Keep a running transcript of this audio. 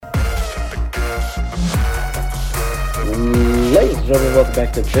Ladies and gentlemen, welcome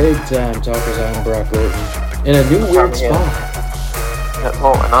back to Big Time Talkers. I'm Brock Gordon in a new weird spot.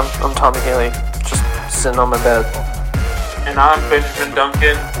 Yeah, and I'm Tommy Haley, just sitting on my bed. And I'm Benjamin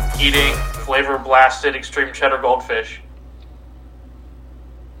Duncan, eating flavor blasted extreme cheddar goldfish.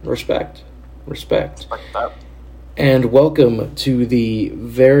 Respect. Like that. And welcome to the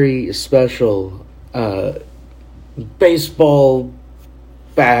very special baseball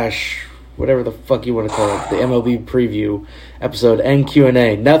bash, whatever the fuck you want to call it, the MLB preview episode and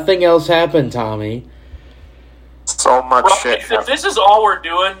Q&A. Nothing else happened, Tommy. So much shit. If this is all we're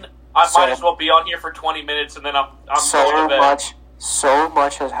doing, I might as well be on here for 20 minutes and then I'm going to bed. So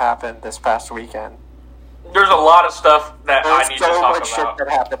much has happened this past weekend. There's a lot of stuff that I need to talk so much about. shit that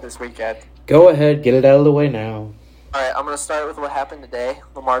happened this weekend. Go ahead, get it out of the way now. Alright, I'm going to start with what happened today.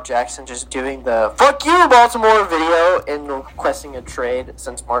 Lamar Jackson just doing the "fuck you, Baltimore" video and requesting a trade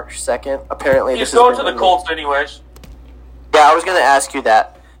since March 2nd. Apparently, He's going to the Colts anyways. Yeah, I was going to ask you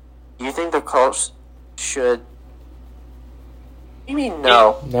that. Do you think the Colts should... What do you mean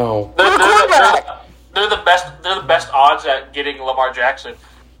no? No. They're the best. They're the best odds at getting Lamar Jackson.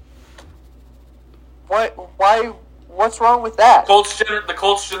 Why? What's wrong with that? The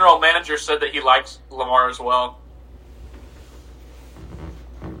Colts general manager said that he likes Lamar as well.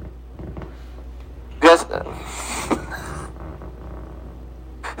 Because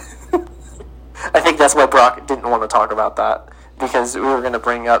I think that's why Brock didn't want to talk about that, because we were going to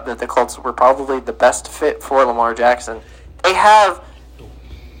bring up that the Colts were probably the best fit for Lamar Jackson. They have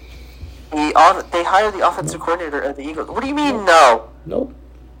they hired the offensive coordinator of the Eagles. What do you mean no? Nope.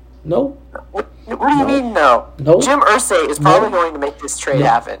 What do you mean no? Nope. Jim Irsay is probably going to make this trade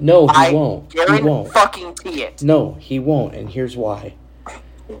happen. No, he won't. He won't. Fucking it. No, he won't, and here's why.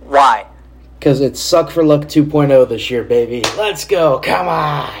 Why? Because it's Suck for Luck 2.0 this year, baby. Let's go. Come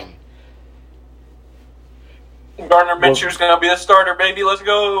on. Gardner Minshew's going to be the starter, baby. Let's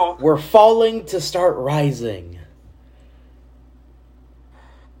go. We're falling to start rising.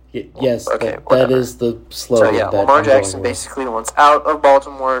 Yes, okay, that is the slogan. So yeah, Lamar Jackson basically wants out of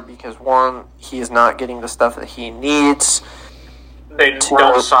Baltimore because, one, he is not getting the stuff that he needs. They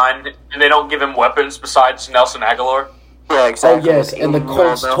don't sign, and they don't give him weapons besides Nelson Aguilar. Yeah, exactly. Oh yes, and the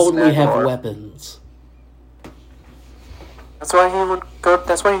Colts totally have weapons. That's why he would go.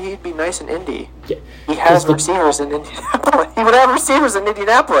 That's why he'd be nice in Indy. Yeah, he has receivers in Indianapolis. He would have receivers in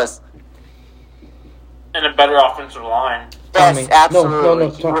Indianapolis. And a better offensive line. Yes, Tommy, absolutely. no,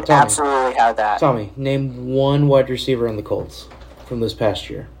 he would Tommy. absolutely have that. Tommy, name one wide receiver on the Colts from this past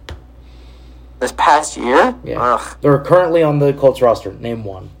year. This past year? Yeah. Ugh. They're currently on the Colts roster. Name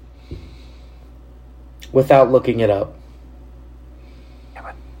one. Without looking it up.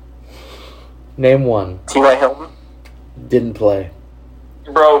 Name one. T.Y. Hilton? Didn't play.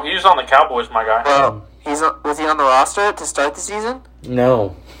 Bro, he's on the Cowboys, my guy. Bro, was he on the roster to start the season?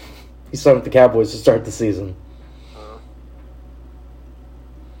 No. He signed with the Cowboys to start the season.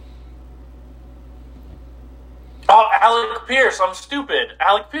 Oh, Alec Pierce. I'm stupid.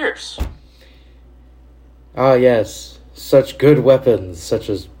 Alec Pierce. Ah, yes. Such good weapons, such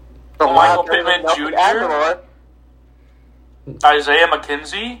as... Michael Pittman Jr., Isaiah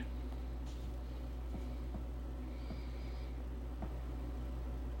McKenzie.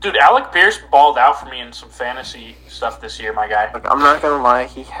 Dude, Alec Pierce balled out for me in some fantasy stuff this year, my guy. Look, I'm not gonna lie.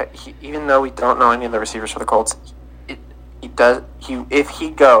 He even though we don't know any of the receivers for the Colts, if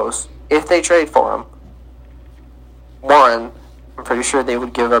they trade for him, one, I'm pretty sure they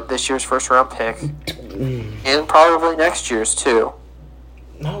would give up this year's first round pick, and probably next year's too.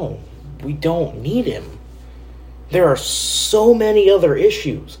 No, we don't need him. There are so many other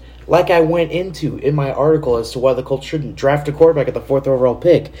issues. Like I went into in my article as to why the Colts shouldn't draft a quarterback at the 4th overall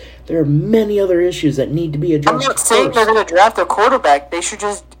pick. There are many other issues that need to be addressed. I'm not saying they're going to draft a quarterback. They should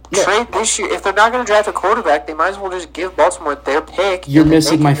just trade this year. If they're not going to draft a quarterback, they might as well just give Baltimore their pick. You're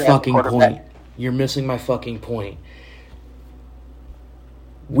missing my fucking point. You're missing my fucking point.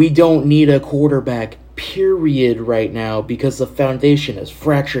 We don't need a quarterback, period, right now, because the foundation is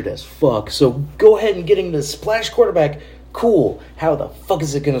fractured as fuck. So go ahead and getting the splash quarterback. Cool. How the fuck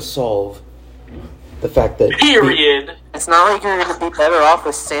is it going to solve the fact that... Period. It's not like you're going to be better off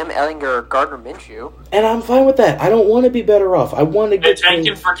with Sam Ehlinger or Gardner Minshew. And I'm fine with that. I don't want to be better off. I want to get... They're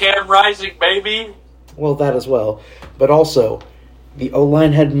tanking for Cam Rising, baby. Well, that as well. But also, the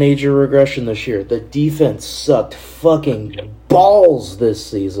O-line had major regression this year. The defense sucked fucking balls this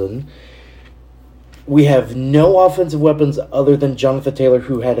season. We have no offensive weapons other than Jonathan Taylor,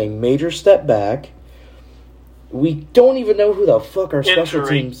 who had a major step back. We don't even know who the fuck our special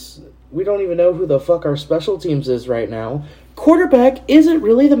teams... We don't even know who the fuck our special teams is right now. Quarterback isn't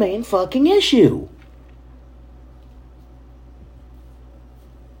really the main fucking issue.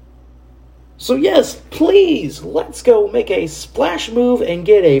 So yes, please, let's go make a splash move and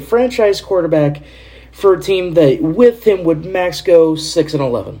get a franchise quarterback for a team that with him would max go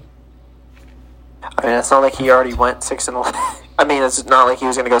 6-11. I mean, it's not like he already went 6-11. I mean, it's not like he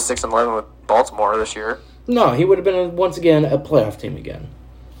was going to go 6-11 with Baltimore this year. No, he would have been once again a playoff team again.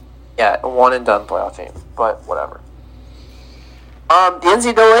 Yeah, a one and done playoff team, but whatever. The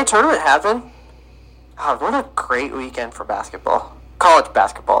NCAA tournament happened. God, what a great weekend for basketball. College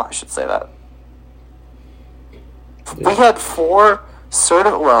basketball, I should say that. We had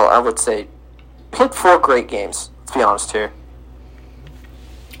we had 4 great games, let's be honest here.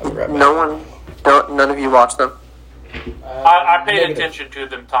 None of you watched them? I paid attention to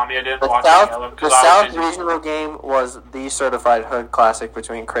them, Tommy. I didn't watch any of them. The South Regional game was the certified hood classic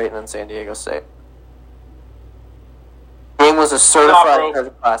between Creighton and San Diego State. The game was a certified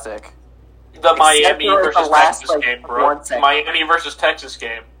hood classic. The Miami versus Texas game, bro. Miami versus Texas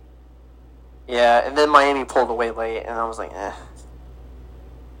game. Yeah, and then Miami pulled away late, and I was like, eh.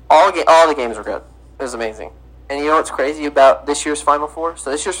 All the games were good. It was amazing. And you know what's crazy about this year's Final Four?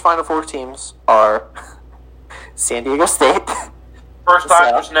 So this year's Final Four teams are San Diego State. First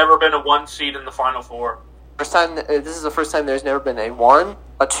time there's never been a 1 seed in the Final Four. This is the first time there's never been a 1,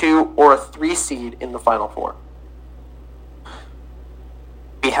 a 2, or a 3 seed in the Final Four.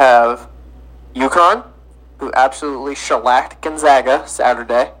 We have UConn, who absolutely shellacked Gonzaga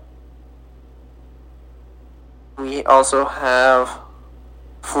Saturday. We also have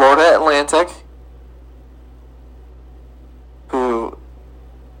Florida Atlantic, who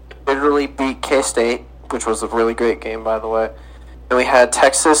literally beat K-State, which was a really great game, by the way. And we had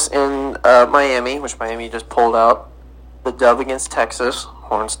Texas and Miami, which Miami just pulled out the dub against Texas,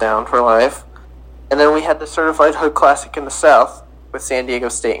 horns down for life. And then we had the Certified Hood Classic in the South with San Diego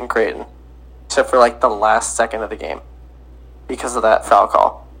State and Creighton, except for like the last second of the game because of that foul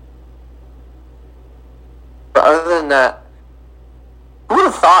call. But other than that, who would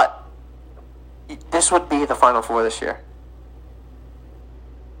have thought this would be the Final Four this year?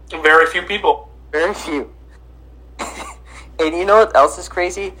 Very few people. Very few. And you know what else is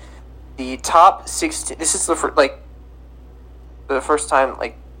crazy? The top 16. This is the first time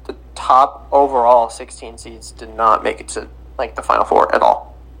the top overall 16 seeds did not make it to the Final Four at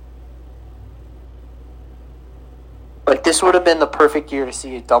all. This would have been the perfect year to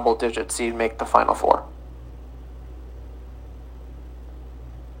see a double-digit seed make the Final Four.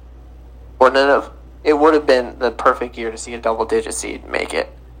 Wouldn't it have? It would have been the perfect year to see a double-digit seed make it.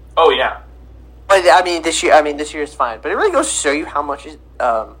 Oh yeah. But this year is fine. But it really goes to show you how much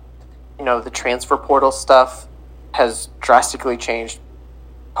the transfer portal stuff has drastically changed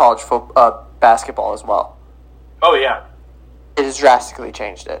college basketball as well. Oh yeah. It has drastically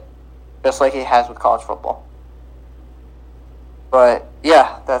changed it, just like it has with college football. But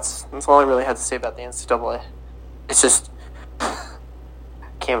yeah, that's all I really had to say about the NCAA. It's just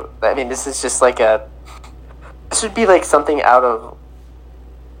this is just this would be something out of.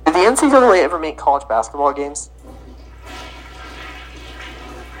 Did the NCAA ever make college basketball games?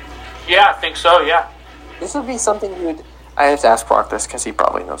 Yeah, I think so, yeah. This would be something you would. I have to ask Brock this because he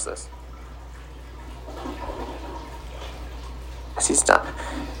probably knows this. Yes, he's done.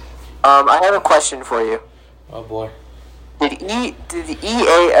 I have a question for you. Oh boy. Did the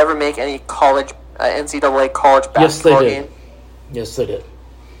EA ever make any NCAA college basketball game? Yes, they did.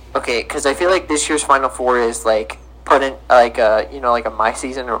 Okay, because I feel like this year's Final Four is put in a my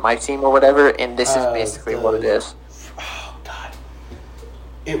season or my team or whatever, and this is basically what it is. Oh God!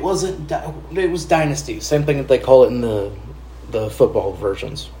 It wasn't. It was Dynasty. Same thing that they call it in the football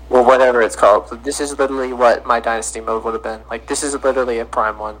versions. Well, whatever it's called. This is literally what my Dynasty mode would have been. This is literally a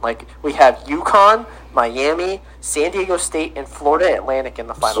prime one. We have UConn, Miami, San Diego State, and Florida Atlantic in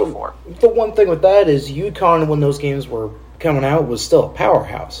the Final Four. The one thing with that is UConn, when those games were coming out, was still a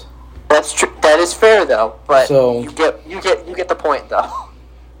powerhouse. That's true. That is fair, though. But you get the point, though.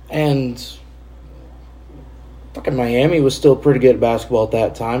 And fucking Miami was still pretty good at basketball at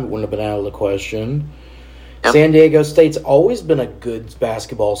that time. It wouldn't have been out of the question. Yep. San Diego State's always been a good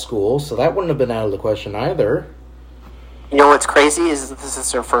basketball school, so that wouldn't have been out of the question either. You know what's crazy is that this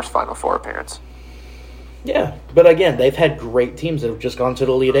is their first Final Four appearance. Yeah, but again, they've had great teams that have just gone to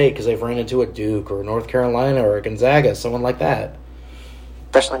the Elite Eight because they've ran into a Duke or a North Carolina or a Gonzaga, someone like that.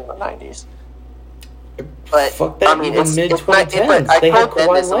 Especially in the 90s. But, fuck that, even mid-2010s. They had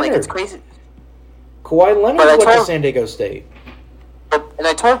Kawhi Leonard. It's crazy. Kawhi Leonard went to San Diego State. And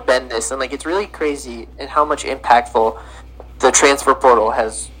I told Ben this, and it's really crazy and how much impactful the transfer portal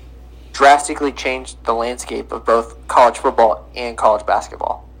has drastically changed the landscape of both college football and college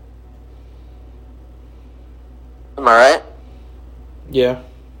basketball. Am I right? Yeah.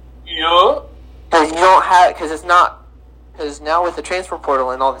 Yeah. you don't have, because now with the transfer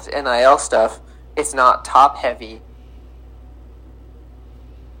portal and all this NIL stuff, it's not top heavy.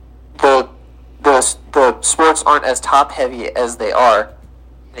 The sports aren't as top heavy as they are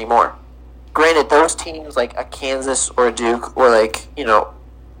anymore. Granted, those teams like a Kansas or a Duke, or like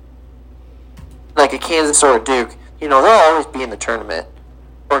a Kansas or a Duke, they'll always be in the tournament.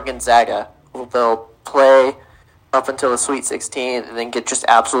 Or Gonzaga, they'll play up until the Sweet 16 and then get just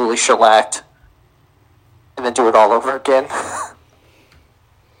absolutely shellacked, and then do it all over again.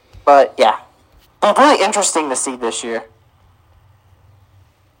 But yeah, it's really interesting to see this year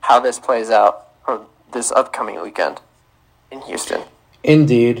how this plays out, or this upcoming weekend in Houston.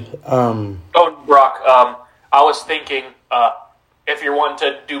 Indeed. Oh, Brock, I was thinking, if you're wanting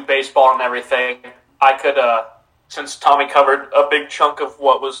to do baseball and everything, I could, since Tommy covered a big chunk of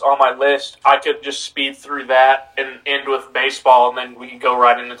what was on my list, I could just speed through that and end with baseball, and then we could go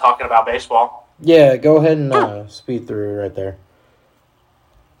right into talking about baseball. Yeah, go ahead and speed through right there.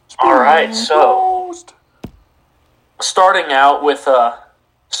 All right, so starting out with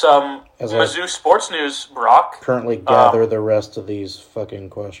some Mizzou sports news, Brock. Currently gather the rest of these fucking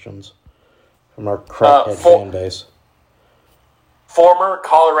questions from our crackhead fan base. Former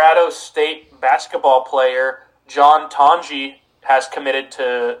Colorado State basketball player John Tonji has committed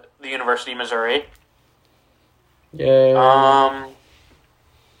to the University of Missouri. Yay.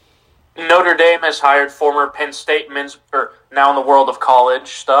 Notre Dame has hired former Penn State now in the world of college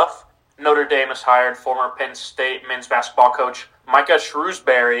stuff. Notre Dame has hired former Penn State men's basketball coach Micah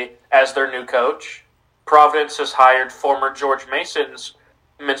Shrewsbury as their new coach. Providence has hired former George Mason's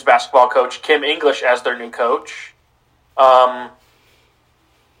men's basketball coach Kim English as their new coach.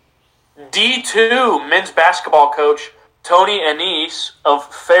 D2 men's basketball coach Tony Annese of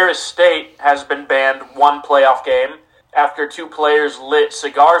Ferris State has been banned one playoff game after two players lit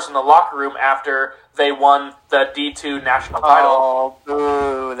cigars in the locker room after they won the D2 national title. Oh,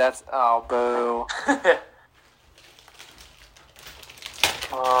 boo. Boo.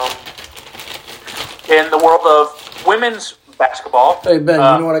 In the world of women's basketball... Hey, Ben,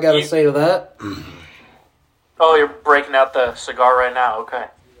 you know what I got to say to that? Oh, you're breaking out the cigar right now. Okay.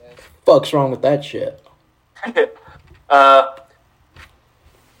 Fuck's wrong with that shit?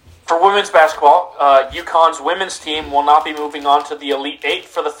 For women's basketball, UConn's women's team will not be moving on to the Elite Eight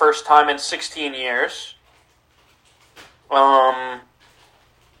for the first time in 16 years. And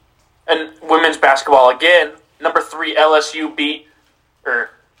women's basketball again. Number 3 LSU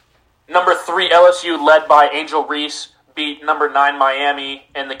led by Angel Reese beat number 9 Miami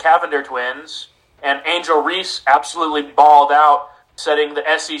and the Cavender Twins. And Angel Reese absolutely balled out, setting the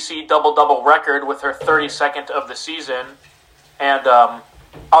SEC double-double record with her 32nd of the season. And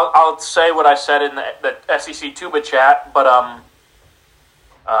I'll say what I said in the SEC Tuba chat, but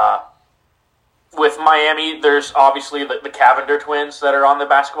with Miami, there's obviously the Cavender Twins that are on the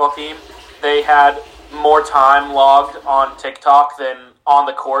basketball team. They had more time logged on TikTok than on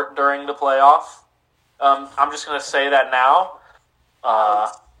the court during the playoff. I'm just going to say that now.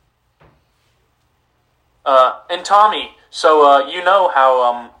 And Tommy, so you know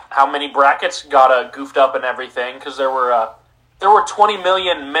how many brackets got goofed up and everything, because there were 20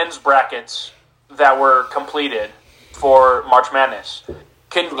 million men's brackets that were completed for March Madness.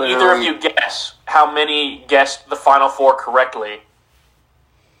 Can either of you guess how many guessed the Final Four correctly?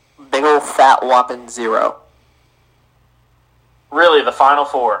 Big old fat whopping 0. Really, the Final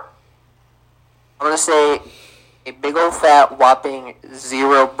Four? I'm going to say a big old fat whopping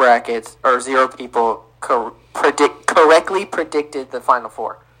 0 brackets, or 0 people correctly predicted the Final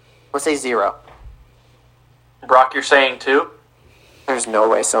Four. Let's say 0. Brock, you're saying 2? There's no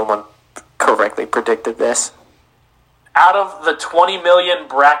way someone correctly predicted this. Out of the 20 million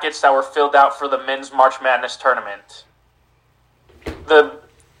brackets that were filled out for the men's March Madness tournament,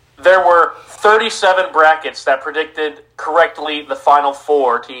 there were 37 brackets that predicted correctly the Final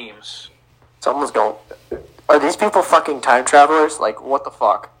Four teams. Someone's going... Are these people fucking time travelers? Like, what the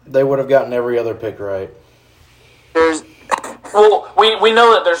fuck? They would have gotten every other pick right. There's... Well, we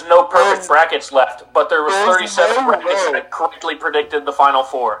know that there's no perfect brackets left, but there was 37 brackets that correctly predicted the Final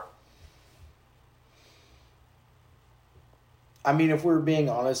Four. I mean, if we were being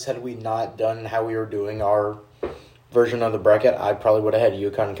honest, had we not done how we were doing our version of the bracket, I probably would have had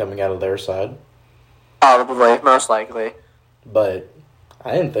UConn coming out of their side. Probably, most likely. But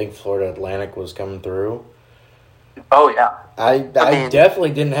I didn't think Florida Atlantic was coming through. Oh, yeah. I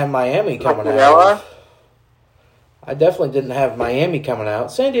definitely didn't have Miami coming out. I definitely didn't have Miami coming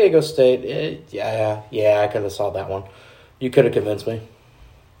out. San Diego State, yeah, I could have saw that one. You could have convinced me.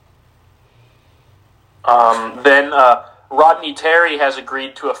 Then Rodney Terry has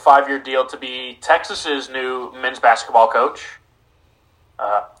agreed to a 5-year deal to be Texas's new men's basketball coach.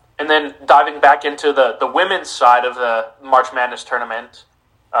 And then diving back into the women's side of the March Madness tournament,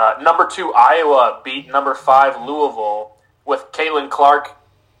 number 2 Iowa beat number 5 Louisville, with Caitlin Clark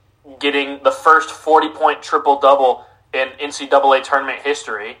getting the first 40-point triple-double in NCAA tournament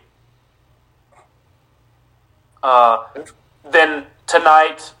history. Then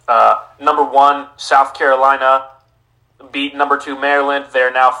tonight, number 1 South Carolina beat number 2 Maryland.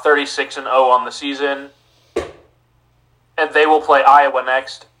 They're now 36-0 on the season. And they will play Iowa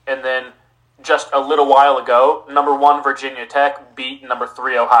next. And then just a little while ago, number 1 Virginia Tech beat number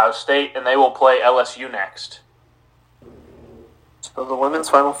 3 Ohio State, and they will play LSU next. So the women's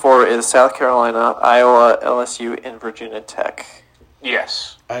Final Four is South Carolina, Iowa, LSU, and Virginia Tech.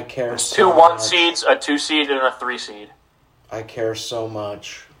 Yes. I care There's so 2 much. 1 seeds, a 2 seed, and a 3 seed. I care so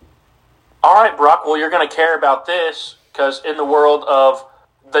much. All right, Brock. Well, you're going to care about this because in the world of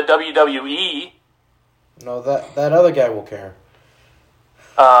the WWE, No, that other guy will care.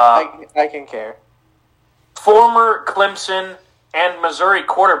 I can care. former Clemson and Missouri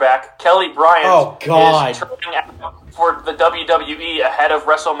quarterback Kelly Bryant Oh, God. is trying out for the WWE ahead of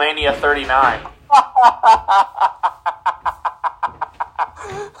WrestleMania 39.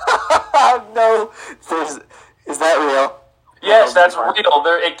 No, is that real? Yes, that's real.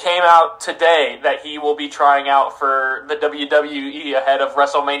 It came out today that he will be trying out for the WWE ahead of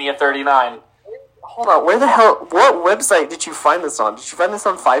WrestleMania 39. Hold on, what website did you find this on? Did you find this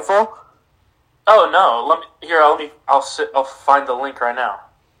on Fightful? Oh no! I'll find the link right now.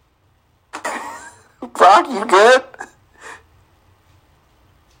 Brock, you good?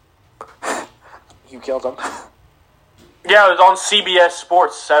 You killed him. Yeah, it was on CBS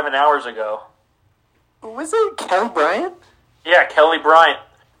Sports 7 hours ago. Was it Kelly Bryant? Yeah, Kelly Bryant,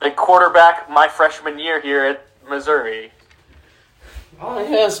 the quarterback my freshman year here at Missouri. Oh,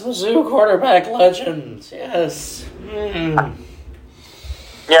 yes, Mizzou quarterback legends. Yes.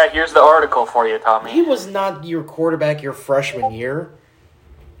 Yeah, here's the article for you, He Tommy. was not your quarterback your freshman year.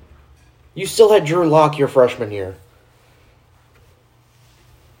 You still had Drew Lock your freshman year.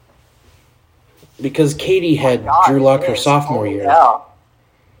 Because Katie had Drew Lock her sophomore year. Yeah.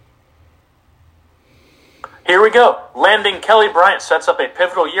 Here we go. Landing Kelly Bryant sets up a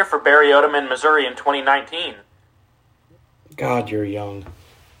pivotal year for Barry Odom in Missouri in 2019. God, you're young.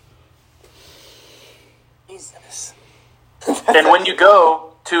 Jesus. And when you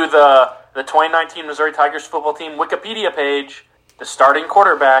go to the 2019 Missouri Tigers football team Wikipedia page, the starting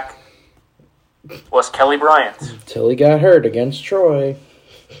quarterback was Kelly Bryant. Till he got hurt against Troy.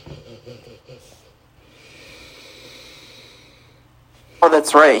 Oh,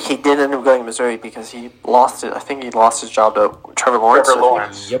 that's right. He did end up going to Missouri because he lost it. I think he lost his job to Trevor Lawrence. Trevor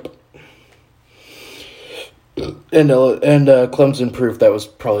Lawrence. Yep. And Clemson proved that was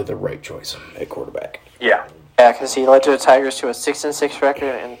probably the right choice at quarterback. Yeah. Yeah, because he led to the Tigers to a 6-6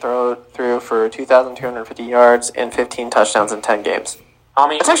 record and threw for 2,250 yards and 15 touchdowns in 10 games. I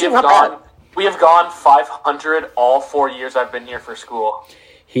mean, That's actually not bad. we have gone 500 all 4 years I've been here for school.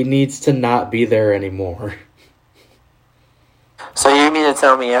 He needs to not be there anymore. So you mean to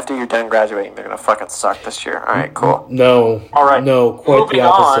tell me after you're done graduating, they're going to fucking suck this year? All right, cool. No. All right. No, quite Moving the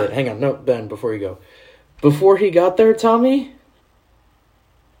opposite. on. Hang on. No, Ben, before you go. Before he got there, Tommy,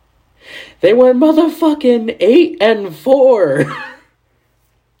 they were motherfucking 8-4.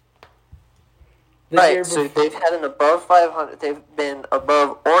 Right, so they've had an above 500. They've been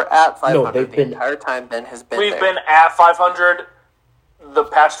above or at 500 they've the been- entire time Ben has been We've there. been at 500 the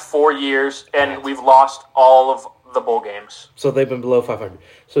past 4 years, and we've lost all of the bowl games. So they've been below 500.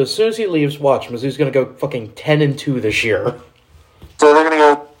 So as soon as he leaves, watch, Mizzou's going to go fucking 10-2 this year. So they're going to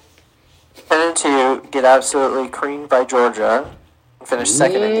go 10-2, get absolutely creamed by Georgia, and finish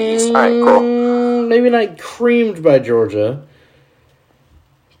second in the East. All right, cool. Maybe not creamed by Georgia,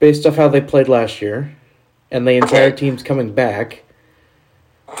 based off how they played last year, and the entire Okay. team's coming back.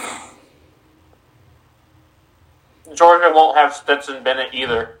 Georgia won't have Stetson Bennett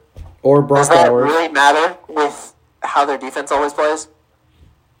either. Or Brock Does that Bowers. really matter with how their defense always plays?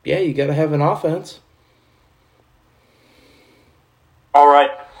 Yeah, you got to have an offense. All right.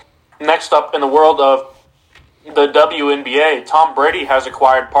 Next up in the world of the WNBA, Tom Brady has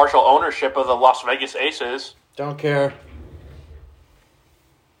acquired partial ownership of the Las Vegas Aces. Don't care.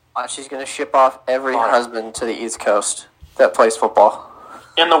 She's going to ship off every husband to the East Coast that plays football.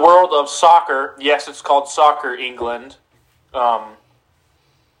 In the world of soccer, yes, it's called Soccer England.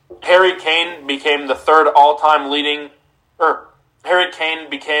 Harry Kane became the all-time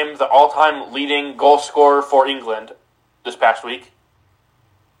leading goal scorer for England this past week.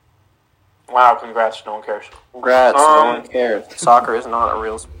 Wow, congrats. No one cares. Congrats. No one cares. Soccer is not a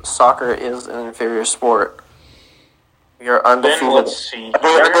real. Soccer is an inferior sport. We are undefeated. Then let's see.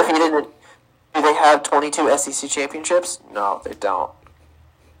 They're undefeated. Do they have 22 SEC championships? No, they don't.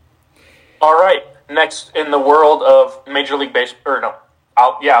 All right. Next, in the world of Major League Baseball,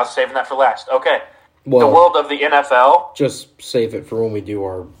 I was saving that for last. Okay. Well, the world of the NFL. Just save it for when we do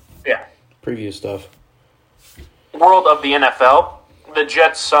our preview stuff. World of the NFL. The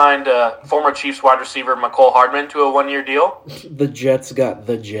Jets signed former Chiefs wide receiver McCole Hardman to a 1-year deal. The Jets got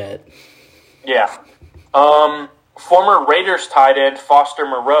the jet. Yeah. Former Raiders tight end Foster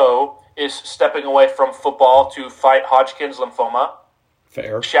Moreau is stepping away from football to fight Hodgkin's lymphoma.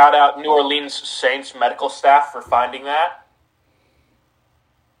 Fair. Shout out New Orleans Saints medical staff for finding that.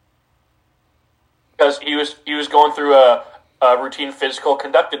 Because he was going through a routine physical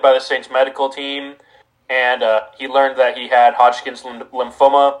conducted by the Saints medical team, and he learned that he had Hodgkin's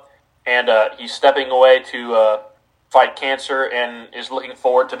lymphoma, and he's stepping away to fight cancer and is looking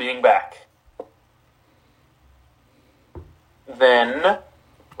forward to being back. Then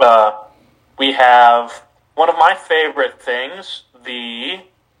we have one of my favorite things. The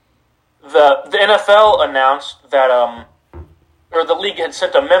NFL announced that or the league had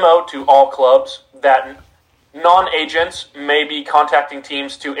sent a memo to all clubs that non-agents may be contacting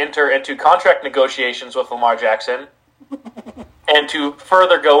teams to enter into contract negotiations with Lamar Jackson. And to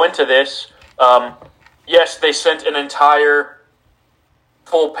further go into this, yes, they sent an entire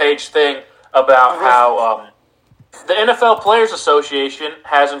full-page thing about how the NFL Players Association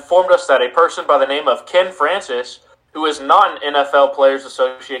has informed us that a person by the name of Ken Francis, who is not an NFL Players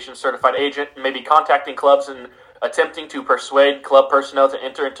Association certified agent, may be contacting clubs and attempting to persuade club personnel to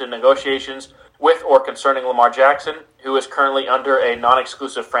enter into negotiations with or concerning Lamar Jackson, who is currently under a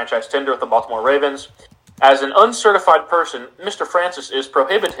non-exclusive franchise tender with the Baltimore Ravens. As an uncertified person, Mr. Francis is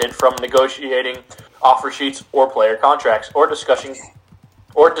prohibited from negotiating offer sheets or player contracts or discussing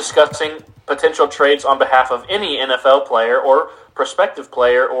potential trades on behalf of any NFL player or prospective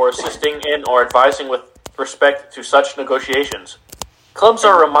player or assisting in or advising with respect to such negotiations. Clubs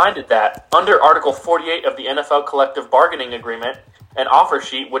are reminded that, under Article 48 of the NFL Collective Bargaining Agreement, an offer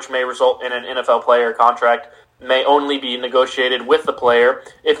sheet which may result in an NFL player contract may only be negotiated with the player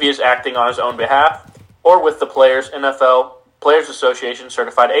if he is acting on his own behalf or with the player's NFL Players Association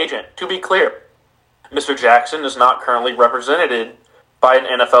certified agent. To be clear, Mr. Jackson is not currently represented by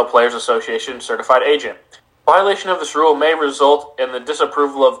an NFL Players Association certified agent. Violation of this rule may result in the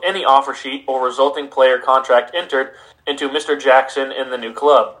disapproval of any offer sheet or resulting player contract entered into Mr. Jackson in the new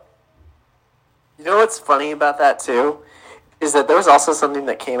club. You know what's funny about that, too? Is that there was also something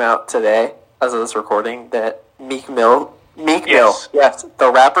that came out today, as of this recording, that Meek Mill,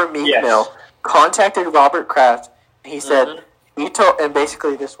 the rapper Meek Mill, contacted Robert Kraft. He said, and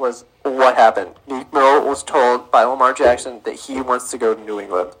basically this was what happened. Meek Mill was told by Lamar Jackson that he wants to go to New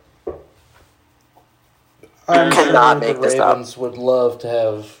England. I'm cannot sure make the this up. Ravens would love to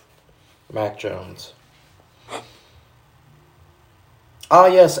have Mac Jones. Ah,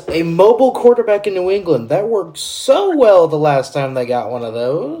 yes, a mobile quarterback in New England. That worked so well the last time they got one of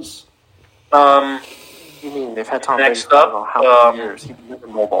those. You mean they've had Tom Brady for I don't know how many years? He's never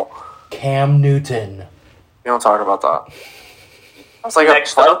mobile. Cam Newton. We don't talk about that. I was like,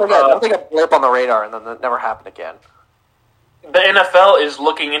 I think a blip on the radar, and then that never happened again. The NFL is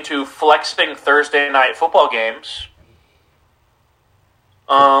looking into flexing Thursday night football games.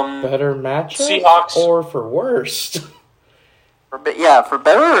 Better matchup? Seahawks or for worse? For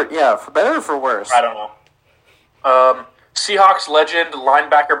better or for worse? I don't know. Seahawks legend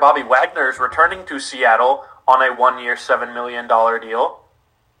linebacker Bobby Wagner is returning to Seattle on a 1-year, $7 million deal.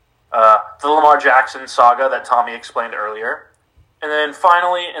 The Lamar Jackson saga that Tommy explained earlier. And then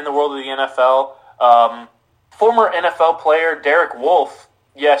finally, in the world of the NFL, former NFL player Derek Wolfe,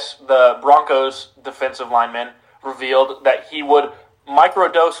 yes, the Broncos defensive lineman, revealed that he would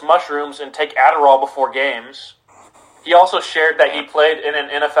microdose mushrooms and take Adderall before games. He also shared that he played in an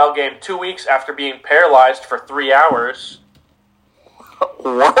NFL game 2 weeks after being paralyzed for 3 hours.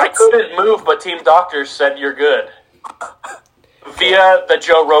 What? I couldn't move, but team doctors said you're good. Via the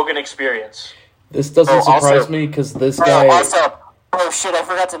Joe Rogan experience. This doesn't surprise me because this guy... shit, I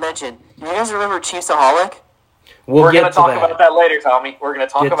forgot to mention. You guys remember Chiefsaholic? We're going to talk about that later, Tommy. We're going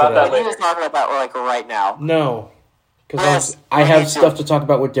to talk about that later. We're just talking about that right now. No. Because I have stuff to talk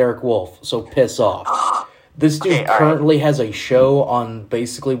about with Derek Wolfe, so piss off. This dude currently has a show on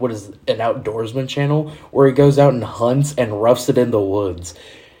basically what is an outdoorsman channel where he goes out and hunts and roughs it in the woods.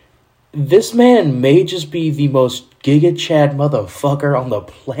 This man may just be the most Giga Chad motherfucker on the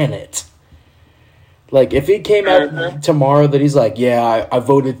planet. Like, if it came out tomorrow that he's like, yeah, I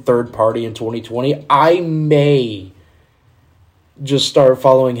voted third party in 2020, I may just start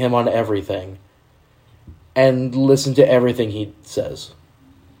following him on everything and listen to everything he says.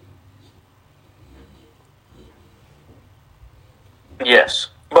 Yes.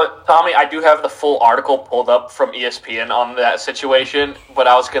 But, Tommy, I do have the full article pulled up from ESPN on that situation, but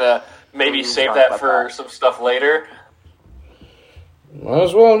I was going to maybe save that for some stuff later. Might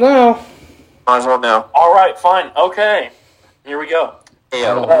as well now. Might as well now. All right, fine. Okay. Here we go.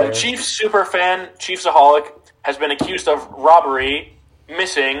 Yeah. Chiefs superfan, Chiefsaholic, has been accused of robbery,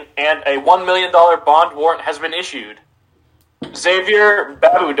 missing, and a $1 million bond warrant has been issued. Xavier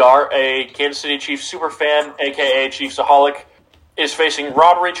Babudar, a Kansas City Chiefs superfan, a.k.a. Chiefsaholic, is facing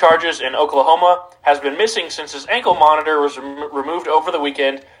robbery charges in Oklahoma, has been missing since his ankle monitor was removed over the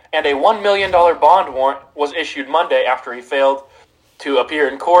weekend, and a $1 million bond warrant was issued Monday after he failed to appear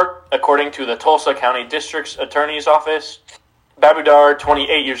in court, according to the Tulsa County District's Attorney's Office. Babudar,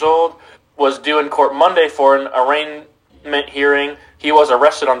 28 years old, was due in court Monday for an arraignment hearing. He was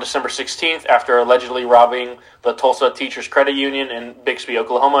arrested on December 16th after allegedly robbing the Tulsa Teachers Credit Union in Bixby,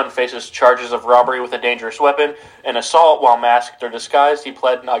 Oklahoma, and faces charges of robbery with a dangerous weapon and assault while masked or disguised. He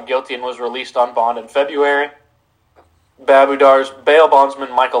pled not guilty and was released on bond in February. Babudar's bail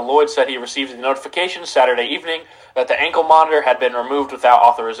bondsman Michael Lloyd said he received a notification Saturday evening that the ankle monitor had been removed without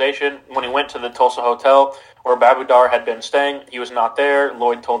authorization. When he went to the Tulsa hotel where Babudar had been staying, he was not there.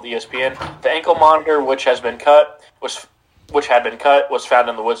 Lloyd told ESPN the ankle monitor, which had been cut, was found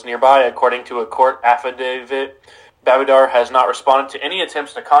in the woods nearby. According to a court affidavit, Babudar has not responded to any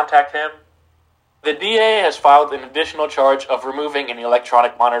attempts to contact him. The DA has filed an additional charge of removing an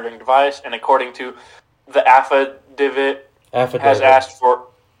electronic monitoring device, and according to the affidavit has asked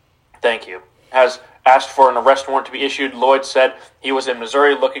for an arrest warrant to be issued. Lloyd said he was in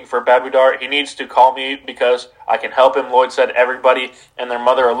Missouri looking for Babudar. He needs to call me because I can help him. Lloyd said everybody and their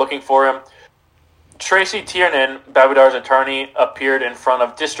mother are looking for him. Tracy Tiernan, Babudar's attorney, appeared in front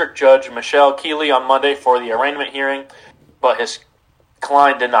of District Judge Michelle Keeley on Monday for the arraignment hearing, but his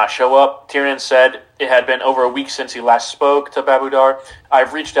client did not show up. Tiernan said it had been over a week since he last spoke to Babudar.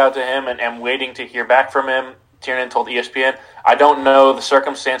 I've reached out to him and am waiting to hear back from him. Tiernan told ESPN, I don't know the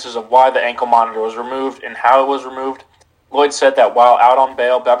circumstances of why the ankle monitor was removed and how it was removed. Lloyd said that while out on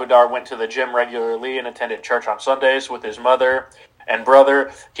bail, Babudar went to the gym regularly and attended church on Sundays with his mother and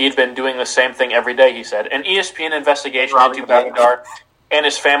brother. He had been doing the same thing every day, he said. An ESPN investigation into Babudar and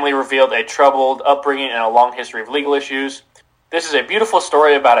his family revealed a troubled upbringing and a long history of legal issues. This is a beautiful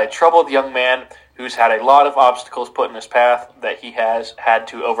story about a troubled young man who's had a lot of obstacles put in his path that he has had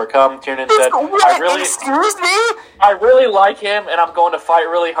to overcome. Tiernan said, Excuse me? I really like him, and I'm going to fight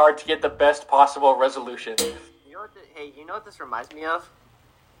really hard to get the best possible resolution. You know what this reminds me of?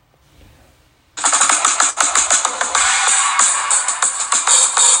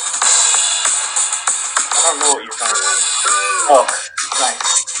 I don't know what you're talking about. Oh, nice.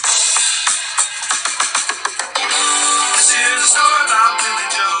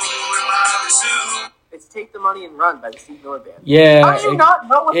 It's Take the Money and Run by the Steve Miller Band. Yeah. How do you not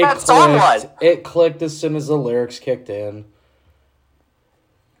know what that song was? It clicked as soon as the lyrics kicked in.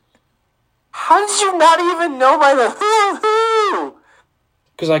 How did you not even know by the hoo-hoo?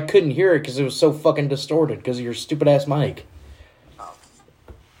 Because I couldn't hear it because it was so fucking distorted because of your stupid-ass mic.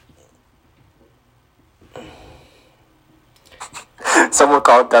 Someone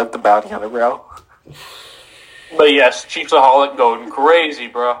called Doug the Bounty Hunter, bro. But yes, Chiefsaholic going crazy,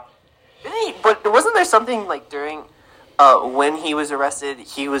 bro. But wasn't there something like during when he was arrested,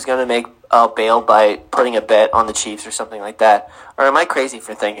 he was going to make bail by putting a bet on the Chiefs or something like that? Or am I crazy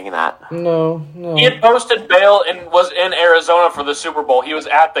for thinking that? No. He had posted bail and was in Arizona for the Super Bowl. He was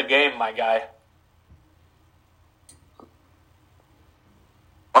at the game, my guy.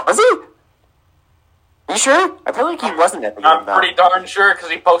 Was he? You sure? I feel like he wasn't at the game. I'm pretty darn sure because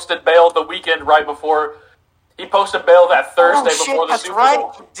he posted bail the weekend right before. He posted bail that Thursday before the Super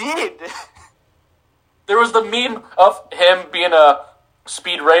Bowl. That's right, he did. There was the meme of him being a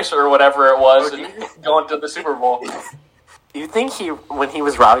speed racer or whatever it was and going to the Super Bowl. You think when he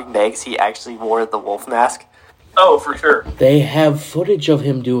was robbing banks, he actually wore the wolf mask? Oh, for sure. They have footage of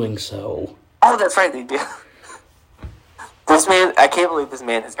him doing so. Oh, that's right, they do. This man, I can't believe this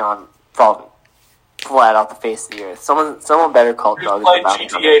man has fallen flat off the face of the earth. Someone better call He Doug. was playing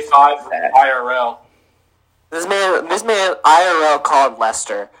GTA 5 IRL. This man IRL called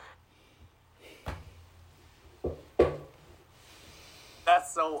Lester.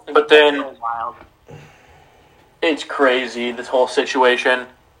 That's so. But then so wild. It's crazy, this whole situation.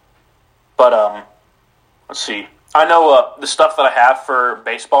 But let's see. I know the stuff that I have for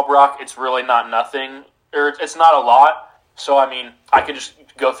baseball, Brock, it's really not nothing, or it's not a lot. So, I mean, I could just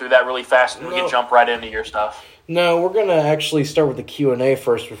go through that really fast and we can jump right into your stuff. No, we're going to actually start with the Q&A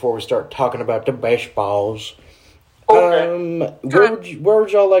first before we start talking about the baseballs. Okay. Where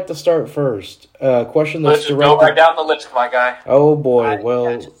would y'all like to start first? Question that's Let's just directed... go right down the list, my guy. Oh, boy.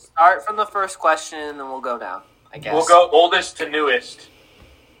 Well, just start from the first question, and then we'll go down, I guess. We'll go oldest to newest.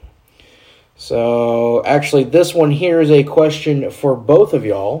 So, actually, this one here is a question for both of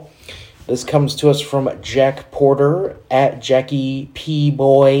y'all. This comes to us from Jack Porter at Jackie P.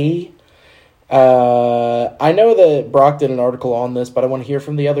 Boy. I know that Brock did an article on this, but I want to hear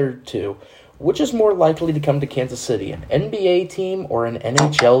from the other two. Which is more likely to come to Kansas City, an NBA team or an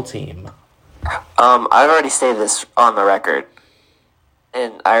NHL team? I've already stated this on the record,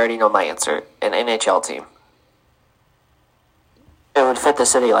 and I already know my answer. An NHL team. It would fit the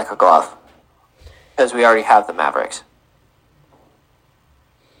city like a glove, because we already have the Mavericks.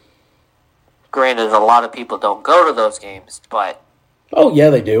 Granted, a lot of people don't go to those games, but... Oh, yeah,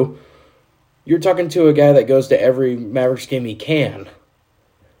 they do. You're talking to a guy that goes to every Mavericks game he can.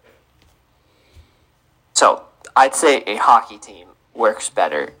 So, I'd say a hockey team works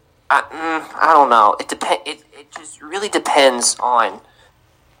better. I don't know. It just really depends on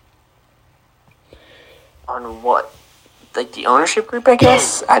what, like the ownership group, I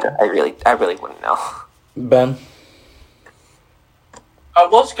guess. I really wouldn't know. Ben? I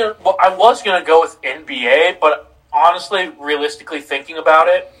was gonna go with NBA, but honestly, realistically thinking about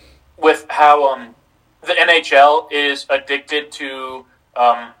it, with how the NHL is addicted to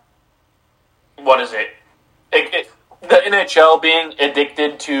what is it? The NHL being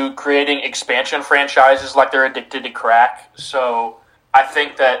addicted to creating expansion franchises like they're addicted to crack. So I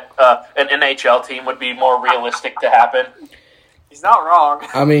think that an NHL team would be more realistic to happen. He's not wrong.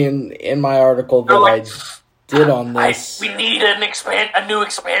 I mean, in my article that I did on this... we need a new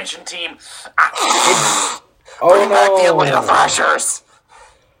expansion team. Bring back the Atlanta Thrashers.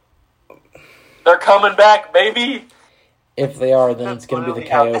 They're coming back, baby. If they are, then it's going to be the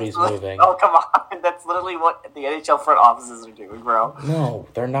Coyotes moving. Oh, come on. That's literally what the NHL front offices are doing, bro. No,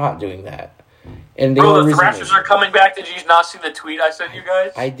 they're not doing that. And Bro, the Thrashers are coming back. Did you not see the tweet I sent you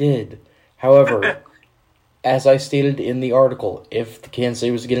guys? I did. However, as I stated in the article, if the Kansas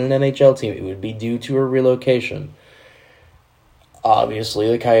City was to get an NHL team, it would be due to a relocation. Obviously,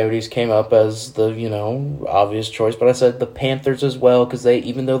 the Coyotes came up as the, obvious choice, but I said the Panthers as well, because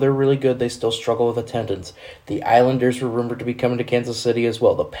even though they're really good, they still struggle with attendance. The Islanders were rumored to be coming to Kansas City as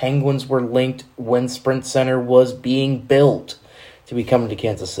well. The Penguins were linked when Sprint Center was being built to be coming to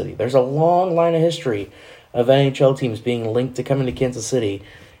Kansas City. There's a long line of history of NHL teams being linked to coming to Kansas City,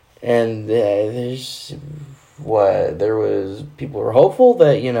 and people were hopeful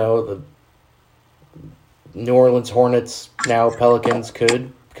that, the New Orleans Hornets, now Pelicans,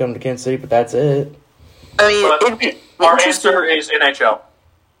 could come to Kansas City, but that's it. I mean, our answer is NHL.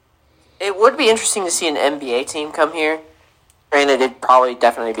 It would be interesting to see an NBA team come here. Granted, it'd probably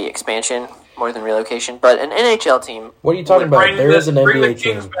definitely be expansion more than relocation, but an NHL team... What are you talking about? There is an NBA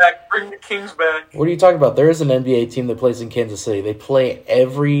team. Bring the Kings back. What are you talking about? There is an NBA team that plays in Kansas City. They play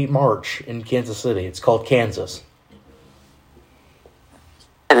every March in Kansas City. It's called Kansas.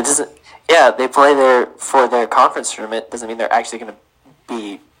 And it doesn't... Yeah, they play there for their conference tournament. Doesn't mean they're actually going to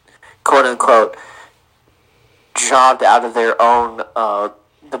be, quote unquote, jobbed out of their own out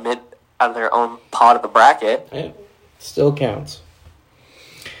of their own pot of the bracket. Yeah, still counts.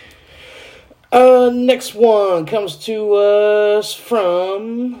 Next one comes to us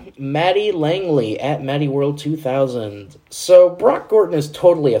from Maddie Langley at MaddieWorld2000. So Brock Gordon is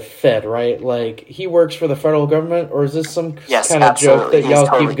totally a Fed, right? Like, he works for the federal government, or is this some kind of joke that y'all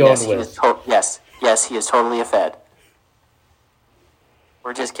keep going with? Yes, he is totally a Fed.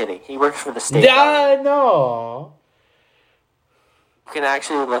 We're just kidding. He works for the state. No. You can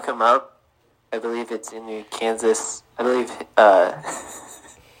actually look him up. I believe it's in Kansas. I believe.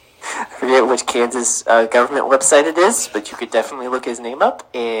 I forget which Kansas government website it is, but you could definitely look his name up,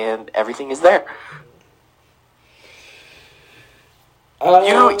 and everything is there.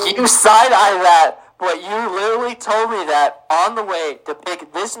 You side-eye that, but you literally told me that on the way to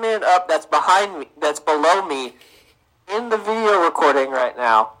pick this man up that's behind me, that's below me, in the video recording right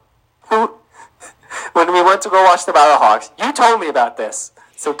now. When we went to go watch the Battlehawks, you told me about this,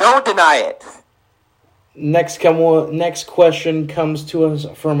 so don't deny it. Next question comes to us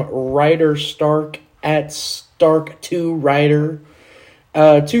from Ryder Stark at Stark2Ryder.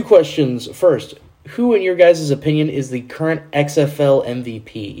 Two questions. First, who, in your guys' opinion, is the current XFL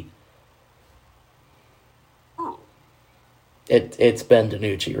MVP? It's Ben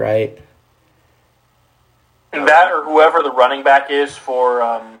DiNucci, right? And that or whoever the running back is for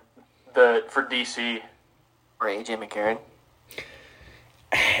DC. Or AJ McCarron.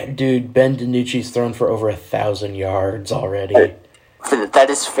 Dude, Ben DiNucci's thrown for over 1,000 yards already. That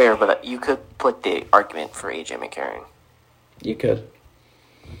is fair, but you could put the argument for AJ McCarron. You could.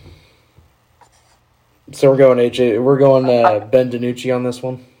 So we're going Ben DiNucci on this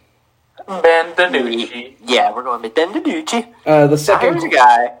one. Ben DiNucci. Yeah, we're going with Ben DiNucci.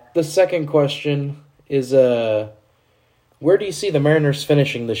 The second question is, where do you see the Mariners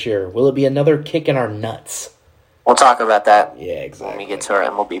finishing this year? Will it be another kick in our nuts? We'll talk about that. Yeah, exactly. When we get to our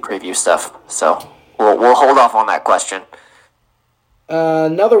MLB preview stuff. So we'll hold off on that question.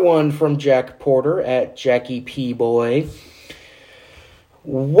 Another one from Jack Porter at Jackie P. Boy.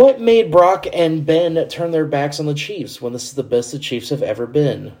 What made Brock and Ben turn their backs on the Chiefs when this is the best the Chiefs have ever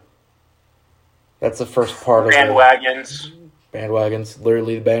been? That's the first part of Bandwagons. Bandwagons.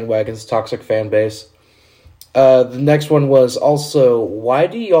 Literally the bandwagons. Toxic fan base. The next one was also, why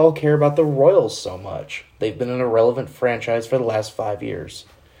do y'all care about the Royals so much? They've been an irrelevant franchise for the last 5 years.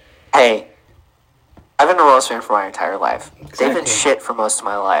 Hey, I've been a Royals fan for my entire life. Exactly. They've been shit for most of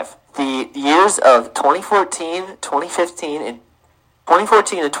my life. The years of 2014, 2015, and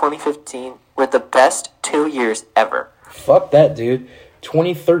 2015 were the best 2 years ever. Fuck that, dude.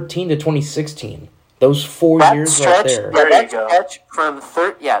 2013 to 2016. Those 4 years right there. Yeah, that stretch from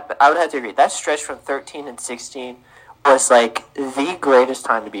I would have to agree. That stretch from 13 and 16 was like the greatest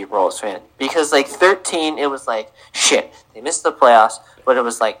time to be a Royals fan, because like 13, it was like shit. They missed the playoffs, but it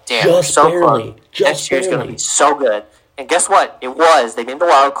was like damn, just so barely. close. Next year's gonna be so good. And guess what? It was. They made the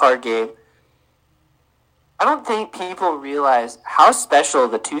wild card game. I don't think people realize how special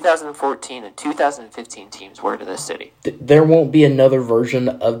the 2014 and 2015 teams were to this city. There won't be another version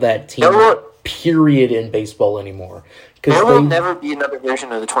of that team, period, in baseball anymore. There will never be another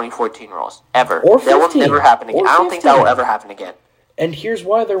version of the 2014 Royals, ever. Or 15. That will never happen again. I don't think that will ever happen again. And here's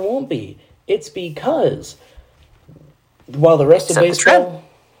why there won't be. It's because while the rest of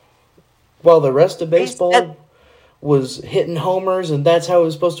baseball was hitting homers and that's how it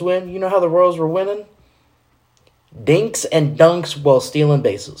was supposed to win, you know how the Royals were winning? Dinks and dunks while stealing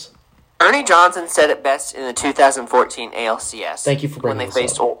bases. Ernie Johnson said it best in the 2014 ALCS. Thank you for bringing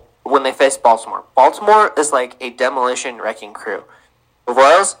this up. When they faced Baltimore. Baltimore is like a demolition wrecking crew. The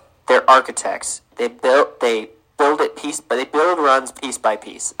Royals, they're architects. They build runs piece by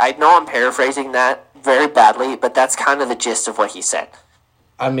piece. I know plus that very badly, but that's kind of the gist of what he said.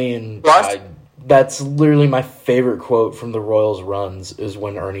 I mean, that's literally my favorite quote from the Royals runs is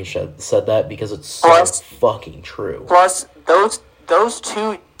when Ernie said that, because it's so fucking true. Plus, those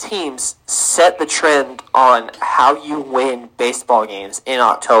two teams set the trend on how you win baseball games in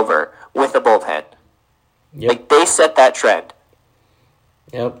October with a bullpen. Yep. Like, they set that trend.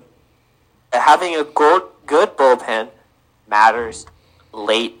 Yep. Having a good bullpen matters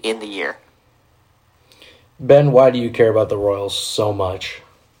late in the year. Ben, why do you care about the Royals so much?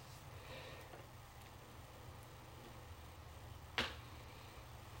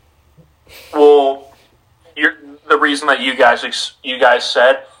 Well, the reason that you guys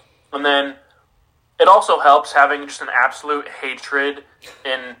said, and then it also helps having just an absolute hatred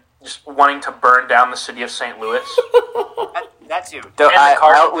and just wanting to burn down the city of St. Louis. That's you. And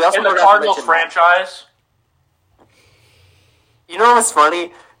the Cardinals franchise. You know what's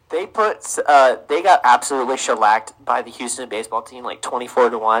funny? They got absolutely shellacked by the Houston baseball team, like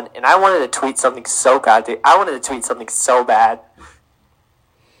 24-1, and I wanted to tweet something so bad.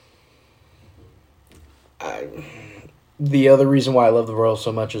 The other reason why I love the Royals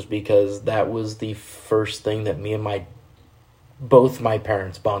so much is because that was the first thing that me and both my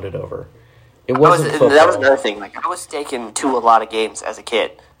parents bonded over. It wasn't football. That was another thing. Like, I was taken to a lot of games as a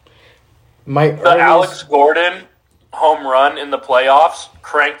kid. Alex Gordon home run in the playoffs,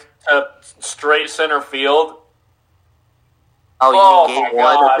 cranked to straight center field. Oh, you mean game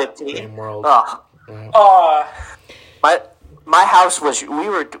 1 or 15? Game World. My house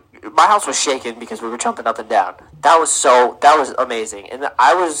was shaking because we were jumping up and down. That was amazing. And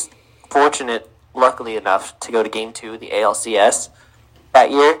I was fortunate, luckily enough, to go to game 2 of the ALCS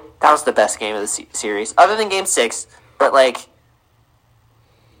that year. That was the best game of the series, other than game 6. But like,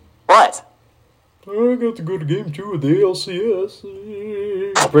 what? I got to go to game 2 of the ALCS.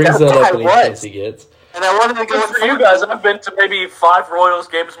 Brings that up any chance he gets. And I wanted to go for you guys. I've been to maybe 5 Royals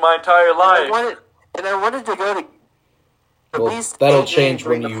games my entire life. I wanted to go to at least that'll change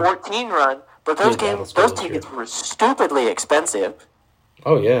when you 14 run. But those tickets were stupidly expensive.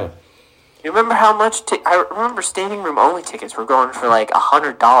 Oh yeah. You remember how much? I remember standing room only tickets were going for like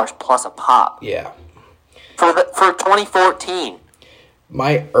 $100 plus a pop. Yeah. For 2014.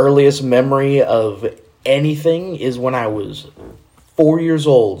 My earliest memory of anything is when I was 4 years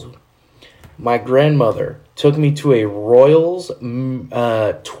old. My grandmother took me to a Royals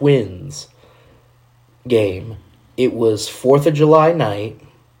Twins game. It was 4th of July night.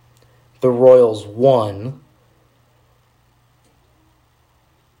 The Royals won.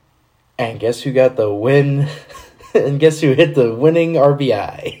 And guess who got the win? And guess who hit the winning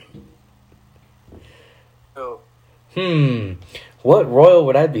RBI? Oh. What Royal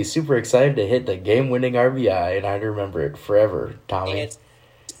would I be super excited to hit the game-winning RBI? And I'd remember it forever, Tommy.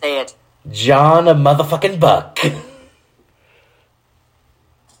 Say it. John a motherfucking Buck. You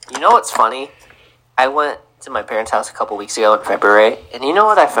know what's funny? I went to my parents' house a couple weeks ago in February, and you know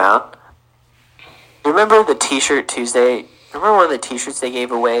what I found? Remember the T-shirt Tuesday? Remember one of the T-shirts they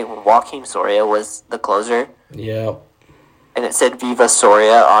gave away when Joaquin Soria was the closer? Yeah. And it said Viva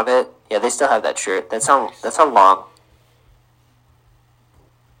Soria on it? Yeah, they still have that shirt. That's how long.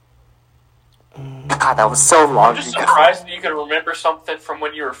 God, that was so long I'm just ago. surprised that you can remember something from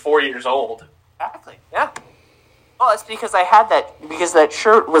when you were 4 years old. Exactly, yeah. Well, it's because I had that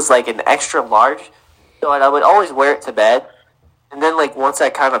shirt was like an extra large, so I would always wear it to bed. And then, like, once I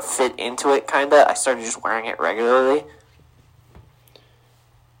kind of fit into it, I started just wearing it regularly.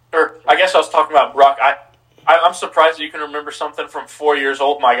 Or I guess I was talking about Brock. I'm surprised that you can remember something from 4 years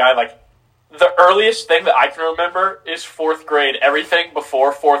old, my guy. Like, the earliest thing that I can remember is 4th grade. Everything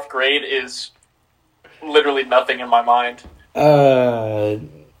before 4th grade is literally nothing in my mind.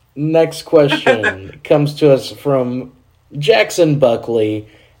 Next question comes to us from Jackson Buckley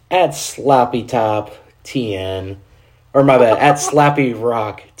at Sloppy Top TN. Or my bad, at Slappy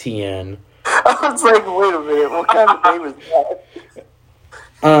Rock TN. I was like, wait a minute, what kind of name is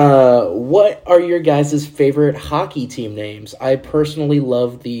that? What are your guys' favorite hockey team names? I personally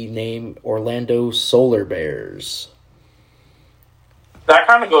love the name Orlando Solar Bears. That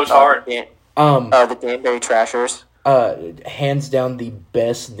kind of goes hard. The Danbury Trashers. Hands down, the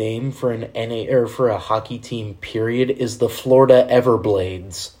best name for an or for a hockey team, period, is the Florida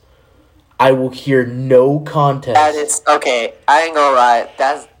Everblades. I will hear no contest. That is okay. I ain't gonna lie.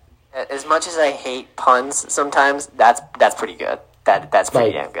 That's as much as I hate puns. Sometimes that's pretty good. That's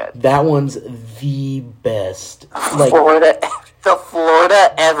pretty damn good. That one's the best. Like the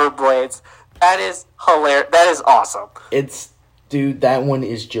Florida Everblades. That is hilarious. That is awesome. Dude, that one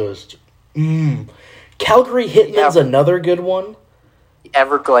is just Calgary Hitman's another good one.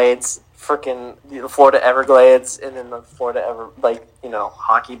 Everglades, freaking the Florida Everglades, and then the Florida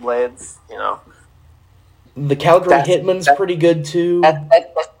hockey blades. The Calgary Hitman's pretty good too.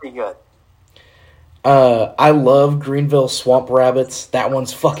 That's pretty good. I love Greenville Swamp Rabbits. That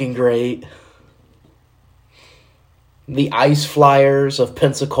one's fucking great. The Ice Flyers of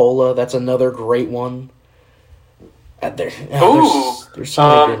Pensacola. That's another great one. There's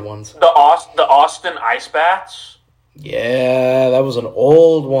so many good ones. The Austin Ice Bats. Yeah, that was an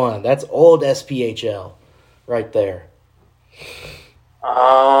old one. That's old SPHL right there.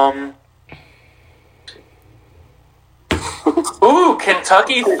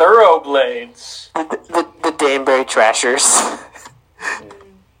 Kentucky Thoroughblades. The Danbury Trashers.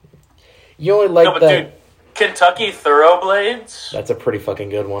 You only like that. Dude, Kentucky Thoroughblades. That's a pretty fucking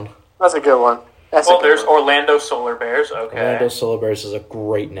good one. That's a good one. There's Orlando Solar Bears. Okay. Orlando Solar Bears is a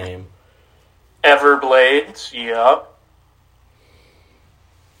great name. Everblades. Yep.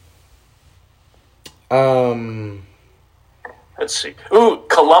 Let's see.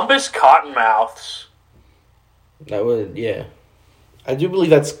 Columbus Cottonmouths. That would, yeah. I do believe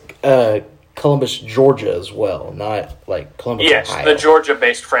that's Columbus, Georgia as well, not like Columbus, Ohio. The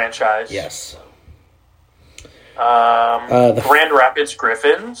Georgia-based franchise. Yes. Grand Rapids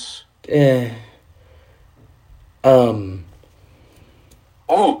Griffins.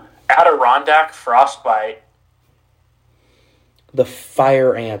 Adirondack Frostbite. The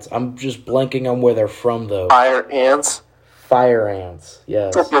Fire Ants. I'm just blanking on where they're from, though. Fire Ants. Fire Ants,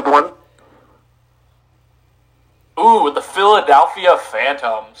 yes. That's a good one. The Philadelphia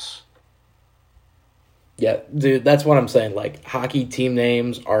Phantoms. Yeah, dude, that's what I'm saying. Like, hockey team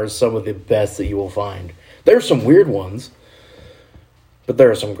names are some of the best that you will find. There's some weird ones, but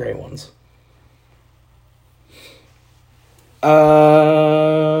there are some great ones.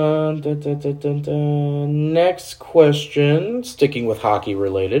 Next question, sticking with hockey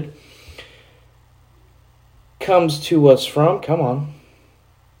related, comes to us from, come on.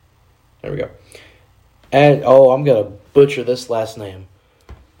 There we go. And, I'm going to butcher this last name.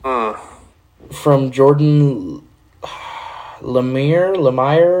 From Jordan Lemire,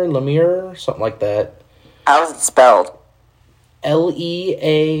 something like that. How is it spelled?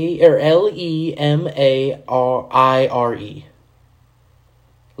 Lemire.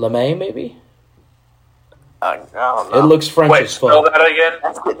 Lemay, maybe? I don't know. It looks French Wait, as spell fuck. that again.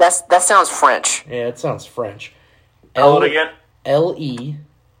 That sounds French. Yeah, it sounds French. Spell it again. Lemaiire.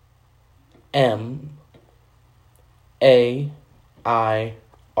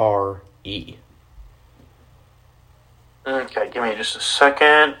 Okay, give me just a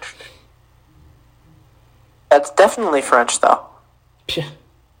second. That's definitely French, though. Psh.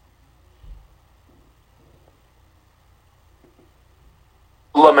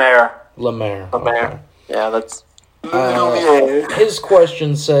 Lemaire. Lemaire. Lemaire. Yeah, that's. His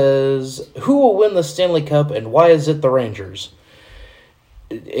question says, who will win the Stanley Cup and why is it the Rangers?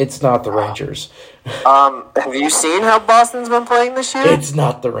 It's not the Rangers. Have you seen how Boston's been playing this year? It's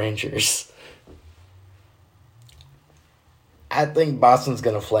not the Rangers. I think Boston's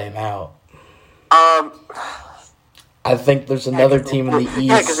going to flame out. I think there's another team in the East.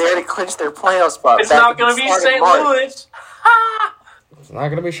 Yeah, because they already clinched their playoff spot. It's not going to be St. Louis. It's not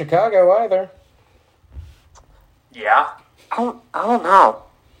going to be Chicago either. Yeah. I don't know.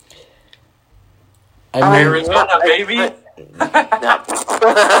 I mean, Arizona, baby. No.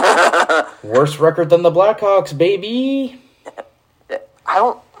 worse record than the Blackhawks, baby. I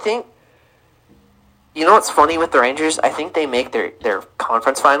don't think. You know what's funny with the Rangers? I think they make their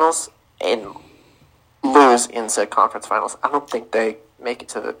conference finals and lose in said conference finals. I don't think they make it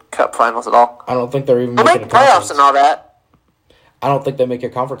to the Cup finals at all. I don't think they're even They making make a playoffs conference. and all that. I don't think they make a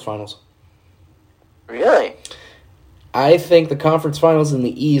conference finals. Really? I think the conference finals in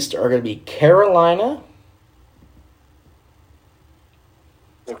the East are going to be Carolina.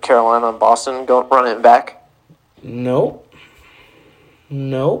 Carolina and Boston go run it back. Nope.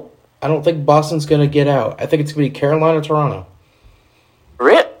 I don't think Boston's going to get out. I think it's going to be Carolina, Toronto.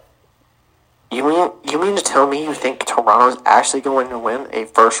 Rip. You mean to tell me you think Toronto's actually going to win a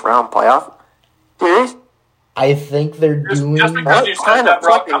first round playoff series? I think they're Just doing... because What you said kind that, of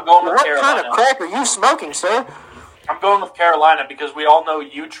Brock, I'm going with what Carolina. kind of crack are you smoking, sir? I'm going with Carolina because we all know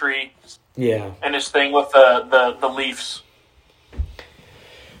Utree Yeah. and his thing with the Leafs.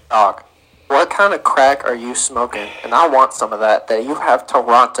 Dog, what kind of crack are you smoking? And I want some of that. That you have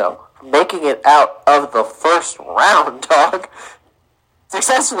Toronto making it out of the first round, dog.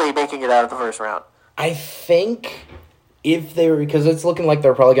 Successfully making it out of the first round. I think if they were... Because it's looking like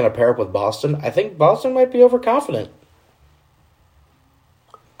they're probably going to pair up with Boston. I think Boston might be overconfident.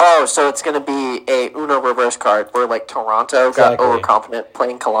 Oh, so it's going to be a Uno reverse card where, like, Toronto Exactly. got overconfident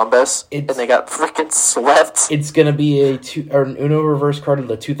playing Columbus, and they got freaking swept. It's going to be an Uno reverse card of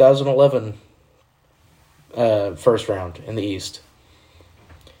the 2011 first round in the East.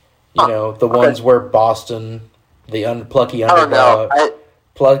 You know, the ones where Boston, the plucky I don't know. underdog,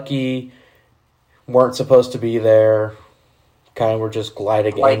 plucky, weren't supposed to be there, kind of were just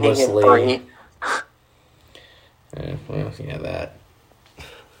gliding Lightning in aimlessly. 3. Yeah, that.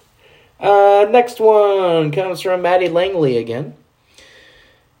 Next one comes from Maddie Langley again.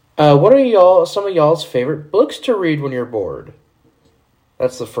 What are some of y'all's favorite books to read when you're bored?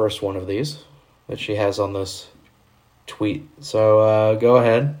 That's the first one of these that she has on this tweet. So go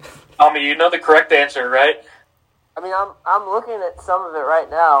ahead. Tommy, you know the correct answer, right? I mean, I'm looking at some of it right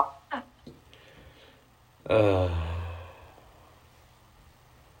now.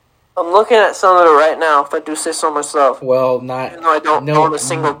 I'm looking at some of it right now, if I do say so myself. Well, not... Even though I don't own a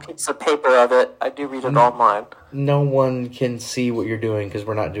single piece of paper of it, I do read it online. No one can see what you're doing because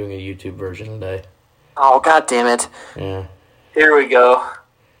we're not doing a YouTube version today. Oh, god damn it. Yeah. Here we go.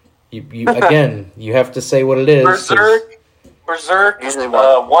 You again, you have to say what it is. Berserk, Usually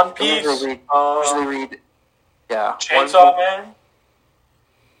One Piece, usually read yeah. Chainsaw Man.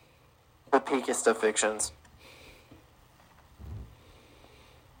 The peakest of fictions.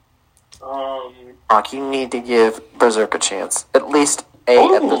 Rock, you need to give Berserk a chance. At least a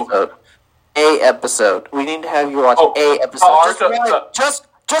episode. A episode. We need to have you watch a episode.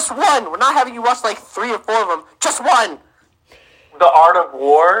 Just one. We're not having you watch like 3 or 4 of them. Just one. The Art of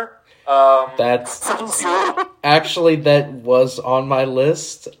War. That's actually, that was on my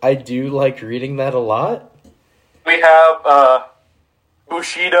list. I do like reading that a lot. We have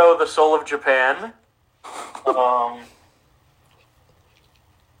Bushido, The Soul of Japan. Let's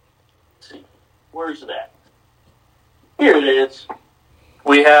see, where's it at? Here it is.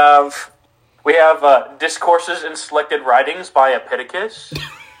 We have Discourses in Selected Writings by Epictetus.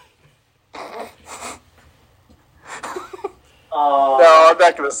 No, I'm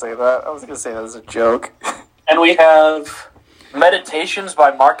not going to say that. I was going to say that as a joke. And we have Meditations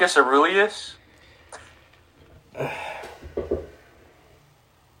by Marcus Aurelius.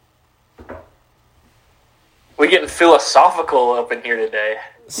 We're getting philosophical up in here today.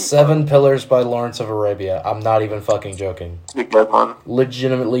 7 Pillars by Lawrence of Arabia. I'm not even fucking joking. It's a good one.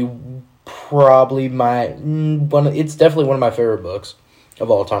 Legitimately probably it's definitely one of my favorite books of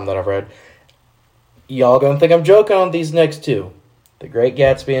all time that I've read. Y'all gonna think I'm joking on these next two. The Great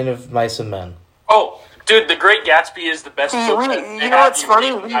Gatsby and Of Mice and Men. Oh, dude, The Great Gatsby is the best book that they you know had what's you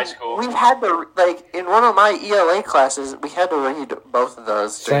funny? read in high school. We had to, in one of my ELA classes, we had to read both of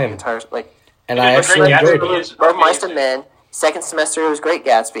those during the entire, And Dude, I The actually Great enjoyed Gatsby it. is Of Mice amazing. and Men. Second semester, it was Great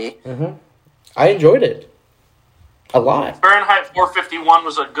Gatsby. I enjoyed it. A lot. Fahrenheit 451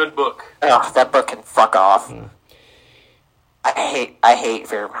 was a good book. Oh, that book can fuck off. I hate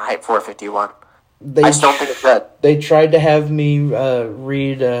Fahrenheit 451. They, I just don't think it's good. They tried to have me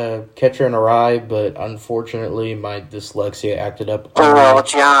read Catcher in a Rye, but unfortunately my dyslexia acted up. Oh,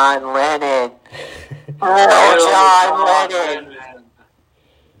 John Lennon. Oh, John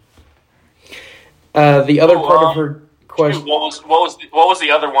Lennon. The other part of her question... Dude, what was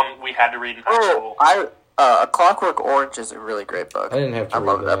the other one we had to read in high school? A Clockwork Orange is a really great book. I didn't have to I read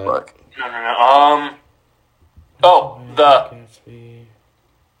love that book. No.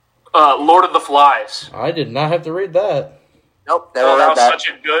 The Lord of the Flies. I did not have to read that. Nope, never Oh, read that.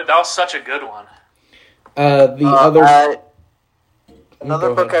 That was such a good one. Another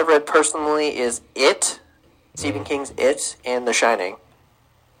Go book ahead. I've read personally is It, Stephen King's It, and The Shining.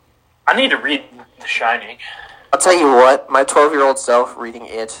 I need to read The Shining. I'll tell you what, my 12-year-old self reading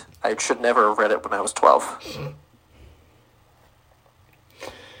It, I should never have read it when I was 12.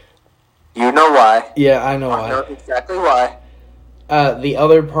 You know why. Yeah, I know I know why. exactly why. The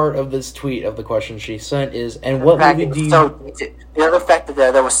other part of this tweet of the question she sent is, and what movie do you... The other fact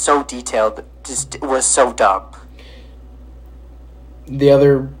that was so detailed just was so dumb. The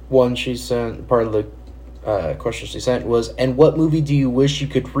other one she sent, part of the question she sent was, and what movie do you wish you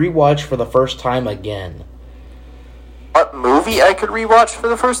could rewatch for the first time again? What movie I could rewatch for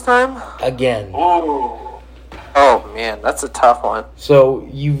the first time? Again. Ooh. Oh man, that's a tough one. So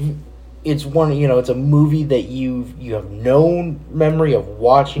it's one, it's a movie that you have no memory of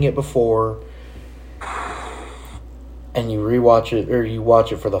watching it before, and you rewatch it, or you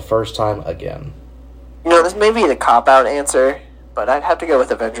watch it for the first time again. This may be the cop-out answer, but I'd have to go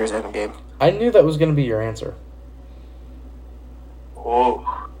with Avengers Endgame. I knew that was going to be your answer.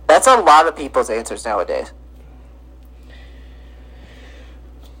 Oh. That's a lot of people's answers nowadays.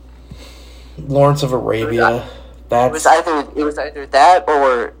 Lawrence of Arabia. It That's was either that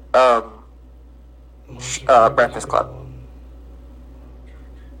or Breakfast Club.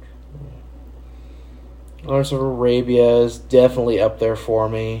 Lawrence of Arabia is definitely up there for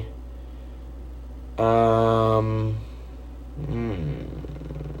me. Oh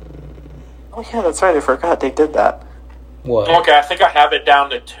yeah, that's right. I forgot they did that. What? Okay, I think I have it down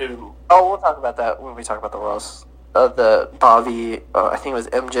to 2. Oh, we'll talk about that when we talk about the roles. The Bobby, I think it was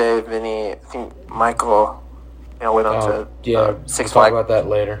MJ, Vinny, I think Michael, went on to Yeah, Six we'll talk Flags. about that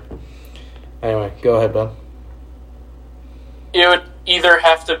later. Anyway, go ahead, Ben. It would either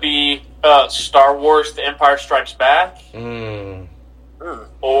have to be Star Wars: The Empire Strikes Back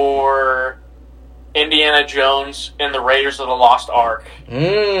or Indiana Jones and the Raiders of the Lost Ark.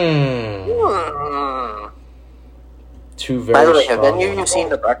 Two very By the way, have strong any of you ones. seen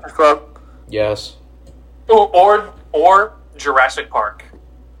The Breakfast Club? Yes. Or Jurassic Park.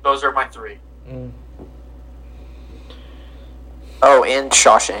 Those are my 3. Oh, and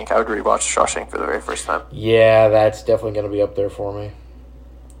Shawshank. I would rewatch Shawshank for the very first time. Yeah, that's definitely going to be up there for me.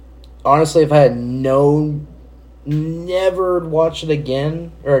 Honestly, if I had never watched it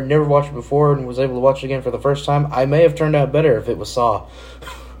again, or never watched it before and was able to watch it again for the first time, I may have turned out better if it was Saw.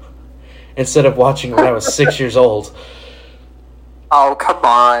 Instead of watching when I was 6 years old. Oh, come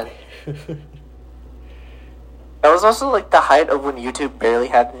on. That was also the height of when YouTube barely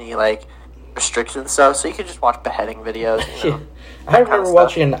had any restrictions stuff, so you could just watch beheading videos. I remember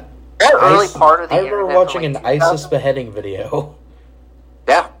watching an That early part of the I remember internet watching from, an ISIS beheading video.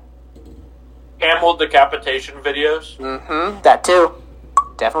 Yeah. Camel decapitation videos. Mm-hmm. That too.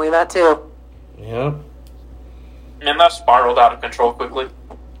 Definitely that too. Yep. And that spiraled out of control quickly.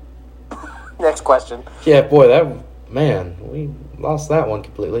 Next question. Yeah, boy, we lost that one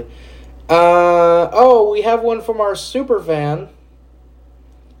completely. We have one from our super fan.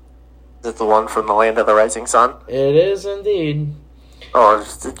 Is it the one from the Land of the Rising Sun? It is indeed. Oh,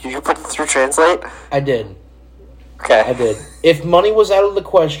 did you put it through Translate? I did. Okay. I did. If money was out of the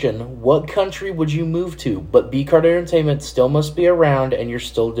question, what country would you move to? But B Card Entertainment still must be around, and you're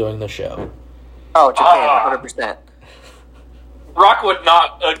still doing the show. Oh, Japan, 100%. Rock would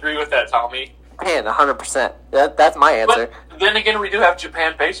not agree with that, Tommy. Japan, 100%. That's my answer. But then again, we do have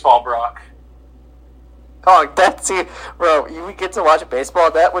Japan baseball, Brock. Oh, bro, you would get to watch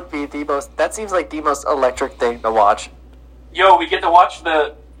baseball. That would be that seems like the most electric thing to watch. Yo, we get to watch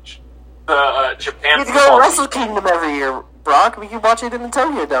the the Japan We get to go to football Wrestle team. Kingdom every year, Brock. We can watch it in the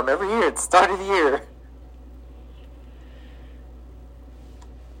Tokyo Dome every year at the start of the year.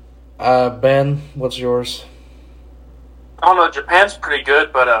 Ben, what's yours? I don't know. Japan's pretty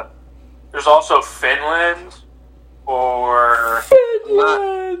good, but there's also Finland or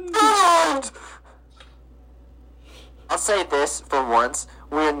Finland! I'll say this for once: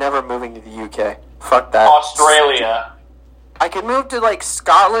 we're never moving to the UK. Fuck that. Australia. I could move to like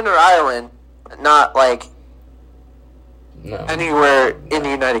Scotland or Ireland, but not like No. anywhere in the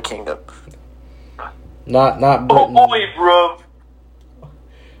United Kingdom. Not Oh, Britain. boy, bro.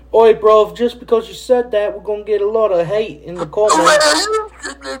 Oi, bro, just because you said that, we're gonna get a lot of hate in the comments.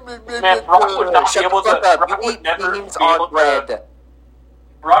 Man, Brock would not Shut be able the fuck to. up. Brock You would eat never beans be able on bread. to.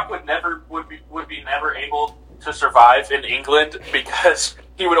 Brock would be never able to survive in England because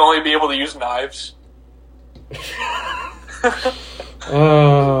he would only be able to use knives.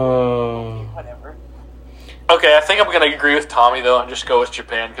 Whatever. Okay, I think I'm gonna agree with Tommy though and just go with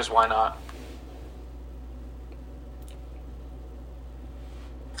Japan because why not?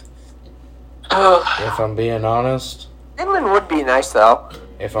 If I'm being honest, Finland would be nice though.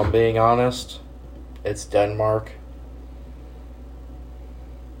 it's Denmark.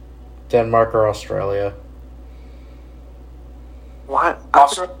 Denmark or Australia. What?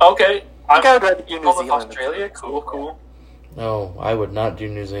 Okay, I think I would rather do New going with Zealand. Australia. Cool. No, I would not do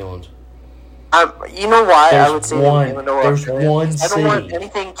New Zealand. You know why I There's would say one- New Zealand or there's Australia? one I don't want city.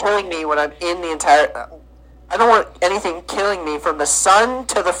 anything killing me when I'm in the entire. I don't want anything killing me from the sun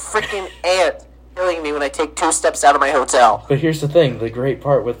to the freaking ant killing me when I take 2 steps out of my hotel. But here's the thing, the great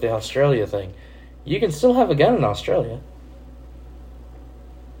part with the Australia thing. You can still have a gun in Australia.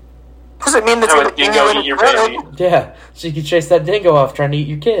 Doesn't mean that's Have a going to dingo eat your baby. Yeah, so you can chase that dingo off trying to eat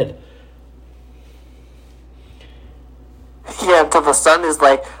your kid. Yeah, until the sun is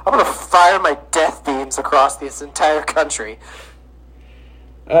like, I'm going to fire my death beams across this entire country.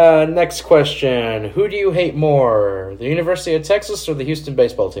 Next question. Who do you hate more? The University of Texas or the Houston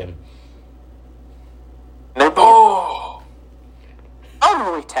baseball team? They're both Oh,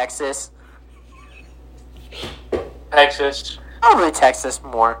 probably Texas. Texas. Probably Texas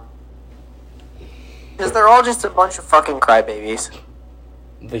more. Because they're all just a bunch of fucking crybabies.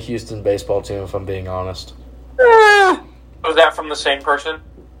 The Houston baseball team, if I'm being honest. Was that from the same person?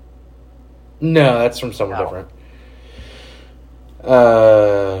 No, that's from someone No. different.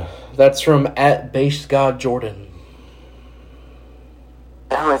 That's from @BaseGodJordan.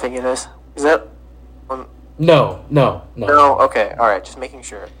 Who do I think it is? Is that one? No. No, okay, alright, just making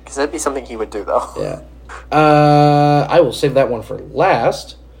sure. Because that'd be something he would do, though. Yeah. I will save that one for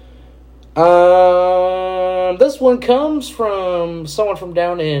last. This one comes from someone from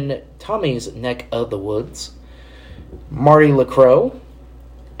down in Tommy's neck of the woods. Marty LaCroix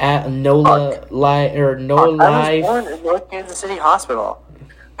at Nola Nola I Life. was born in North Kansas City Hospital.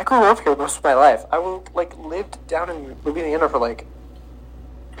 I grew up here most of my life. I lived down in Louisiana for 2 or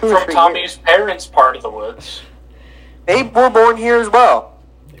 3 From years. Tommy's parents' part of the woods. They were born here as well.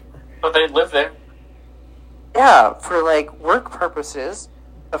 But they live there. Yeah, for work purposes.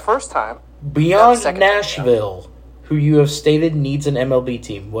 The first time. Beyond second time, yeah. Nashville, who you have stated needs an MLB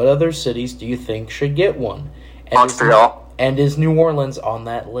team, what other cities do you think should get one? And Montreal. Is New Orleans on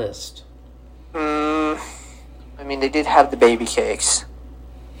that list? I mean, they did have the baby cakes.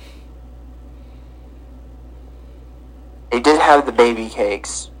 They did have the baby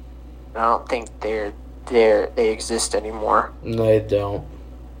cakes. I don't think they exist anymore. No, they don't.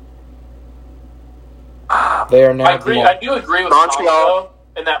 They are now. I do agree with Montreal. Montreal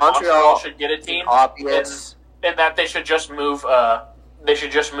in that Montreal Montreal should get a team. Obvious. And that they should just move. They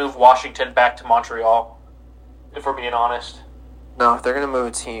should just move Washington back to Montreal. If we're being honest. No, if they're gonna move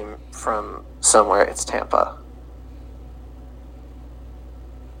a team from somewhere, it's Tampa.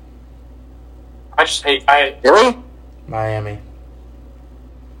 I just hate. Really? Miami.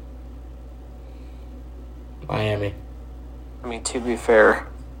 I mean, to be fair,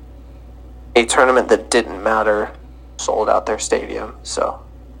 a tournament that didn't matter sold out their stadium, so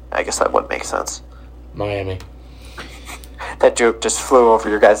I guess that would make sense. Miami. That joke just flew over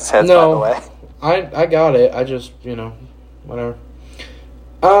your guys' heads, No. by the way. I got it. I just, whatever.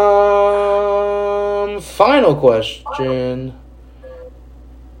 Final question.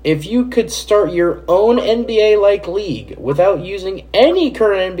 If you could start your own NBA-like league without using any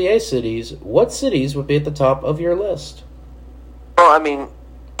current NBA cities, what cities would be at the top of your list? Well, I mean,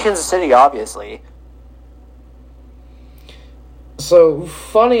 Kansas City, obviously. So,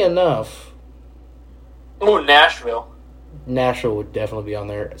 funny enough, Oh, Nashville. Nashville would definitely be on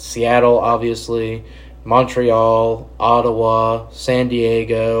there. Seattle, obviously. Montreal, Ottawa, San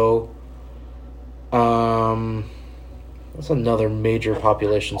Diego. That's another major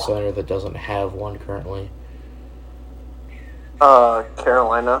population center that doesn't have one currently.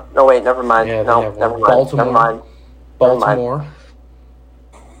 Carolina. No, wait, never mind. Yeah, they no, have never one. mind. Baltimore. Never mind. Baltimore.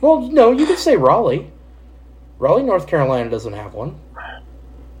 Well, no, you could say Raleigh. Raleigh, North Carolina doesn't have one.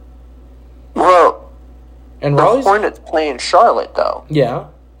 Well, And the Raleigh's... Hornets play in Charlotte, though. Yeah,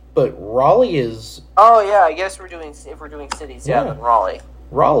 but Raleigh is... Oh, yeah, I guess if we're doing cities, Yeah. then Raleigh.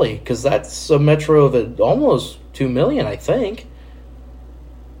 Raleigh, because that's a metro of almost 2 million, I think.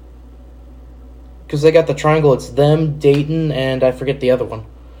 Because they got the triangle. It's them, Dayton, and I forget the other one.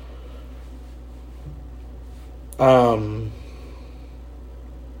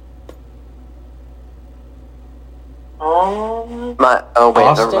 Wait,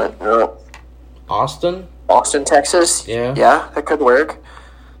 Austin? never mind. No. Austin? Austin, Texas? Yeah. Yeah, that could work.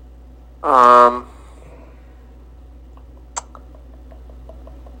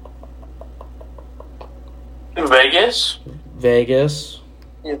 Vegas. Vegas.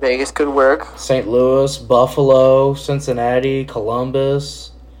 Yeah, Vegas could work. St. Louis, Buffalo, Cincinnati,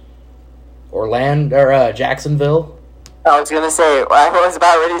 Columbus, Orlando, or Jacksonville. I was gonna say, I was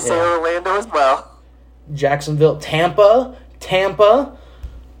about ready to say Yeah. Orlando as well. Jacksonville, Tampa.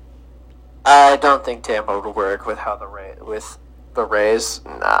 I don't think Tampa would work with how the Rays.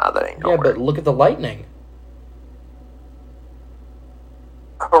 Nah, that ain't gonna Yeah, work. but look at the Lightning.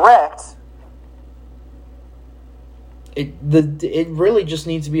 Correct. It really just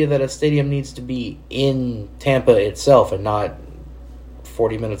needs to be that a stadium needs to be in Tampa itself and not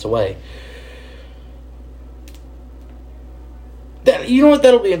 40 minutes away. You know what?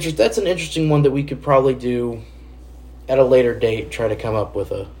 That'll be interesting. That's an interesting one that we could probably do at a later date. Try to come up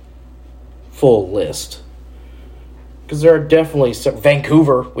with a full list because there are definitely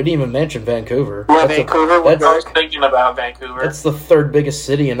Vancouver. We didn't even mention Vancouver. Yeah, Vancouver would I was work. thinking about Vancouver. That's the third biggest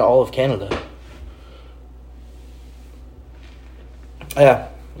city in all of Canada. Yeah,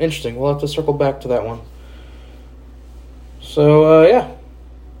 interesting. We'll have to circle back to that one. So,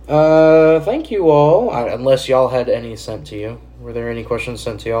 yeah. Thank you all. Unless y'all had any sent to you. Were there any questions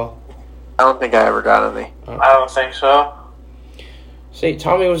sent to y'all? I don't think I ever got any. I don't think so. See,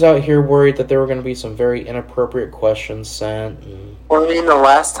 Tommy was out here worried that there were going to be some very inappropriate questions sent. And... Well, the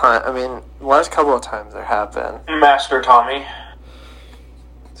last couple of times there have been. Master Tommy.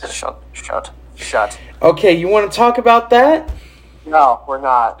 Shut. Okay, you want to talk about that? No, we're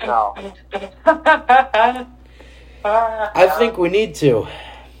not. No. I think we need to.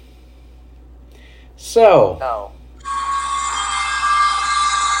 So, No.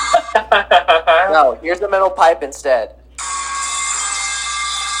 No, here's the metal pipe instead.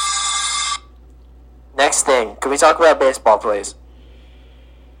 Next thing, can we talk about baseball, please?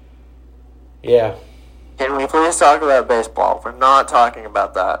 yeah. Can we please talk about baseball? We're not talking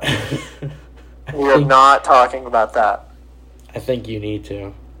about that. We are think- not talking about that. I think you need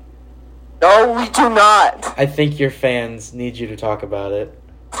to. No, we do not. I think your fans need you to talk about it.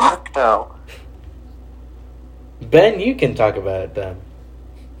 Fuck no. Ben, you can talk about it then.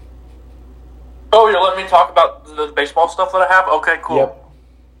 Oh, you're letting me talk about the baseball stuff that I have? Okay, cool. Yep.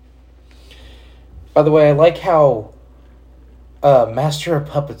 By the way, I like how Master of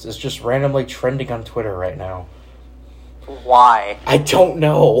Puppets is just randomly trending on Twitter right now. Why? I don't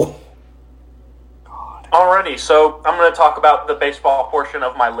know. Alrighty, so I'm going to talk about the baseball portion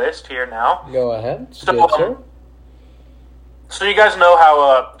of my list here now. Go ahead. It's So, good, sir. So you guys know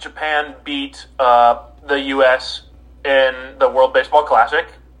how Japan beat the U.S. in the World Baseball Classic?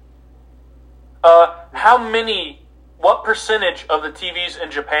 What percentage of the TVs in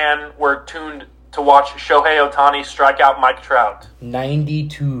Japan were tuned to watch Shohei Ohtani strike out Mike Trout?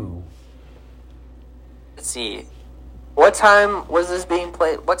 92. Let's see. What time was this being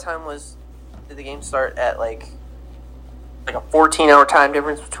played? Did the game start at like a 14-hour time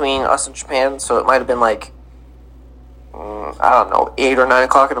difference between us and Japan? So it might have been like, I don't know, 8 or 9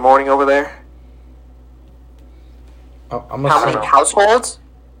 o'clock in the morning over there. I'm How many households?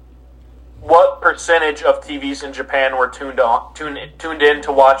 What percentage of TVs in Japan were tuned in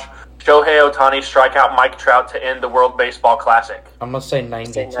to watch Shohei Ohtani strike out Mike Trout to end the World Baseball Classic? I'm going to say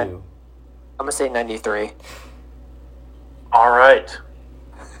 92. I'm going to say 93. All right.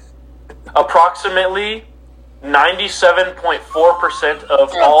 Approximately 97.4% of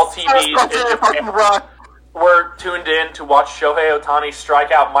all TVs in Japan were tuned in to watch Shohei Ohtani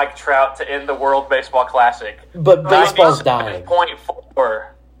strike out Mike Trout to end the World Baseball Classic. But baseball's dying. 97.4.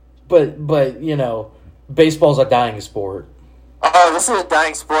 But you know, baseball's a dying sport. Oh, this is a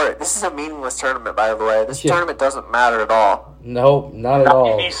dying sport. This is a meaningless tournament, by the way. This tournament doesn't matter at all. Nope, not at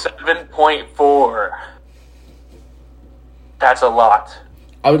all. 97.4. That's a lot.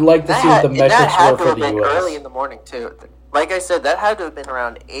 I would like to see what the metrics were for the U.S. Early in the morning too. Like I said, that had to have been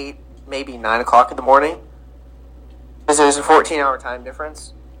around 8, maybe 9 o'clock in the morning. Because there's a 14-hour time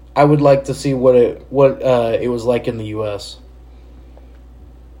difference. I would like to see what it was like in the U.S.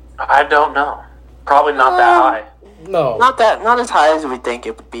 I don't know. Probably not that high. No, not as high as we think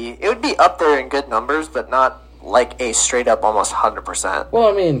it would be. It would be up there in good numbers, but not like a straight up almost 100%. Well,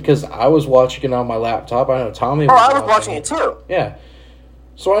 I mean, because I was watching it on my laptop. I know Tommy. I was watching it too. Yeah,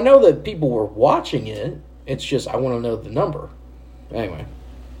 so I know that people were watching it. It's just I want to know the number. Anyway,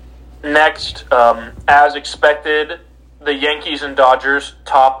 next, as expected, the Yankees and Dodgers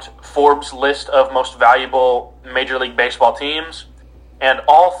topped Forbes' list of most valuable Major League Baseball teams, and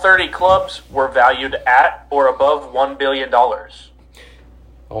all 30 clubs were valued at or above $1 billion.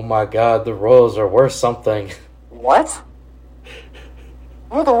 Oh my God, the Royals are worth something. What?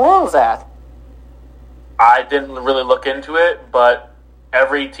 Where are the Royals at? I didn't really look into it, but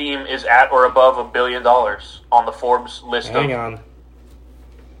every team is at or above $1 billion on the Forbes list. Hang on.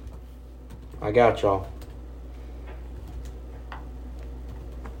 I got y'all.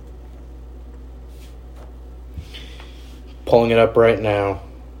 Pulling it up right now.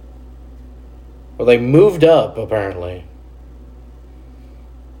 Well, they moved up, apparently.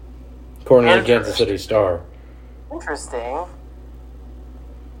 According to the Kansas City Star. Interesting.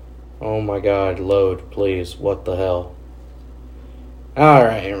 Oh my God, load, please. What the hell?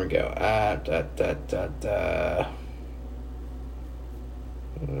 Alright, here we go.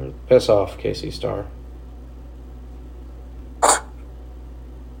 Piss off, KC Star.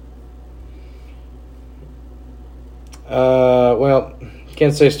 Well,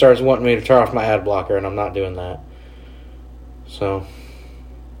 Kansas City Star's wanting me to turn off my ad blocker, and I'm not doing that. So.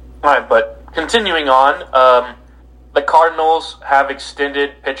 Alright, but continuing on, the Cardinals have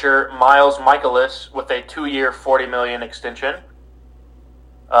extended pitcher Miles Mikolas with a 2-year, $40 million extension.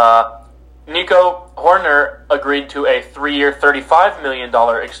 Nico Horner agreed to a 3-year, $35 million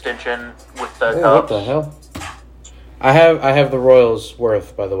extension with the Cubs. What the hell? I have the Royals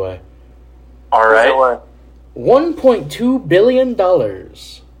worth, by the way. All right. $1.2 billion.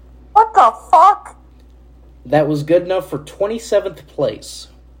 What the fuck? That was good enough for 27th place.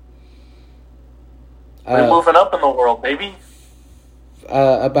 We're moving up in the world, baby.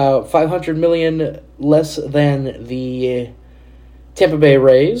 About $500 million less than the Tampa Bay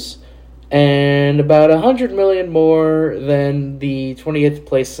Rays, and about $100 million more than the 28th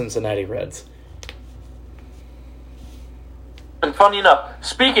place Cincinnati Reds. And funny enough,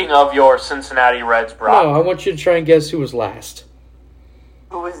 speaking of your Cincinnati Reds, Brock. No, I want you to try and guess who was last.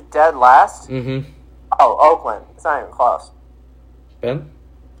 Who was dead last? Mm-hmm. Oh, Oakland. It's not even close. Ben?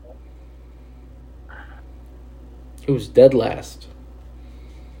 Who was dead last?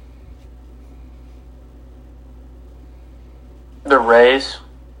 The Rays.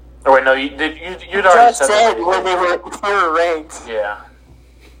 Oh wait, no, you'd already just said when they were ranked. Yeah.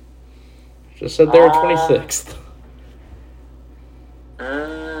 Just said they were 26th.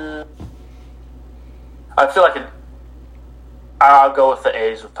 I feel like I'll go with the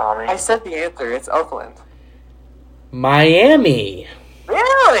A's with Tommy. I said the answer. It's Oakland. Miami.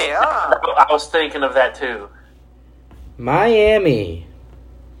 Really? I was thinking of that too. Miami.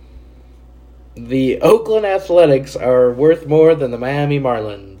 The Oakland Athletics are worth more than the Miami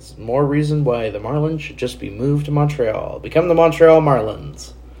Marlins. More reason why the Marlins should just be moved to Montreal. Become the Montreal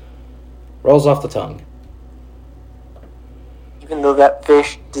Marlins. Rolls off the tongue. Even though that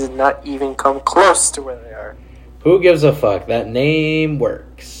fish does not even come close to where they are. Who gives a fuck? That name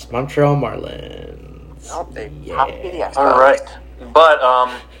works. Montreal Marlins. Oh, they Yeah. All right,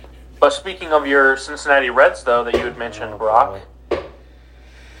 but speaking of your Cincinnati Reds, though, that you had mentioned, Brock.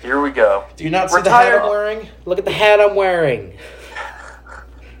 Here we go. Do you not see the hat I'm wearing? Look at the hat I'm wearing.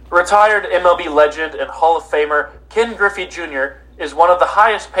 Retired MLB legend and Hall of Famer Ken Griffey Jr. is one of the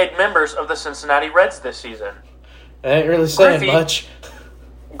highest paid members of the Cincinnati Reds this season. That ain't really saying much.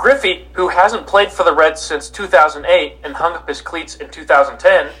 Griffey, who hasn't played for the Reds since 2008 and hung up his cleats in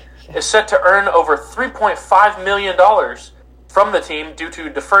 2010, is set to earn over $3.5 million from the team due to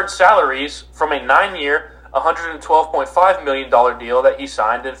deferred salaries from a 9-year, $112.5 million deal that he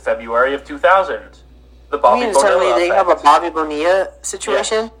signed in February of 2000. The Bobby Bonilla suddenly they effect. have a Bobby Bonilla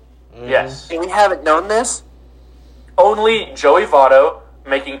situation? Yes. And we haven't known this? Only Joey Votto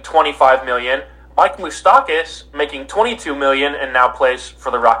making $25 million, Mike Moustakas making $22 million and now plays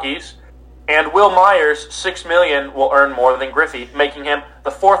for the Rockies, and Will Myers, $6 million, will earn more than Griffey, making him the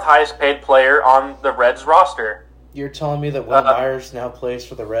 4th highest paid player on the Reds roster. You're telling me that Will Myers now plays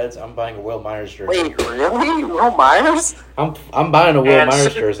for the Reds? I'm buying a Will Myers jersey. Wait, really? Will Myers? I'm buying a Will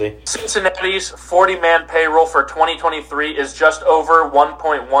Myers jersey. Cincinnati's 40-man payroll for 2023 is just over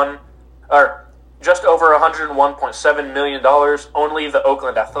 $101.7 million. Only the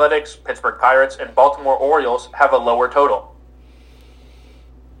Oakland Athletics, Pittsburgh Pirates, and Baltimore Orioles have a lower total.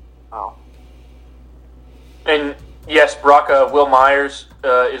 Oh. And yes, Will Myers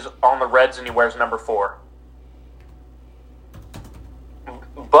is on the Reds and he wears number 4.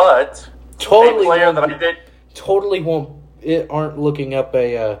 But Totally a player won't that be- I did. Totally aren't looking up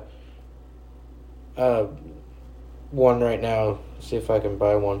a one right now. See if I can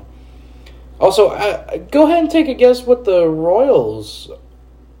buy one. Also, go ahead and take a guess what the Royals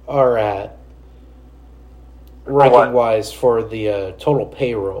are at ranking wise for the total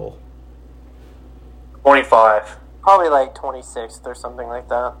payroll. 25. Probably like 26th or something like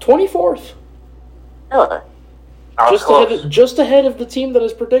that. 24th. Really? Just ahead of the team that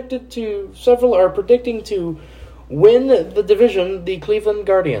is predicting to win the division, the Cleveland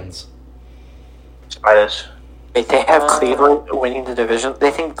Guardians. Spiders. Wait, they have Cleveland winning the division?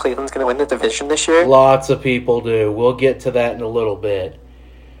 They think Cleveland's going to win the division this year? Lots of people do. We'll get to that in a little bit.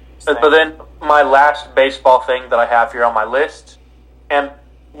 But then my last baseball thing that I have here on my list, and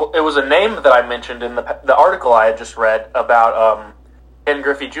it was a name that I mentioned in the article I had just read about Ken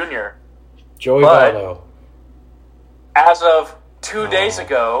Griffey Jr. Joey Votto. As of 2 days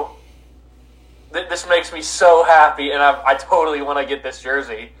ago, this makes me so happy, and I totally want to get this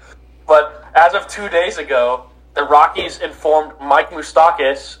jersey. But as of 2 days ago, the Rockies informed Mike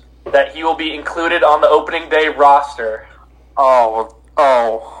Moustakas that he will be included on the opening day roster.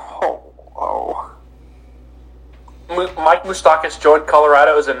 Mike Moustakas joined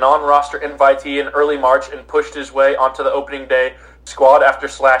Colorado as a non-roster invitee in early March and pushed his way onto the opening day squad after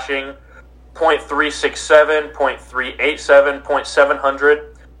slashing .367, .387,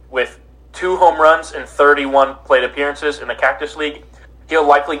 .700 with 2 home runs and 31 plate appearances in the Cactus League. He'll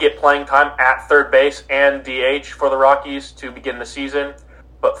likely get playing time at third base and DH for the Rockies to begin the season,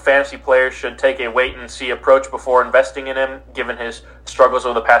 but fantasy players should take a wait-and-see approach before investing in him, given his struggles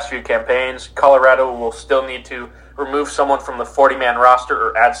over the past few campaigns. Colorado will still need to remove someone from the 40-man roster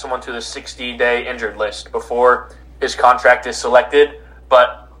or add someone to the 60-day injured list before his contract is selected,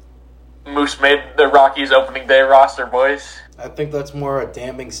 but Moose made the Rockies opening day roster, boys. I think that's more a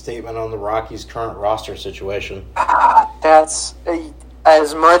damning statement on the Rockies' current roster situation. That's...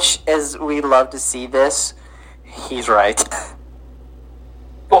 as much as we love to see this, he's right.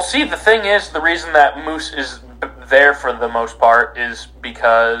 Well, see, the thing is, the reason that Moose is there for the most part is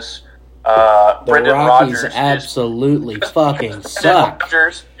because Brendan Rockies Rodgers absolutely fucking suck.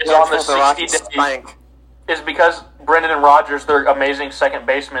 Rodgers is on the 60 day. Is because Brendan Rodgers, their amazing second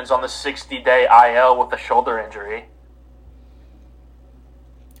baseman, is on the 60-day IL with a shoulder injury.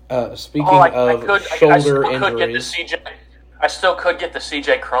 Speaking of shoulder injuries, I still could get the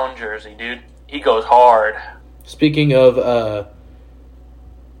CJ Crone jersey, dude. He goes hard. Speaking of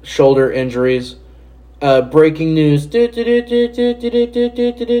shoulder injuries, breaking news.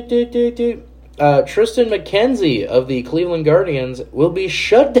 Tristan McKenzie of the Cleveland Guardians will be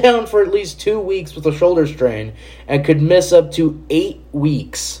shut down for at least 2 weeks with a shoulder strain and could miss up to 8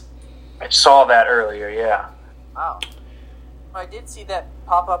 weeks. I saw that earlier, yeah. Wow. I did see that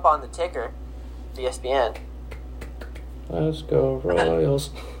pop up on the ticker, ESPN. Let's go Royals.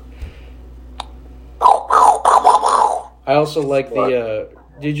 I also like the...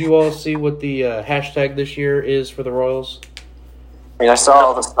 did you all see what the hashtag this year is for the Royals? I mean, I saw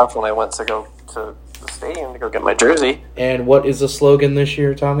all the stuff when I went to go to the stadium to go get my jersey. And what is the slogan this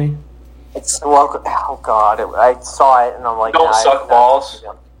year, Tommy? It's welcome. Oh God, I saw it and I'm like, don't suck balls.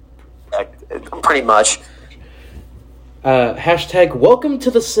 Pretty much. Hashtag welcome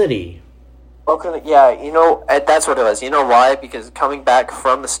to the city. Welcome. Yeah, that's what it was. You know why? Because coming back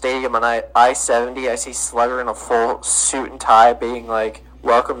from the stadium on I-70, I see Slugger in a full suit and tie, being like,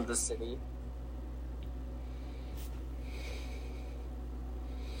 "Welcome to the city."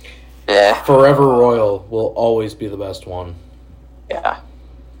 Yeah. Forever Royal will always be the best one. Yeah.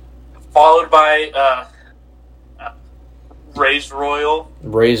 Followed by Raised Royal.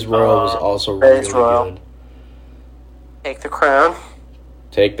 Raised Royal was also really good. Take the crown.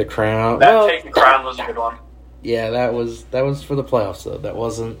 Take the crown. Take the crown was a good one. Yeah, that was for the playoffs though. That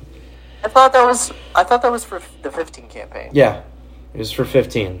wasn't. I thought that was for the 15 campaign. Yeah, it was for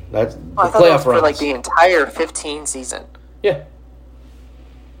 15. That's the I thought playoff that was for runs. like the entire 15 season. Yeah.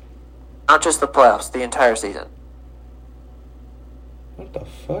 Not just the playoffs, the entire season. What the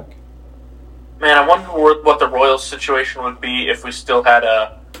fuck? Man, I wonder what the Royals situation would be if we still had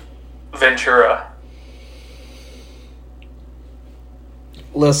a Ventura.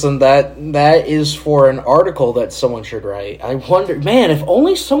 Listen, that is for an article that someone should write. I wonder, man, if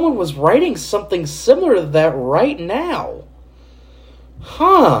only someone was writing something similar to that right now.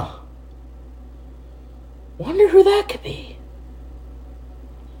 Huh. Wonder who that could be.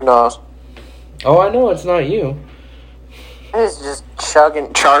 No. Oh, I know it's not you. It's just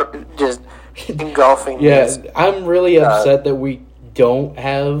just engulfing. Yeah, these. I'm really upset that we don't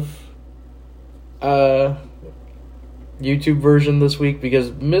have YouTube version this week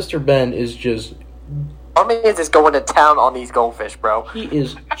because Mr. Ben is just... Tommy is just going to town on these goldfish, bro. He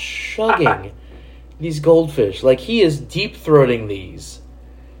is chugging these goldfish. Like, he is deep-throating these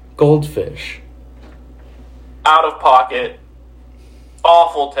goldfish. Out of pocket.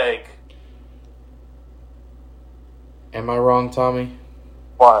 Awful take. Am I wrong, Tommy?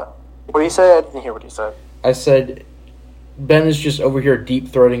 What? What do you say? I didn't hear what you said. I said Ben is just over here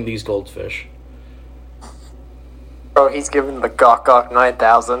deep-throating these goldfish. Bro, he's giving the Gawk Gawk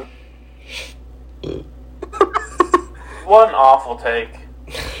 9000. What an awful take.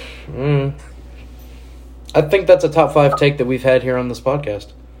 I think that's a top 5 take that we've had here on this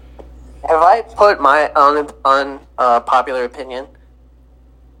podcast. Have I put my unpopular opinion?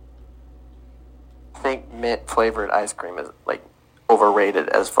 I think mint flavored ice cream is like overrated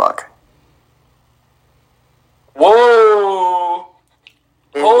as fuck. Whoa!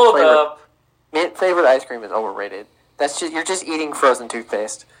 Hold up. Mint flavored ice cream is overrated. You're just eating frozen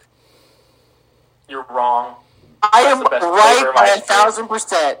toothpaste. You're wrong. I That's am the best right flavor of by ice cream.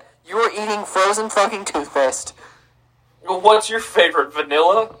 1,000%. You are eating frozen fucking toothpaste. What's your favorite?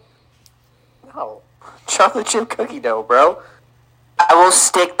 Vanilla? No. Chocolate chip cookie dough, bro. I will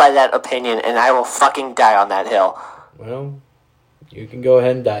stick by that opinion and I will fucking die on that hill. Well, you can go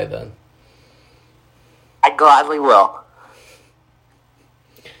ahead and die then. I gladly will.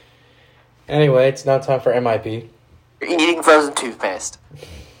 Anyway, it's now time for MIP. You're eating frozen toothpaste.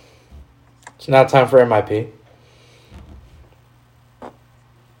 It's now time for MIP.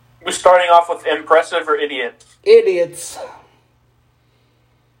 We're starting off with impressive or idiot? Idiots.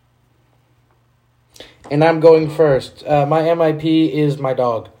 And I'm going first. My MIP is my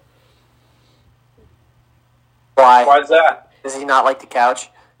dog. Why? Why's that? Does he not like the couch?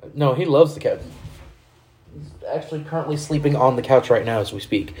 No, he loves the couch. He's actually currently sleeping on the couch right now as we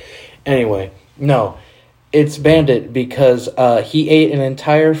speak. Anyway, no. It's Bandit because he ate an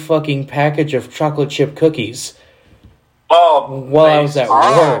entire fucking package of chocolate chip cookies while I was at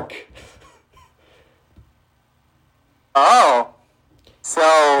work. Oh.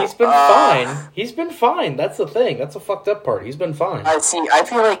 So... He's been fine. He's been fine. That's the thing. That's the fucked up part. He's been fine. See, I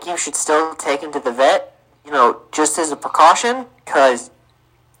feel like you should still take him to the vet, just as a precaution, because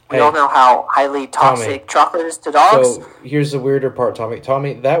we all know how highly toxic chocolate is to dogs. So, here's the weirder part, Tommy.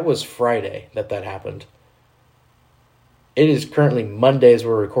 Tommy, that was Friday that happened. It is currently Monday as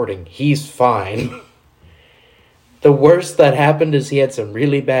we're recording. He's fine. The worst that happened is he had some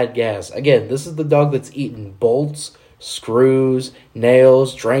really bad gas. Again, this is the dog that's eaten bolts, screws,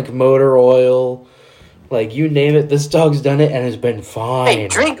 nails, drank motor oil. Like, you name it, this dog's done it and has been fine. Hey,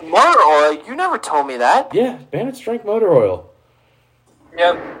 drink motor oil? You never told me that. Yeah, Bandits drank motor oil.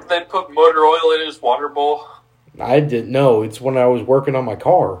 Yeah, they put motor oil in his water bowl. I didn't know. It's when I was working on my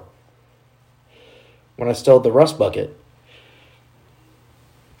car. When I stole the rust bucket.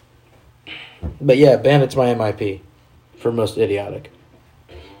 But yeah, Bandit's my MIP. For most idiotic.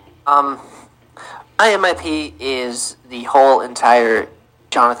 My MIP is the whole entire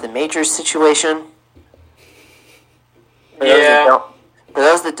Jonathan Majors situation. For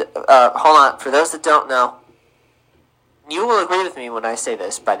those that don't know, you will agree with me when I say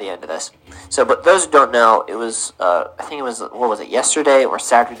this by the end of this. So, but those who don't know, it was, I think it was, what was it, yesterday or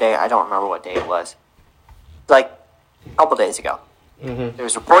Saturday? I don't remember what day it was. Like, a couple days ago. Mm-hmm. There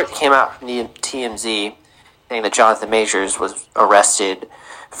was a report that came out from the TMZ saying that Jonathan Majors was arrested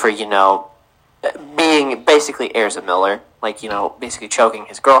for, being basically heirs of Miller. Like, basically choking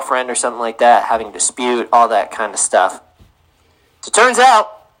his girlfriend or something like that, having a dispute, all that kind of stuff. So it turns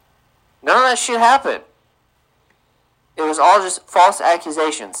out, none of that shit happened. It was all just false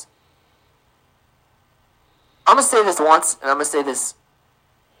accusations. I'm going to say this once, and I'm going to say this...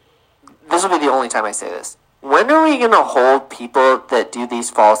 This will be the only time I say this. When are we going to hold people that do these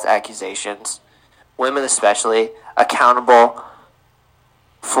false accusations, women especially, accountable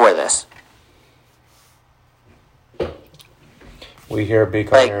for this? We here at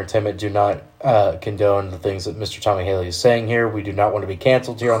Beacon Entertainment do not condone the things that Mr. Tommy Haley is saying here. We do not want to be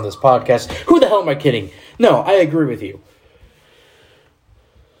canceled here on this podcast. Who the hell am I kidding? No, I agree with you.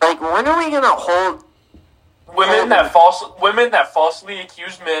 Like, when are we going to hold... Women that falsely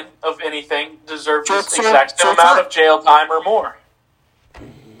accuse men of anything deserve the exact amount of jail time or more.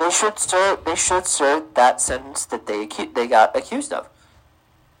 They should serve that sentence that they got accused of.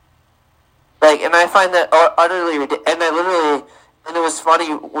 Like, and I find that utterly ridiculous. And it was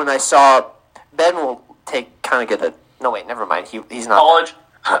funny when I saw Ben will get a. No, wait, never mind. He's not. College.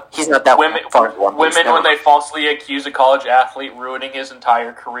 He's not that women far. When they falsely accuse a college athlete, ruining his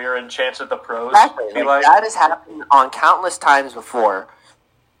entire career and chance at the pros. Exactly. Like, that has happened on countless times before,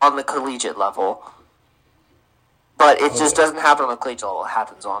 on the collegiate level. But it just doesn't happen on the collegiate level. It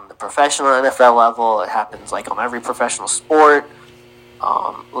happens on the professional NFL level. It happens like on every professional sport.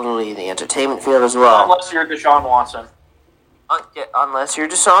 Literally the entertainment field as well. Unless you're Deshaun Watson. Unless you're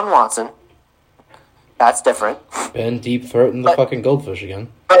Deshaun Watson. That's different. Ben deep throating the fucking goldfish again.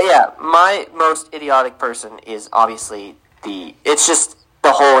 But yeah, my most idiotic person is obviously it's just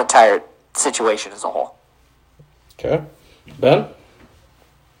the whole entire situation as a whole. Okay. Ben?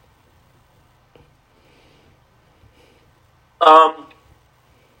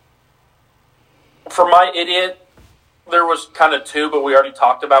 For my idiot, there was kind of two, but we already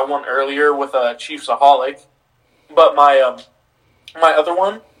talked about one earlier with Chiefsaholic. But my other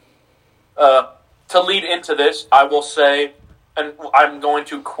one, to lead into this, I will say, and I'm going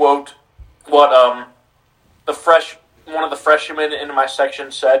to quote what one of the freshmen in my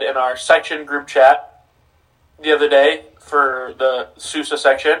section said in our section group chat the other day for the Sousa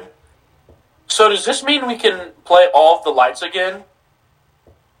section. So does this mean we can play all of the lights again?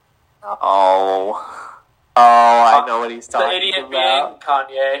 Oh, I know what he's talking about. The idiot being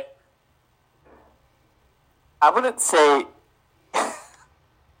Kanye. I wouldn't say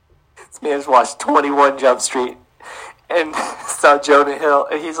this man's watched 21 Jump Street and saw Jonah Hill,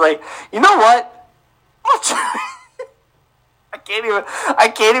 and he's like, you know what? I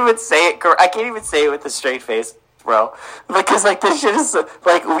can't even say it. I can't even say it with a straight face, bro. Because like this shit is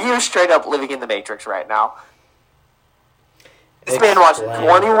like we are straight up living in the Matrix right now. This man watched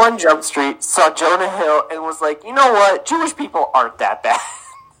 21 Jump Street, saw Jonah Hill, and was like, you know what? Jewish people aren't that bad.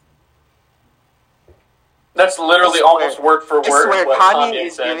 That's literally almost word for word. I swear, what Kanye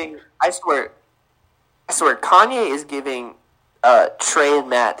is said. giving. I swear, Kanye is giving Trey and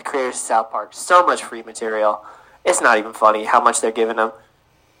Matt, the creators of South Park, so much free material. It's not even funny how much they're giving them.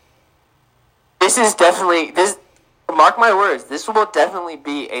 This is definitely this. Mark my words. This will definitely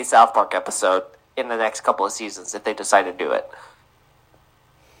be a South Park episode in the next couple of seasons if they decide to do it.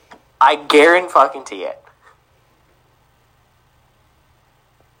 I guarantee it.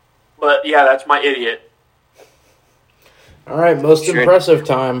 But yeah, that's my idiot. All right, most impressive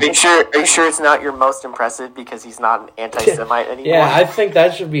time. Are you sure it's not your most impressive because he's not an anti-Semite anymore? Yeah, I think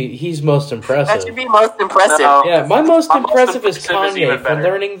that should be. He's most impressive. That should be most impressive. No. Yeah, my most impressive is impressive is even Kanye for better.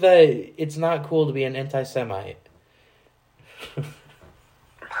 learning that it's not cool to be an anti-Semite.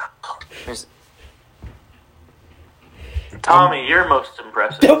 Tommy, you're most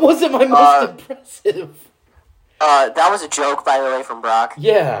impressive. That wasn't my most impressive. That was a joke, by the way, from Brock.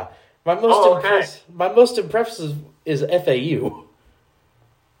 Yeah, my most Oh, okay. My most impressive is FAU.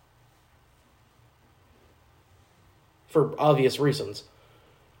 For obvious reasons.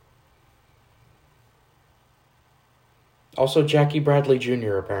 Also, Jackie Bradley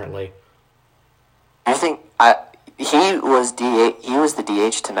Jr. apparently. I think he was the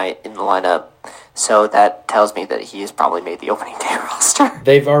DH tonight in the lineup, so that tells me that he has probably made the opening day roster.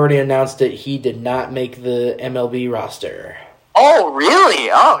 They've already announced that he did not make the MLB roster. Oh, really?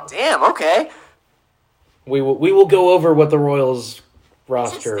 Oh, damn. Okay. We will go over what the Royals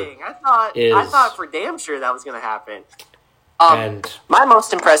roster Interesting. I thought for damn sure that was going to happen. and My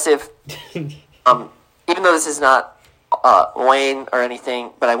most impressive, even though this is not Wayne or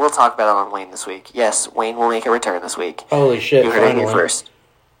anything, but I will talk about it on Wayne this week. Yes, Wayne will make a return this week. holy shit! You heard it here Finally. first.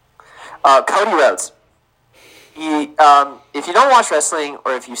 Cody Rhodes. He, if you don't watch wrestling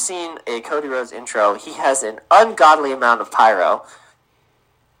or if you've seen a Cody Rhodes intro, he has an ungodly amount of pyro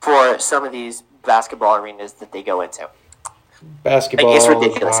for some of these basketball arenas that they go into. Basketball, Like, it's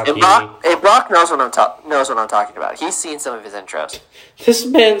ridiculous. hockey. And Brock knows what I'm talking about. He's seen some of his intros. This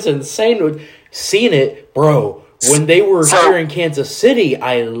man's insane. Seen it, bro. When they were here in Kansas City,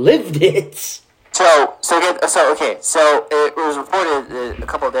 I lived it. So it was reported a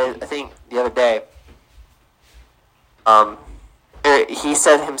couple of days, I think the other day. He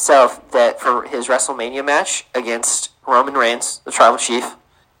said himself that for his WrestleMania match against Roman Reigns, the Tribal Chief,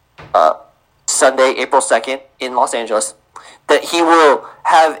 Sunday, April 2nd in Los Angeles, that he will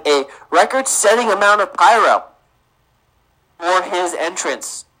have a record-setting amount of pyro for his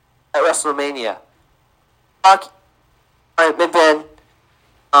entrance at WrestleMania. Ben,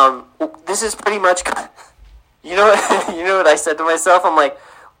 this is pretty much, you know what I said to myself? I'm like,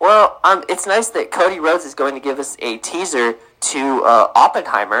 well, it's nice that Cody Rhodes is going to give us a teaser to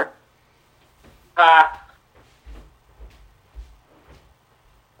Oppenheimer.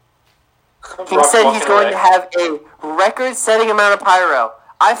 He said he's going to have a record-setting amount of pyro.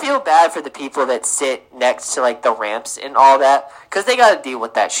 I feel bad for the people that sit next to, like, the ramps and all that, because they got to deal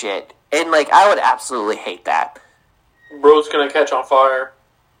with that shit. And, like, I would absolutely hate that. Bro's gonna catch on fire.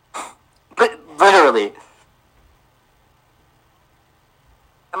 But, literally.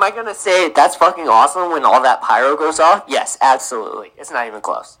 Am I going to say that's fucking awesome when all that pyro goes off? Yes, absolutely. It's not even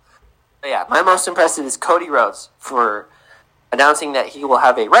close. But yeah, my most impressive is Cody Rhodes for announcing that he will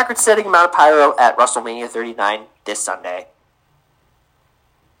have a record-setting amount of pyro at WrestleMania 39 this Sunday.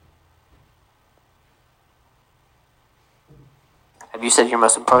 Have you said your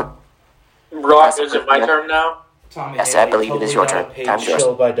most important? Brock, is it my turn now? Tommy Yes, Haley I believe it is your turn. Paid Time's yours.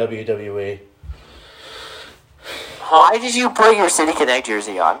 shill by WWE. Why did you put your City Connect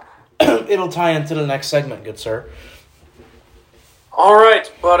jersey on? It'll tie into the next segment, good sir. All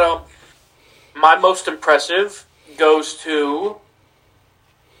right, but my most impressive goes to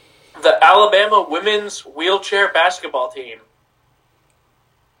the Alabama women's wheelchair basketball team.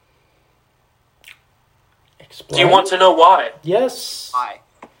 Explain. Do you want to know why? Yes. Why?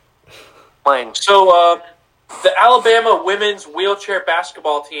 Plain. So, the Alabama women's wheelchair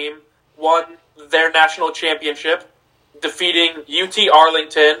basketball team won their national championship, defeating UT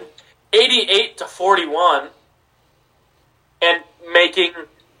Arlington 88-41, and making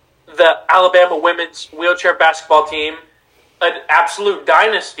the Alabama women's wheelchair basketball team an absolute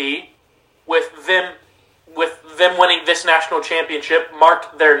dynasty. With them winning this national championship,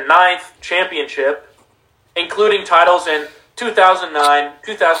 marked their 9th championship, including titles in 2009,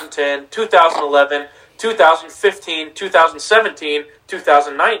 2010, 2011, 2015, 2017,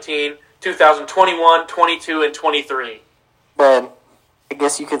 2019, 2021, 22, and 23. Ben, I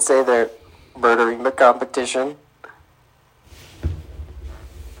guess you could say they're murdering the competition.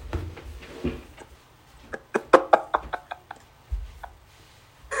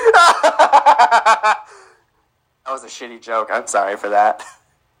 That was a shitty joke. I'm sorry for that.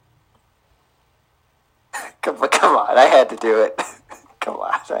 Come on, I had to do it. Come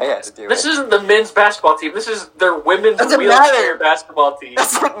on, I had to do This it. isn't the men's basketball team. This is their women's Doesn't wheelchair matter. basketball team.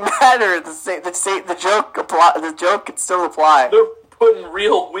 Doesn't matter. The joke can still apply. They're putting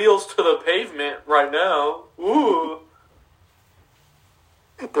real wheels to the pavement right now. Ooh.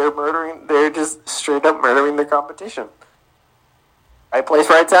 They're just straight up murdering the competition. Right place,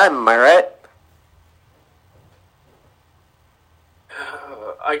 right time, am I right?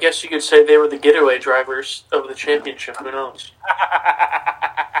 I guess you could say they were the getaway drivers of the championship. Who knows?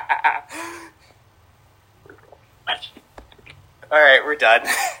 Alright, we're done.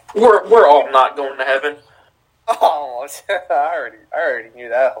 We're all not going to heaven. Almost. I already knew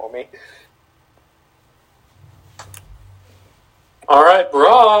that, homie. All right,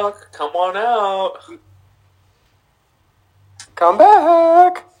 Brock, come on out. Come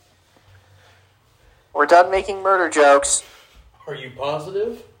back. We're done making murder jokes. Are you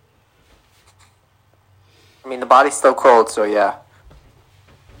positive? I mean, the body's still cold, so yeah.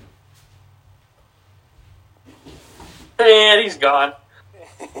 And he's gone.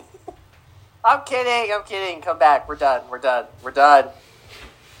 I'm kidding. Come back. We're done.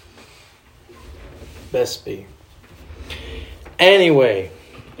 Best be. Anyway,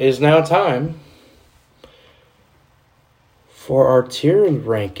 it is now time for our tier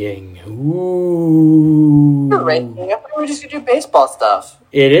ranking. Ooh. Ranking. I thought we were just gonna do baseball stuff.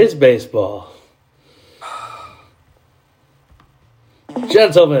 It is baseball.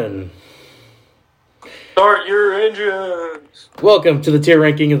 Gentlemen, Start your engines. welcome to the tier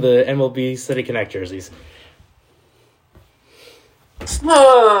ranking of the MLB City Connect jerseys.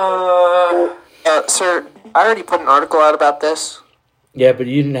 Sir, I already put an article out about this. Yeah, but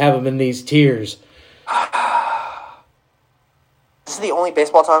you didn't have them in these tiers. This is the only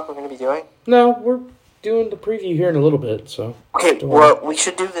baseball talk we're going to be doing? No, we're doing the preview here in a little bit, so. Okay, don't worry. well, we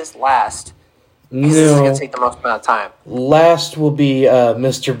should do this last. Because this is going No. to take the most amount of time. Last will be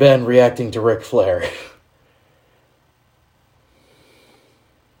Mr. Ben reacting to Ric Flair.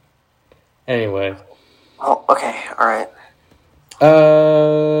 Anyway. Oh, okay, alright.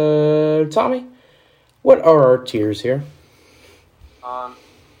 Tommy, what are our tiers here?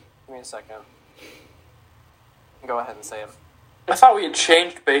 Give me a second. Go ahead and say them. I thought we had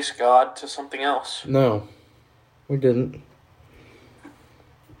changed Base God to something else. No, we didn't.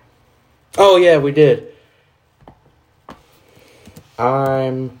 Oh, yeah, we did.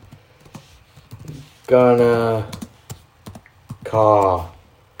 I'm gonna call.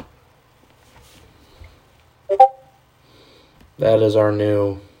 That is our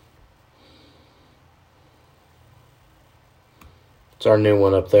new It's our new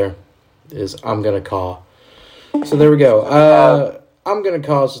one up there. Is I'm gonna call. So there we go. I'm gonna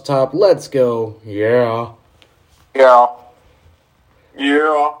call us the top. Let's go. Yeah. Yeah.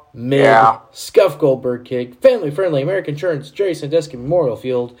 Yeah. Mid. Yeah. Scuff Goldberg Kick. Family Friendly American Insurance. Jerry Sandusky Memorial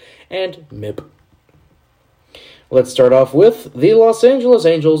Field. And MIP. Let's start off with the Los Angeles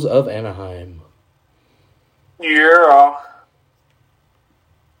Angels of Anaheim. Yeah.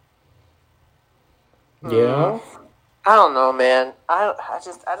 Yeah. I don't know, man. I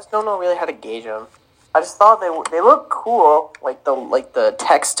just don't know really how to gauge them. I just thought they look cool, like the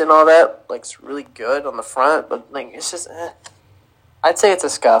text and all that, looks really good on the front, but like it's just. I'd say it's a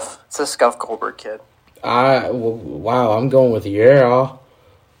scuff. It's a scuff Goldberg Kid. Wow. I'm going with yeah.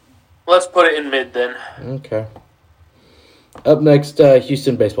 Let's put it in mid then. Okay. Up next,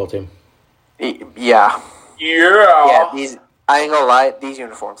 Houston baseball team. Yeah. Yeah. Yeah. These I ain't gonna lie. These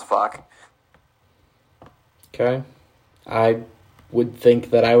uniforms, fuck. Okay. I would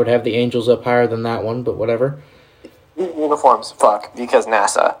think that I would have the Angels up higher than that one, but whatever. These uniforms, fuck, because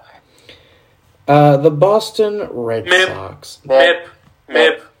NASA. The Boston Red Mip. Sox.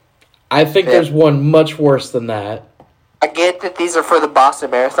 MIP. I think Mip. there's one much worse than that. I get that these are for the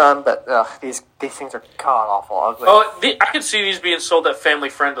Boston Marathon, but these things are god awful ugly. Oh, I could see these being sold at Family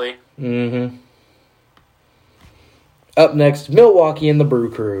Friendly. Mm-hmm. Up next, Milwaukee and the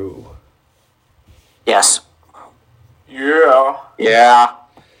Brew Crew. Yes. Yeah. Yeah.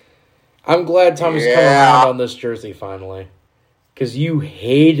 I'm glad Tommy's come Yeah. around on this jersey finally. Because you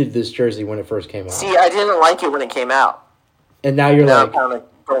hated this jersey when it first came out. See, I didn't like it when it came out. And now you're Now like,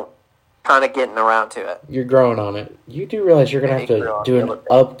 I'm kind of getting around to it. you're growing on it. You do realize you're going to have to do an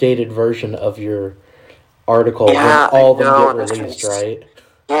updated version of your article Yeah, when all of I them know, get that's released, gonna- right?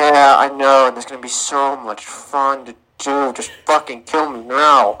 Yeah, I know, and it's gonna be so much fun to do. Just fucking kill me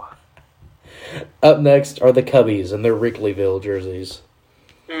now. Up next are the Cubbies and their Wrigleyville jerseys.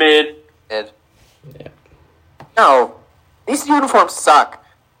 Mid. Ed. Yeah. No, these uniforms suck.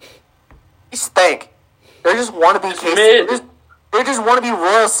 These stink. They're just wannabe It's case. mid. They're just wannabe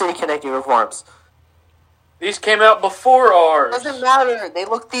Royal City Connect uniforms. These came out before ours. Doesn't matter. They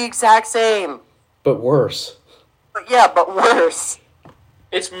look the exact same. But worse. But yeah, but worse.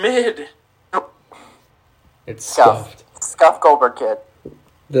 It's mid. It's Scuff. scuffed. Scuff Goldberg Kid.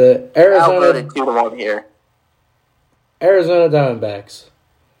 The Outvoted 2-1 here. Arizona Diamondbacks.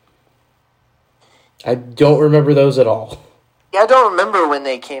 I don't remember those at all. Yeah, I don't remember when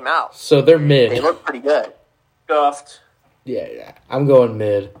they came out. So they're mid. They look pretty good. Scuffed. Yeah, I'm going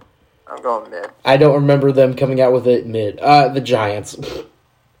mid. I'm going mid. I don't remember them coming out with it mid. The Giants.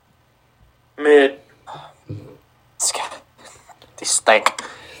 Mid. They stink.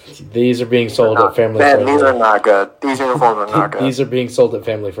 These are being sold at Family Man, Friendly. these are not good. These uniforms are not good. These are being sold at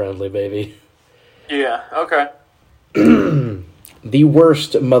Family Friendly, baby. Yeah. Okay. The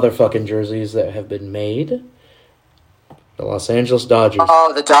worst motherfucking jerseys that have been made. The Los Angeles Dodgers.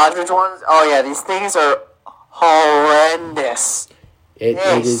 Oh, the Dodgers ones? Oh, yeah, these things are horrendous. It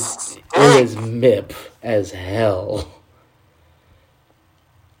is MIP as hell.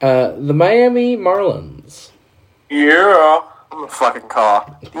 The Miami Marlins. Yeah. I'm gonna fucking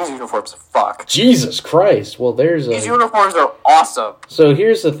call. These uniforms fuck. Jesus Christ. Well, there's These a... uniforms are awesome. So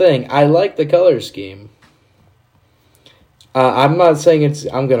here's the thing. I like the color scheme. I'm not saying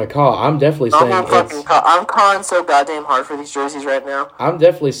I'm going to call. I'm definitely I'm saying gonna fucking call. I'm calling so goddamn hard for these jerseys right now. I'm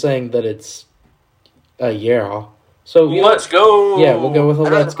definitely saying that it's a yeah. So Let's go. Yeah, we'll go with a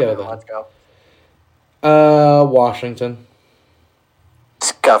I'd rather let's go fucking Let's then. go. Washington.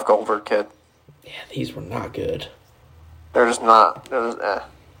 Scuff Goldberg Kid. Yeah, these were not good. They're just not. They're just,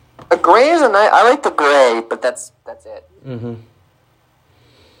 The gray is a nice. I like the gray, but that's it. Mm-hmm.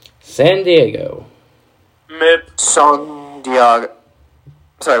 San Diego. MIP. San Diego.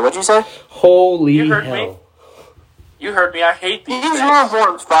 Sorry, what'd you say? Holy You heard hell. me. You heard me. I hate these These things.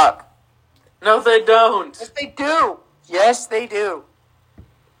 uniforms fuck. No, they don't. Yes, they do. Yes, they do.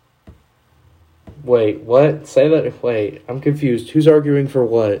 Wait, what? Say that. Wait, I'm confused. Who's arguing for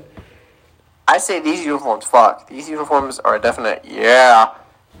what? I say these uniforms fuck. These uniforms are a definite yeah.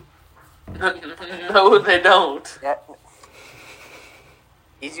 No, they don't. Yeah.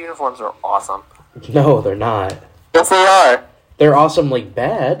 These uniforms are awesome. No, they're not. Yes, they are. They're awesomely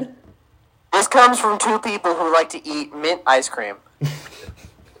bad. This comes from two people who like to eat mint ice cream.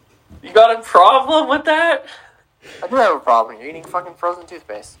 You got a problem with that? I do have a problem. You're eating fucking frozen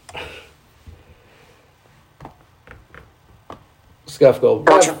toothpaste. Scuff Gold.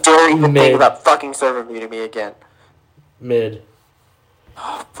 Don't you dare even think Mid. about fucking serving me to me again. Mid.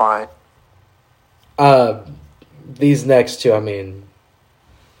 Fine. These next two, I mean...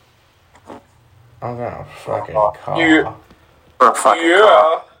 I'm gonna fucking call. You-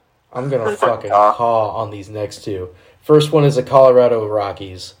 Call. I'm gonna fucking call on these next two. First one is the Colorado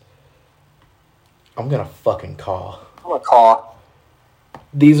Rockies. I'm gonna fucking call. I'm gonna call.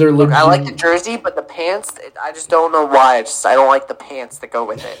 These are legit. I like the jersey, but the pants, I just don't know why. I don't like the pants that go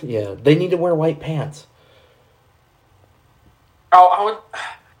with it. Yeah, they need to wear white pants. The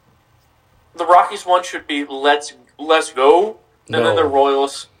Rockies one should be let's go, and then the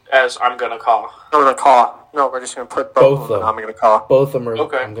Royals as I'm gonna call. I'm gonna call. No, we're just gonna put both of them. I'm gonna call. Both of them are.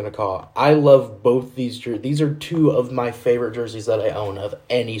 Okay. I'm gonna call. I love both these jerseys. These are two of my favorite jerseys that I own of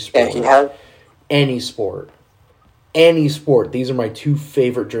any sport. Any sport. Any sport. These are my two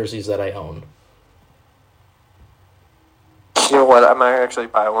favorite jerseys that I own. You know what? I might actually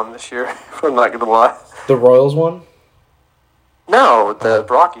buy one this year. I'm not gonna lie. The Royals one? No, the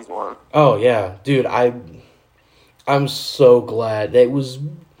Rockies one. Oh yeah, dude. I'm so glad it was.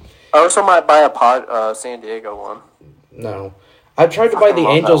 I also might buy a San Diego one. No, I tried to buy the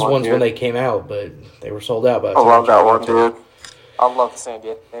Angels ones when they came out, but they were sold out. I love that one, dude. I love the San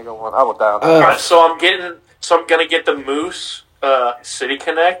Diego one. I will die on that. Alright, so I'm gonna get the Moose City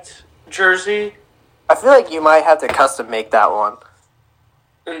Connect jersey. I feel like you might have to custom make that one.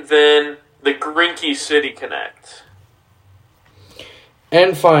 And then the Grinky City Connect.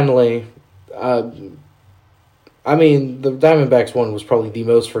 And finally, the Diamondbacks one was probably the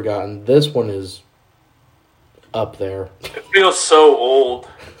most forgotten. This one is up there. It feels so old.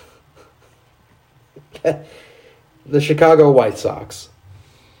 The Chicago White Sox.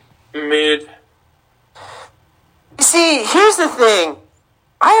 Mid. You see, here's the thing.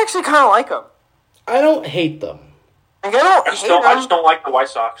 I actually kind of like them. I don't hate them. Like, I just don't like the White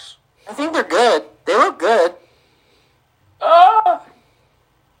Sox. I think they're good. They look good.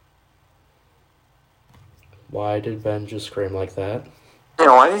 Why did Ben just scream like that? Yeah,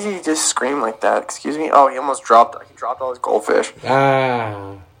 why did he just scream like that? Excuse me? Oh, he almost dropped all his goldfish.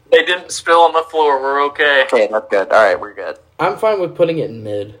 They didn't spill on the floor. We're okay. Okay, that's good. All right, we're good. I'm fine with putting it in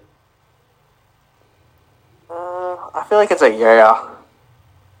mid. I feel like it's a yeah.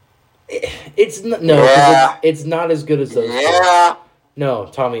 It's not, no, yeah. It's not as good as those two. No,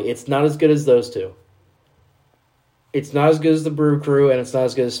 Tommy, it's not as good as those two. It's not as good as the Brew Crew, and it's not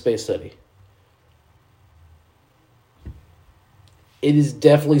as good as Space City. It is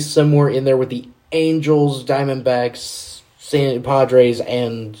definitely somewhere in there with the Angels, Diamondbacks, Padres,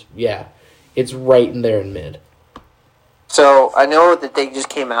 and yeah, it's right in there in mid. So, I know that they just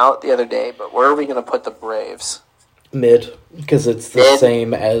came out the other day, but where are we going to put the Braves? Mid, because it's the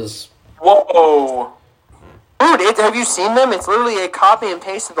same as... Whoa! Dude, have you seen them? It's literally a copy and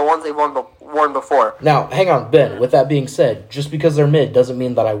paste of the ones they've worn before. Now, hang on, Ben. With that being said, just because they're mid doesn't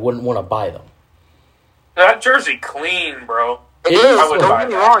mean that I wouldn't want to buy them. That jersey clean, bro. It is. Don't get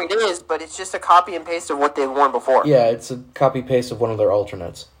me wrong, it is, but it's just a copy and paste of what they've worn before. Yeah, it's a copy-paste of one of their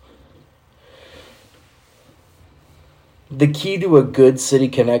alternates. The key to a good City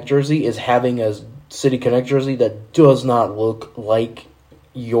Connect jersey is having a City Connect jersey that does not look like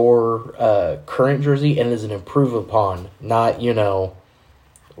your current jersey and is an improve upon, not,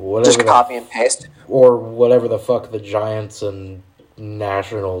 whatever. Just copy and paste. Or whatever the fuck the Giants and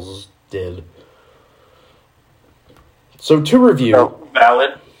Nationals did. So to review...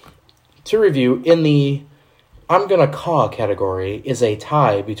 Valid. To review, in the I'm gonna call category is a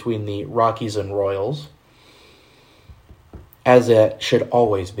tie between the Rockies and Royals, as it should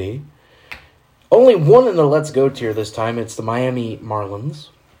always be. Only one in the Let's Go tier this time. It's the Miami Marlins.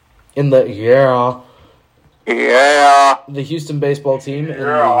 In the the Houston baseball team and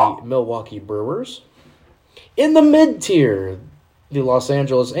the Milwaukee Brewers. In the mid tier, the Los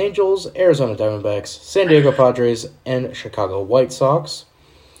Angeles Angels, Arizona Diamondbacks, San Diego Padres, and Chicago White Sox.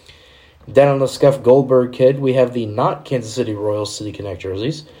 Down on the Scuff Goldberg kid, we have the not Kansas City Royals City Connect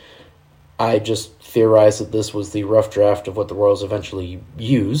jerseys. I just theorized that this was the rough draft of what the Royals eventually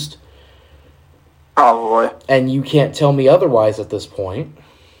used. Probably. And you can't tell me otherwise at this point.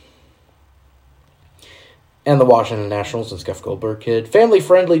 And the Washington Nationals and Scuff Goldberg kid.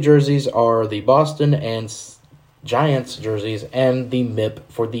 Family-friendly jerseys are the Boston and Giants jerseys and the MIP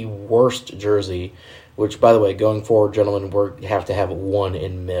for the worst jersey, which, by the way, going forward, gentlemen, we have to have one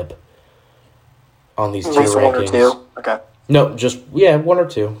in MIP on these tier rankings. One or two? Okay. No, just, one or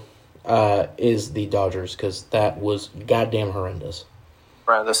two is the Dodgers, because that was goddamn horrendous.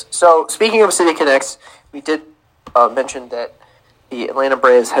 So, speaking of City Connects, we did mention that the Atlanta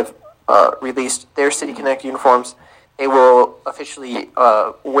Braves have released their City Connect uniforms. They will officially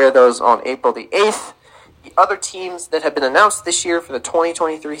wear those on April the 8th. The other teams that have been announced this year for the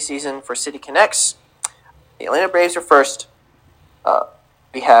 2023 season for City Connects, the Atlanta Braves are first.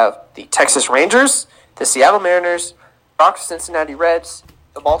 We have the Texas Rangers, the Seattle Mariners, Brock's Cincinnati Reds,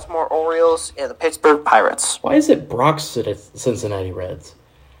 the Baltimore Orioles, and the Pittsburgh Pirates. Why is it Brock's Cincinnati Reds?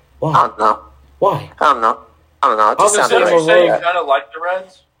 Why? I don't know. Why? I don't know. It I was just going to sounded say, right. you say you kind of like the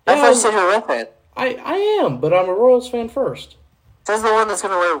Reds? I thought you said you're a Red fan. I am, but I'm a Royals fan first. Says the one that's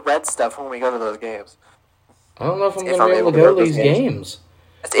going to wear red stuff when we go to those games. I don't know if I'm If going to I'm be able able to to go go to to these those games.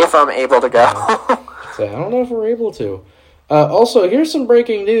 That's if I'm able to go. So I don't know if we're able to. Also, here's some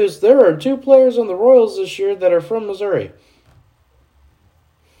breaking news. There are 2 players on the Royals this year that are from Missouri.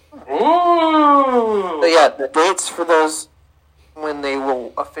 Ooh! So yeah, the dates for those when they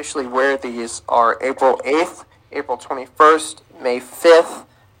will officially wear these are April 8th, April 21st, May 5th,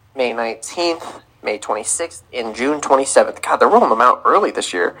 May 19th, May 26th, and June 27th. God, they're rolling them out early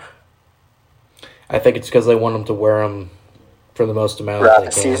this year. I think it's because they want them to wear them for the most amount Throughout they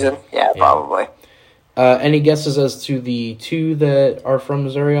the can. season? Yeah, probably. Any guesses as to the 2 that are from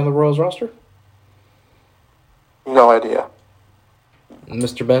Missouri on the Royals roster? No idea.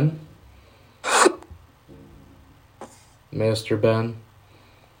 Mr. Ben? Mr. Ben?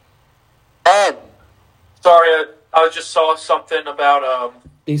 Ed! Sorry, I just saw something about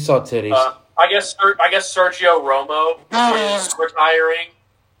He saw titties. I guess Sergio Romo is retiring.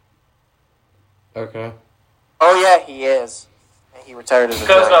 Okay. Oh yeah, he is. He retired as a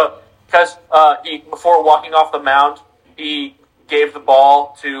Giant. Because he before walking off the mound, he gave the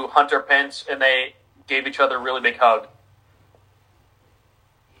ball to Hunter Pence, and they gave each other a really big hug.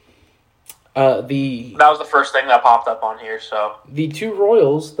 That was the first thing that popped up on here. So The 2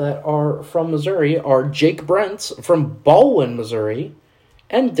 Royals that are from Missouri are Jake Brents from Baldwin, Missouri,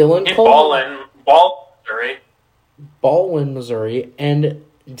 and Dylan Coleman. Missouri. Baldwin, Missouri, and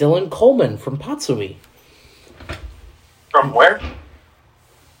Dylan Coleman from Potosi. From where?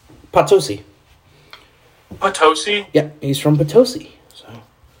 Potosi. Potosi. Yeah, he's from Potosi. So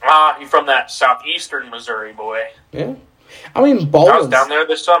He's from that southeastern Missouri boy. yeah, I mean I was Baldwin's down there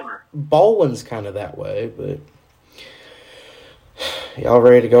this summer. Baldwin's kind of that way, but y'all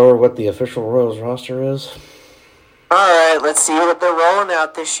ready to go over what the official Royals roster is? Alright, let's see what they're rolling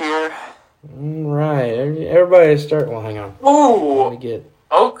out this year. All right, everybody start. Well, hang on. Let me Ooh. get.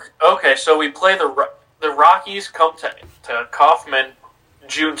 Okay. So we play the Rockies. Come to Kaufman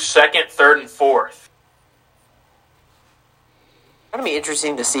June 2nd, 3rd, and 4th. It's going to be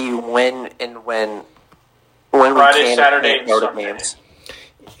interesting to see when Friday, we can Saturday, and go to Sunday. games.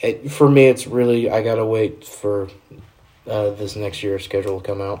 For me, it's really I gotta wait for this next year's schedule to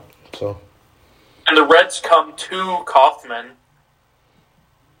come out. So And the Reds come to Kaufman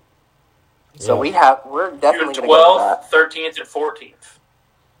So yeah. we're June definitely going to go to 12th, that. 13th, and 14th.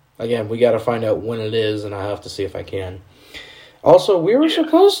 Again, we got to find out when it is, and I have to see if I can. Also, we were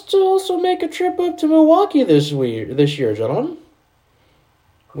supposed to also make a trip up to Milwaukee this year, gentlemen.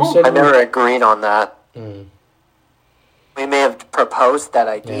 We Ooh, said I we- never agreed on that. Mm. We may have proposed that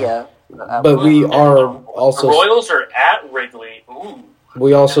idea. But we are The also Royals are at Wrigley. Ooh.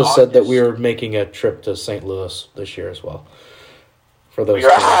 we also in said that August. we were making a trip to St. Louis this year as well. For those You're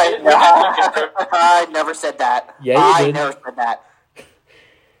teams. right. I never said that. Yeah, you I did. never said that.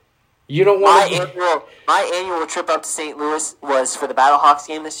 You don't want to. My annual trip up to St. Louis was for the Battlehawks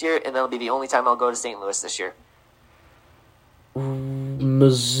game this year, and that'll be the only time I'll go to St. Louis this year.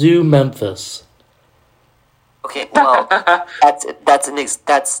 Mizzou, Memphis. Okay, well, that's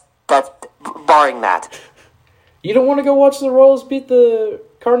barring that. You don't want to go watch the Royals beat the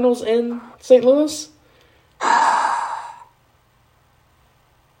Cardinals in St. Louis?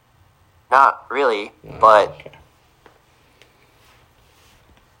 Not really, but Okay.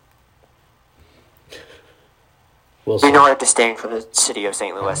 We'll see. we know our disdain for the city of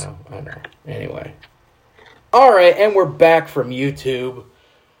St. Louis. I know. Anyway. All right, and we're back from YouTube.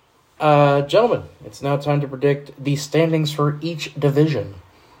 Gentlemen, it's now time to predict the standings for each division.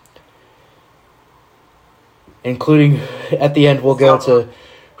 Including, at the end, we'll go to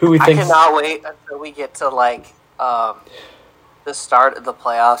who we I think... cannot wait until we get to the start of the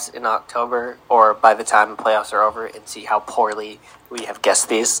playoffs in October, or by the time the playoffs are over, and see how poorly we have guessed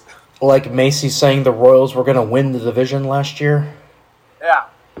these. Like Macy saying the Royals were going to win the division last year. Yeah,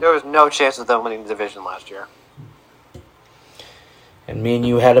 there was no chance of them winning the division last year. And me and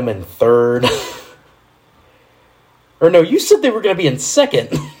you had them in third. Or no, you said they were going to be in second.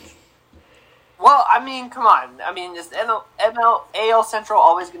 Well, I mean, come on. I mean, is AL Central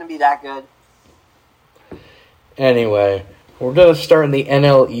always going to be that good? Anyway, we're going to start in the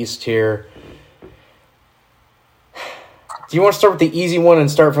NL East here. Do you want to start with the easy one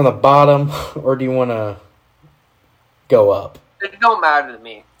and start from the bottom, or do you want to go up? It don't matter to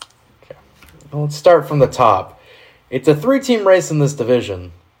me. Well, let's start from the top. It's a 3-team race in this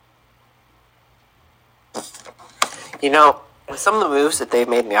division. With some of the moves that they've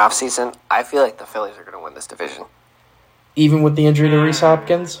made in the offseason, I feel like the Phillies are going to win this division. Even with the injury to Rhys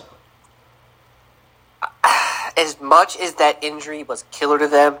Hopkins? As much as that injury was killer to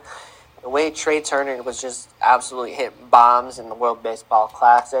them, the way Trey Turner was just absolutely hitting bombs in the World Baseball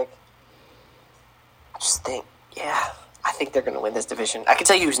Classic, I think they're going to win this division. I can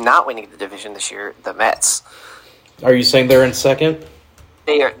tell you who's not winning the division this year, the Mets. Are you saying they're in second?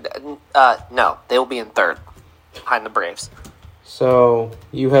 They are, no, they will be in third, behind the Braves. So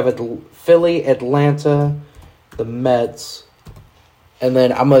you have Philly, Atlanta, the Mets, and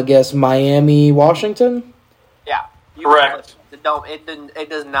then I'm going to guess Miami, Washington? Yeah. Correct. It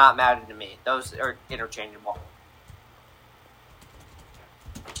does not matter to me. Those are interchangeable.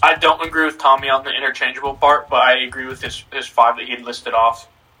 I don't agree with Tommy on the interchangeable part, but I agree with his 5 that he listed off.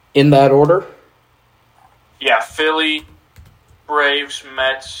 In that order? Yeah, Philly, Braves,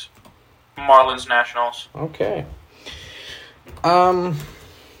 Mets, Marlins, Nationals. Okay. I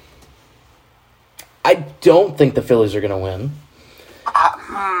don't think the Phillies are going to win.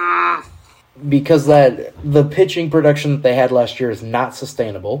 Because the pitching production that they had last year is not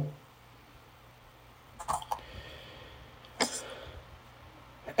sustainable.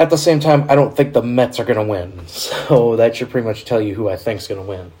 At the same time, I don't think the Mets are going to win. So that should pretty much tell you who I think is going to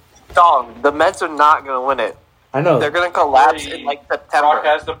win. Dog, the Mets are not going to win it. I know. They're going to collapse in September. Rock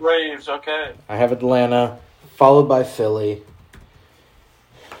has the Braves, okay. I have Atlanta, followed by Philly.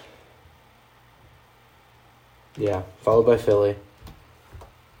 Yeah, followed by Philly.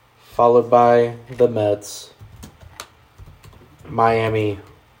 Followed by the Mets. Miami.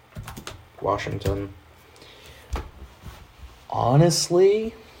 Washington.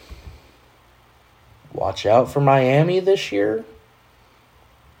 Honestly, watch out for Miami this year.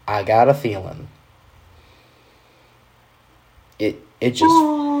 I got a feeling. It just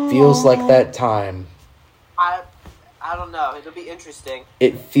feels like that time. I don't know. It'll be interesting.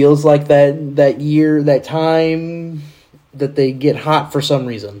 It feels like that year, that time that they get hot for some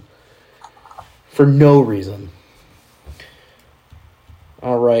reason. For no reason.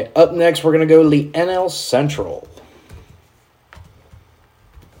 All right. Up next, we're going to go to the NL Central.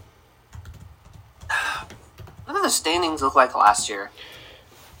 What did the standings look like last year?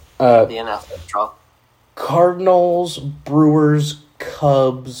 The NL Central. Cardinals, Brewers,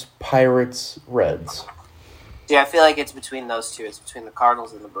 Cubs, Pirates, Reds. Yeah, I feel like it's between those two. It's between the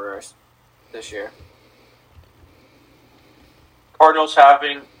Cardinals and the Brewers this year. Cardinals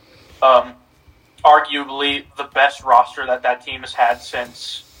having arguably the best roster that team has had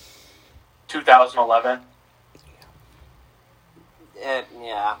since 2011.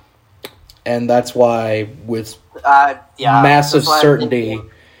 Yeah. And that's why, with that's massive why certainty,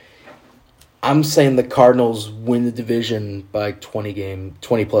 I'm saying the Cardinals win the division by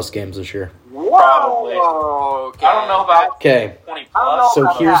 20-plus games this year. Probably. Okay. I don't know about Okay. 20 I don't know plus.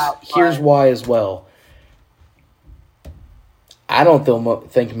 So about here's why as well. I don't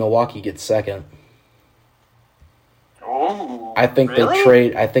think Milwaukee gets second. Ooh. I think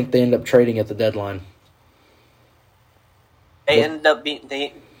Really? I think they end up trading at the deadline. They end up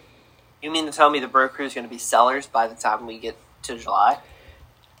being You mean to tell me the Brew Crew is going to be sellers by the time we get to July?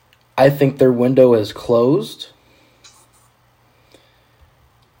 I think their window is closed.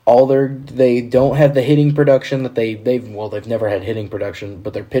 They don't have the hitting production that they've never had hitting production,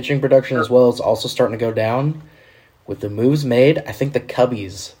 but their pitching production as well is also starting to go down. With the moves made, I think the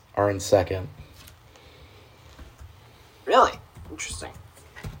Cubbies are in second. Really? Interesting.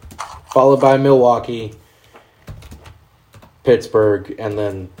 Followed by Milwaukee, Pittsburgh, and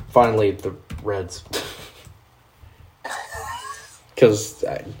then finally the Reds. Because,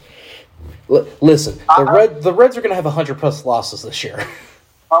 listen, the Reds are going to have 100-plus losses this year.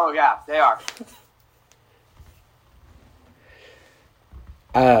 Oh, yeah, they are.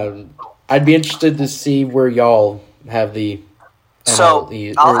 I'd be interested to see where y'all have the So,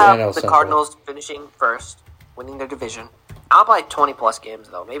 NL, I'll have NL the Central. Cardinals finishing first, winning their division. I'll buy 20-plus games,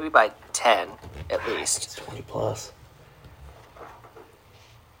 though. Maybe by 10, at least. It's 20-plus.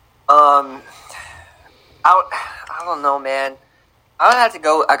 I don't know, man. I'm going to have to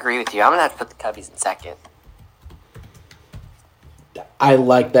go agree with you. I'm going to have to put the Cubbies in second. I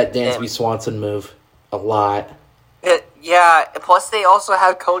like that Dansby Swanson move a lot. Yeah, plus they also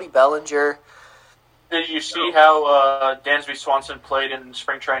have Cody Bellinger. Did you see how Dansby Swanson played in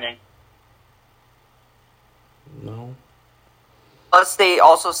spring training? No. Plus they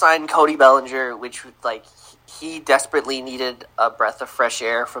also signed Cody Bellinger, which, like, he desperately needed a breath of fresh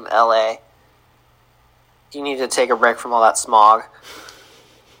air from LA. He needed to take a break from all that smog.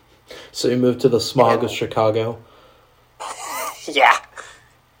 So he moved to the smog of Chicago. Yeah.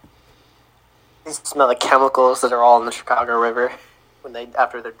 You smell the chemicals that are all in the Chicago River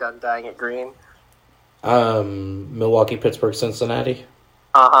after they're done dyeing it green. Milwaukee, Pittsburgh, Cincinnati.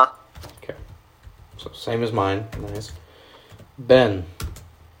 Uh-huh. Okay. So same as mine. Nice. Ben.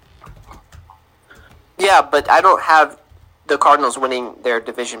 Yeah, but I don't have the Cardinals winning their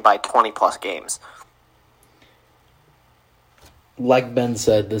division by 20-plus games. Like Ben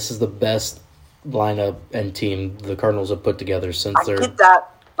said, this is the best lineup and team the Cardinals have put together since I get that,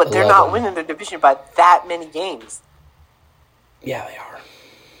 but they're not winning their division by that many games. Yeah, they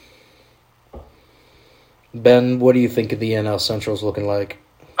are. Ben, what do you think of the NL Central's looking like?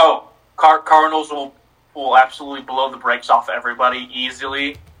 Oh, Cardinals will absolutely blow the brakes off everybody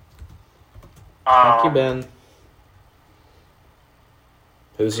easily. Thank you, Ben.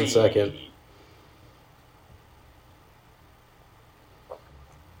 Who's in second?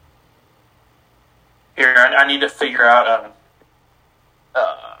 Here, I need to figure out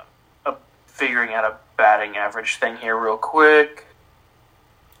figuring out a batting average thing here real quick.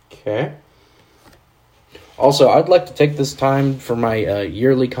 Okay. Also, I'd like to take this time for my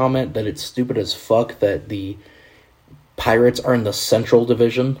yearly comment that it's stupid as fuck that the Pirates are in the Central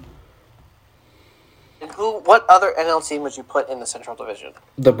Division. And what other NL team would you put in the Central Division?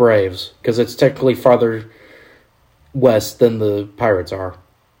 The Braves, because it's technically farther west than the Pirates are.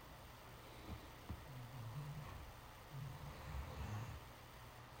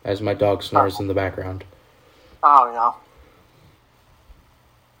 As my dog snores in the background. Oh, no.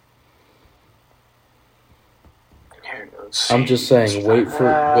 I'm just saying, wait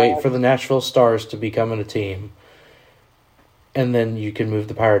for the Nashville Stars to become a team, and then you can move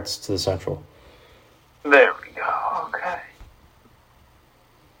the Pirates to the Central. There we go. Okay.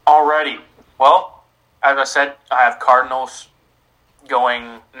 Alrighty. Well, as I said, I have Cardinals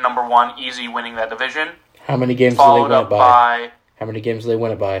going number one, easy, winning that division. How many games do they win it by? By How many games do they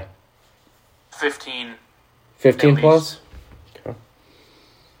win it by? 15. 15 plus? Okay.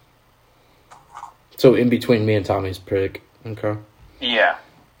 So in between me and Tommy's pick. Okay. Yeah.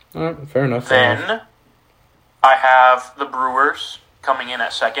 All right, fair enough. Then I have the Brewers coming in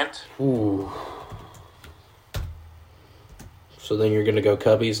at second. Ooh. So then you're going to go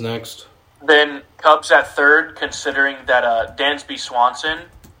Cubbies next? Then Cubs at third, considering that Dansby Swanson,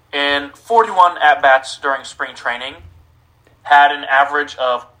 in 41 at-bats during spring training, had an average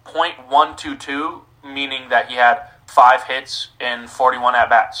of .122, meaning that he had 5 hits in 41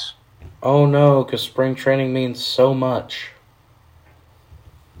 at-bats. Oh no, because spring training means so much.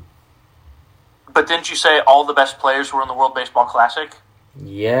 But didn't you say all the best players were in the World Baseball Classic?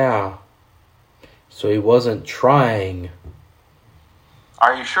 Yeah. So he wasn't trying.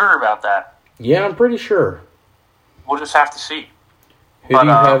 Are you sure about that? Yeah, I'm pretty sure. We'll just have to see. Who do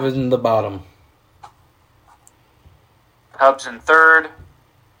you have in the bottom? Cubs in third.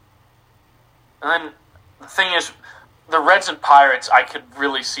 And then the thing is, the Reds and Pirates I could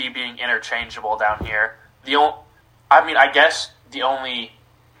really see being interchangeable down here. I guess the only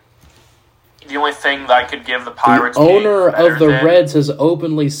thing that I could give the Pirates... The owner of the Reds has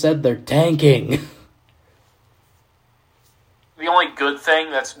openly said they're tanking. The only good thing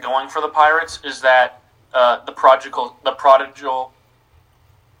that's going for the Pirates is that the prodigal,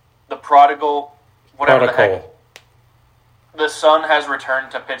 whatever the heck, the son has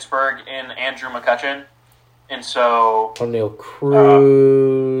returned to Pittsburgh in Andrew McCutchen, and so O'Neal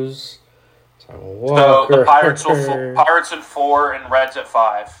Cruz, so the Pirates Pirates at 4 and Reds at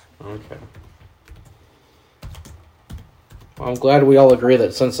 5. Okay. Well, I'm glad we all agree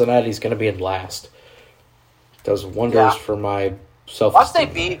that Cincinnati's going to be in last. Does wonders for my self-esteem. Once they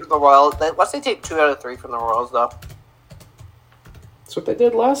beat the Royals, once they take 2 out of 3 from the Royals, though. That's what they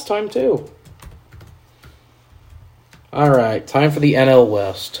did last time, too. All right, time for the NL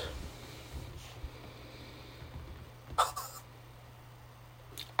West.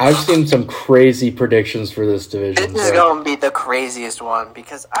 I've seen some crazy predictions for this division. This is going to be the craziest one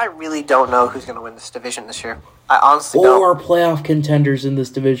because I really don't know who's going to win this division this year. I honestly don't. 4 playoff contenders in this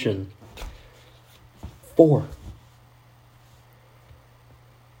division. 4.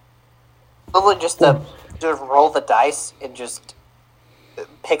 Literally just roll the dice and just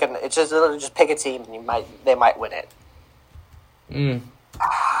pick a team and they might win it. Mm.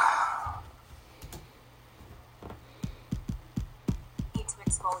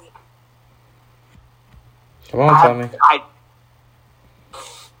 Come on, Tommy.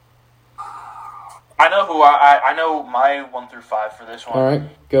 I know who I know my 1 through 5 for this one. All right,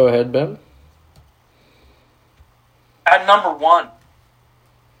 go ahead, Ben. At number 1,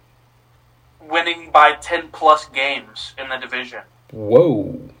 winning by 10 plus games in the division.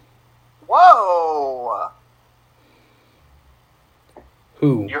 Whoa. Whoa.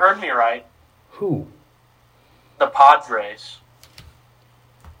 Who? You heard me right. Who? The Padres.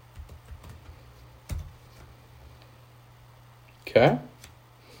 Okay.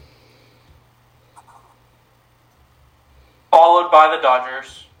 Followed by the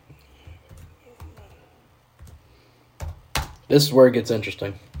Dodgers. This is where it gets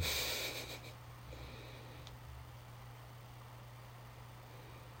interesting.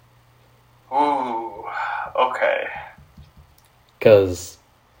 Ooh, okay. Because,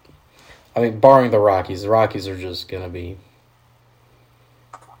 I mean, barring the Rockies are just going to be...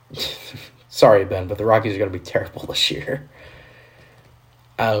 Sorry, Ben, but the Rockies are going to be terrible this year.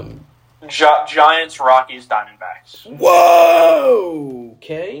 Giants, Rockies, Diamondbacks. Whoa!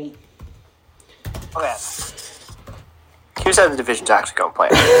 Okay. Okay. Here's how the division's actually going to play.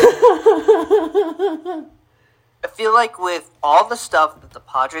 I feel like with all the stuff that the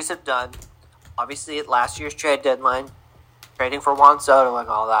Padres have done, obviously at last year's trade deadline, trading for Juan Soto and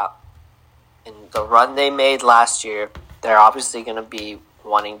all that, and the run they made last year, they're obviously going to be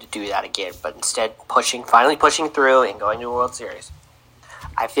wanting to do that again, but instead finally pushing through and going to a World Series.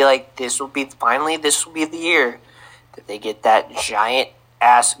 I feel like this will be the year that they get that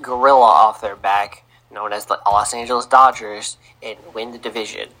giant-ass gorilla off their back, known as the Los Angeles Dodgers, and win the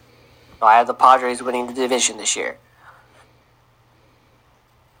division. So I have the Padres winning the division this year.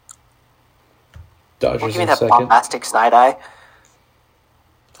 Dodgers Give me in that second. bombastic side-eye.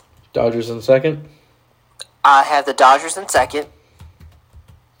 Dodgers in second. I have the Dodgers in second.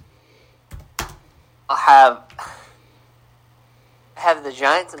 I have the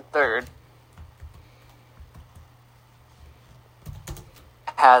Giants in third.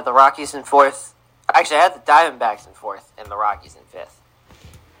 I have the Rockies in fourth. Actually, I have the Diamondbacks in fourth and the Rockies in fifth.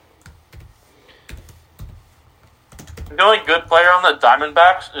 The only good player on the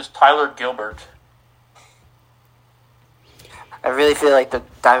Diamondbacks is Tyler Gilbert. I really feel like the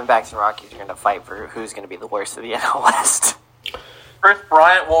Diamondbacks and Rockies are going to fight for who's going to be the worst of the NL West. Chris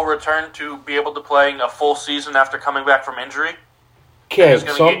Bryant will return to be able to playing a full season after coming back from injury. Okay, He's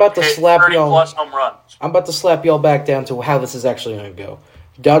gonna so I'm about to hit slap 30 y'all. plus home runs. I'm about to slap y'all back down to how this is actually going to go.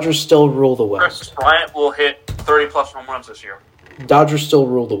 Dodgers still rule the Chris West. Bryant will hit 30 plus home runs this year. Dodgers still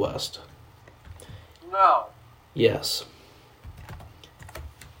rule the West. No. Yes.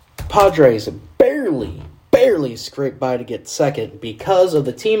 Padres barely scraped by to get second because of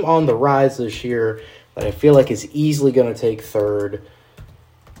the team on the rise this year that I feel like is easily going to take third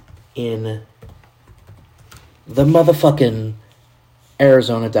in the motherfucking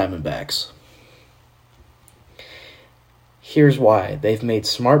Arizona Diamondbacks. Here's why. They've made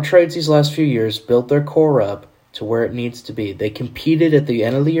smart trades these last few years, built their core up to where it needs to be. They competed at the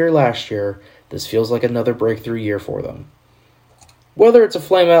end of the year last year. This feels like another breakthrough year for them. Whether it's a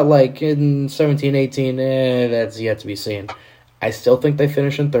flame out like in 17-18, that's yet to be seen. I still think they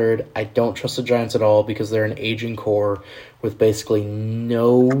finish in third. I don't trust the Giants at all because they're an aging core with basically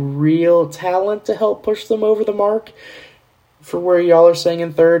no real talent to help push them over the mark for where y'all are saying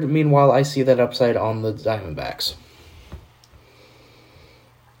in third. Meanwhile, I see that upside on the Diamondbacks.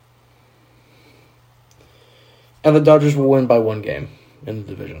 And the Dodgers will win by one game in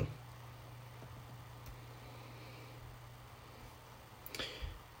the division.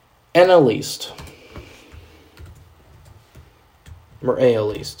 NL East. Or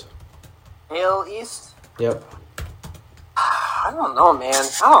AL East. AL East? Yep. I don't know, man.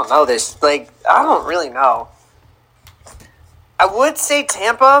 I don't know this. I don't really know. I would say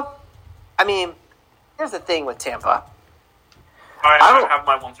Tampa. I mean, here's the thing with Tampa. I have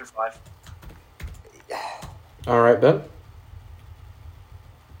my 1 through 5. All right, Ben.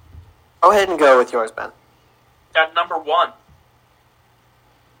 Go ahead and go with yours, Ben. At number 1,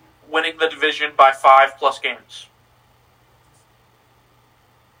 winning the division by 5 plus games.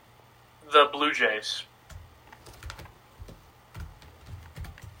 The Blue Jays.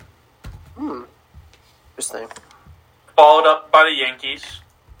 Interesting. Followed up by the Yankees.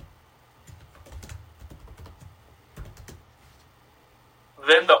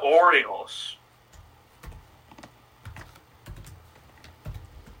 Then the Orioles.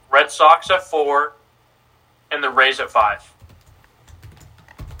 Red Sox at 4. And the Rays at 5.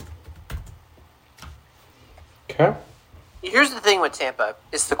 Okay. Here's the thing with Tampa.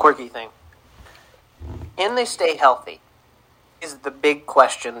 It's the quirky thing. Can they stay healthy? Is the big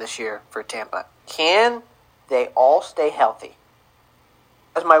question this year for Tampa. Can they all stay healthy?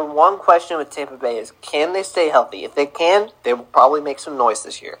 That's my one question with Tampa Bay is, can they stay healthy? If they can, they will probably make some noise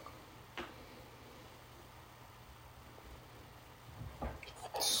this year.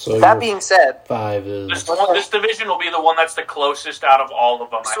 So That being said, 5 is... This division will be the one that's the closest out of all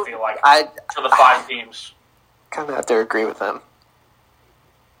of them, I feel like, for the 5 teams. kind of have to agree with them.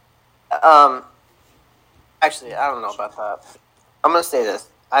 Actually, I don't know about that. I'm going to say this.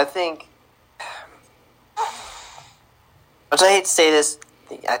 I think, much I hate to say this,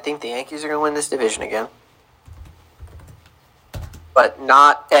 I think the Yankees are going to win this division again. But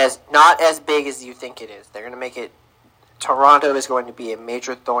not as big as you think it is. They're going to make it. Toronto is going to be a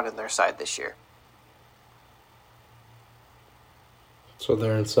major thorn in their side this year. So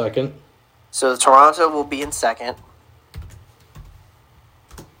they're in second. So Toronto will be in second.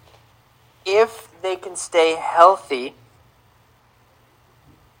 If they can stay healthy,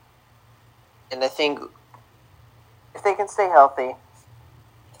 and I think if they can stay healthy,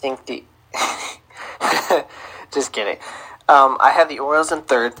 I think the just kidding. I have the Orioles in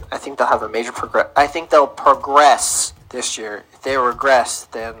third. I think they'll have a major progress. I think they'll progress this year. If they regress,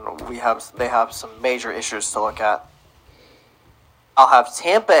 then they have some major issues to look at. I'll have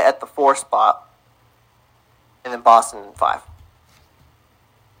Tampa at the 4th spot, and then Boston in 5.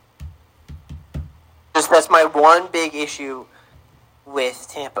 Just that's my one big issue with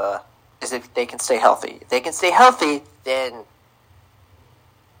Tampa is if they can stay healthy. If they can stay healthy, then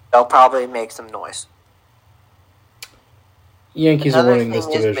they'll probably make some noise. Yankees are winning this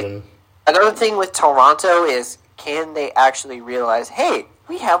division. Another thing with Toronto is, can they actually realize, hey,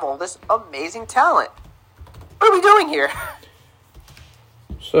 we have all this amazing talent. What are we doing here?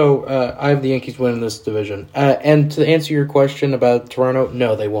 So, I have the Yankees winning this division. And to answer your question about Toronto,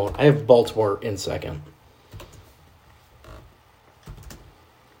 no, they won't. I have Baltimore in second.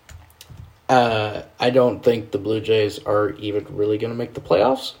 I don't think the Blue Jays are even really going to make the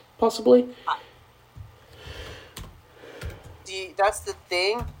playoffs, possibly. That's the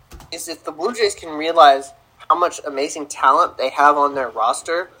thing, is if the Blue Jays can realize how much amazing talent they have on their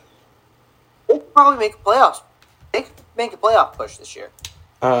roster, they could probably make a playoffs. They could make a playoff push this year.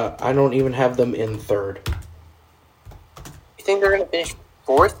 I don't even have them in third. You think they're going to finish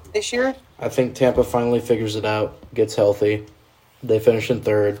 4th this year? I think Tampa finally figures it out, gets healthy. They finish in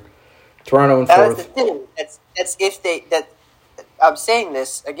third. Toronto in 4th. That's the thing. That's if they... I'm saying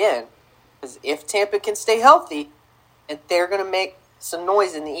this again, because if Tampa can stay healthy, and they're going to make some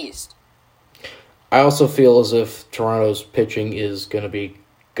noise in the East. I also feel as if Toronto's pitching is going to be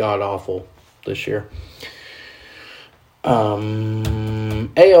god-awful this year.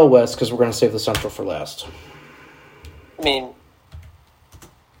 AL West, because we're going to save the Central for last. I mean,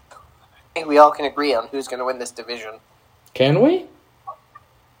 I think we all can agree on who's going to win this division. Can we?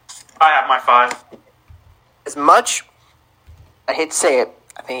 I have my 5. As much, I hate to say it,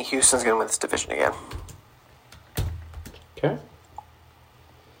 I think Houston's going to win this division again. Okay.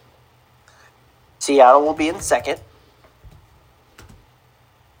 Seattle will be in second.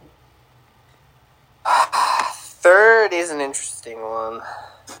 Third is an interesting one.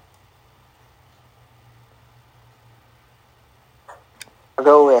 I'll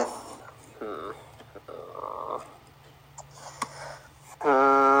go with...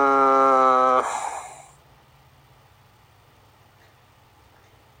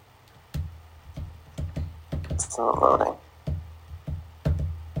 It's not loading.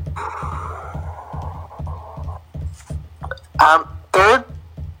 Third,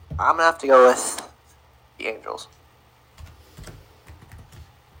 I'm gonna have to go with the Angels.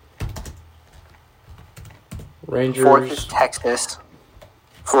 Rangers. 4th is Texas.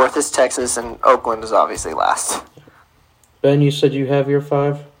 4th is Texas, and Oakland is obviously last. Ben, you said you have your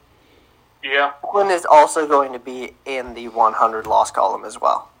 5? Yeah. Oakland is also going to be in the 100 loss column as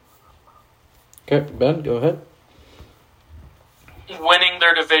well. Okay, Ben, go ahead. Winning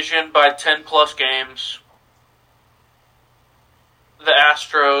their division by 10-plus games. The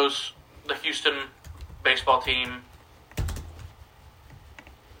Astros, the Houston baseball team,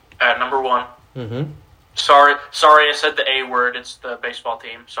 at number 1. Mm-hmm. Sorry, I said the A word. It's the baseball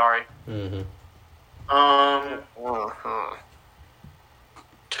team. Sorry. Mm-hmm.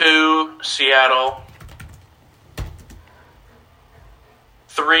 2, Seattle.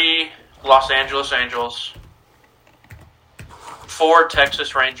 3, Los Angeles Angels. 4,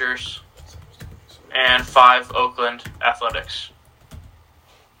 Texas Rangers. And 5, Oakland Athletics.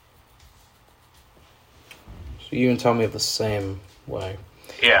 So you and Tommy have the same way.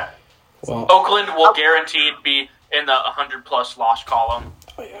 Yeah. Well, Oakland will guaranteed be in the 100-plus loss column.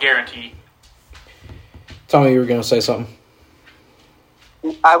 oh, yeah. Guaranteed. Tommy, you were going to say something?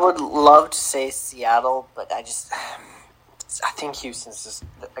 I would love to say Seattle, but I think Houston's just...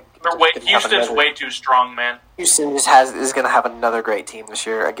 Houston's way too strong, man. Houston is going to have another great team this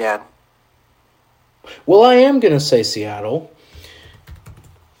year again. Well, I am going to say Seattle.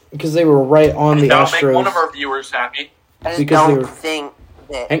 Because they were right on the Astros. That'll make one of our viewers happy. I just don't think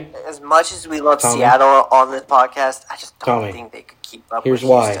that, as much as we love Tommy? Seattle on this podcast, I just don't Tommy, think they could keep up here's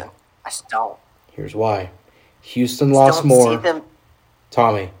with why. Houston. I just don't. Here's why. Houston lost Don't more. see them.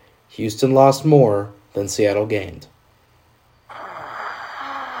 Tommy, Houston lost more than Seattle gained.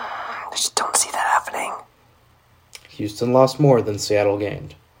 I just don't see that happening. Houston lost more than Seattle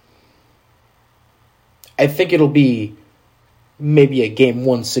gained. I think it'll be maybe a game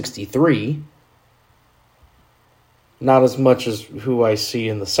 163. Not as much as who I see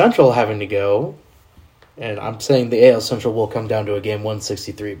in the Central having to go. And I'm saying the AL Central will come down to a game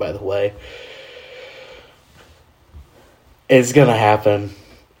 163, by the way. It's going to happen.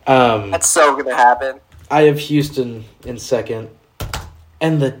 That's so going to happen. I have Houston in second.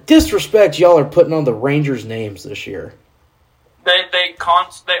 And the disrespect y'all are putting on the Rangers' names this year. They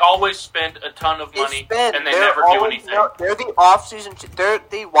always spend a ton of money, and they never do anything. They're the off-season. They're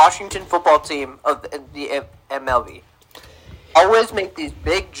the Washington football team of the MLB. Always make these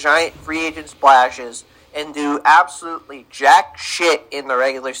big, giant free agent splashes and do absolutely jack shit in the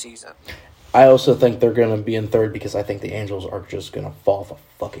regular season. I also think they're going to be in third because I think the Angels are just going to fall off a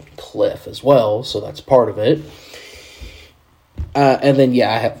fucking cliff as well, so that's part of it. And then,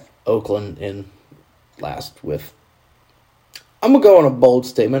 I have Oakland in last with, I'm going to go on a bold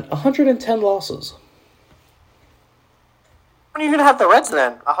statement, 110 losses. When are you going to have the Reds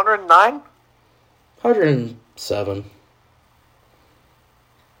then? 109? 107.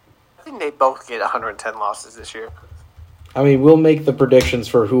 I think they both get 110 losses this year. I mean, we'll make the predictions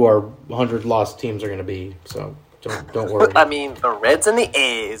for who our 100 lost teams are going to be, so don't worry. I mean, the Reds and the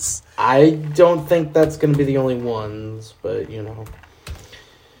A's. I don't think that's going to be the only ones, but,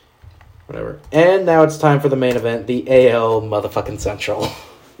 whatever. And now it's time for the main event, the AL motherfucking Central.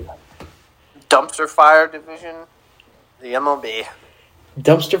 Dumpster fire division, the MLB.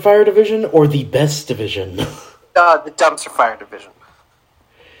 Dumpster fire division or the best division? The dumpster fire division.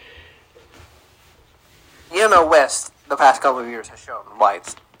 The NL West, the past couple of years, has shown why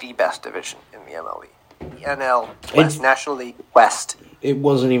it's the best division in the MLB. The NL West, National League West. It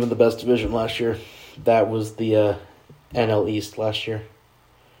wasn't even the best division last year. That was the NL East last year.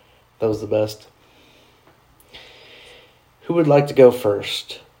 That was the best. Who would like to go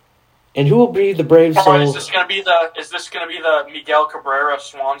first? And who will be the brave soul? Is this going to be the Miguel Cabrera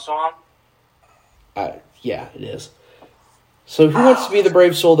swan song? Yeah, it is. So who wants to be the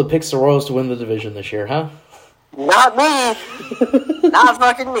brave soul that picks the Royals to win the division this year, huh? Not me. Not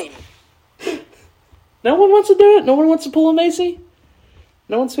fucking me. No one wants to do it? No one wants to pull a Macy?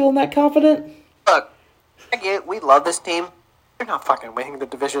 No one's feeling that confident? Look, I get it. We love this team. They're not fucking winning the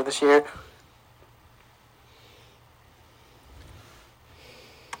division this year.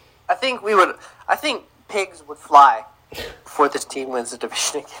 I think pigs would fly before this team wins the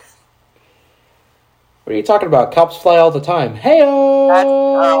division again. What are you talking about? Cops fly all the time. Hey-o! All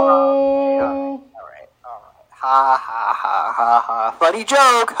right. Ha, ha, ha, ha, ha. Funny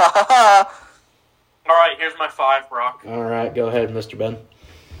joke. Ha, ha, ha. All right, here's my 5, Brock. All right, go ahead, Mr. Ben.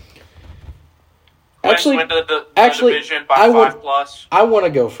 Win the division by 5+. I want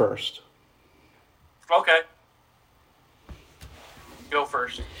to go first. Okay. Go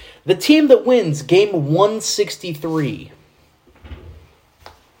first. The team that wins game 163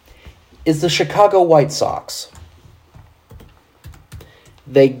 is the Chicago White Sox.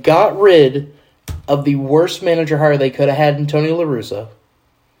 They got rid of the worst manager hire they could have had in Tony La Russa.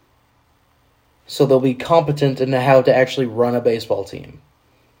 So they'll be competent in how to actually run a baseball team.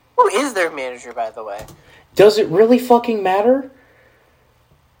 Who is their manager, by the way? Does it really fucking matter?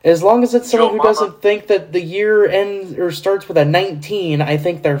 As long as it's someone who doesn't think that the year ends or starts with a 19, I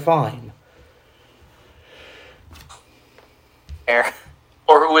think they're fine. Fair.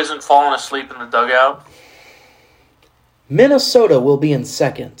 Or who isn't falling asleep in the dugout. Minnesota will be in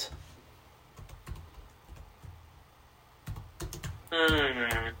second.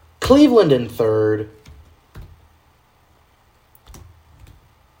 Cleveland in third.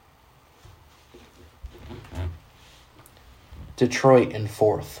 Detroit in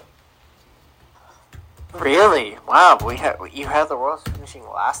fourth. Really? Wow. You have the Royals finishing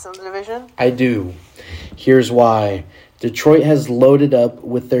last in the division? I do. Here's why. Detroit has loaded up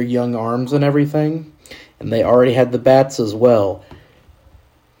with their young arms and everything, and they already had the bats as well.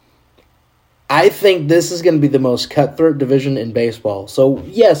 I think this is going to be the most cutthroat division in baseball. So,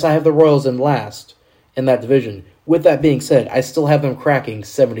 yes, I have the Royals in last in that division. With that being said, I still have them cracking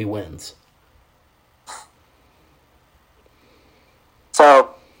 70 wins.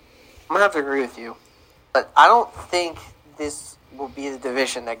 So, I'm going to have to agree with you. But I don't think this will be the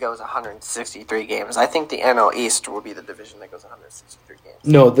division that goes 163 games. I think the NL East will be the division that goes 163 games.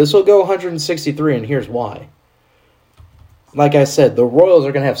 No, this will go 163, and here's why. Like I said, the Royals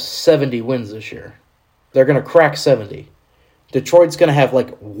are going to have 70 wins this year. They're going to crack 70. Detroit's going to have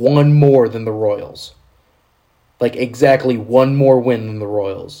like one more than the Royals. like exactly one more win than the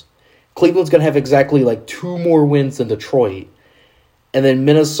Royals. Cleveland's going to have exactly like 2 more wins than Detroit. And then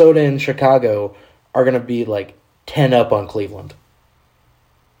Minnesota and Chicago are going to be like 10 up on Cleveland.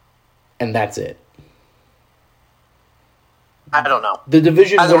 And that's it. I don't know. The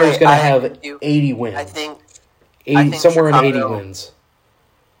division By the winner is way, going to I have agree with you. 80 wins. I think somewhere in 80 Chicago- wins.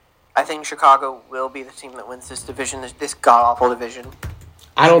 I think Chicago will be the team that wins this division, this god-awful division.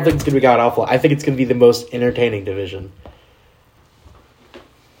 I don't think it's going to be god-awful. I think it's going to be the most entertaining division.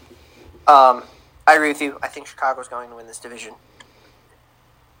 I agree with you. I think Chicago's going to win this division.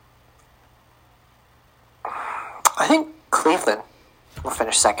 I think Cleveland will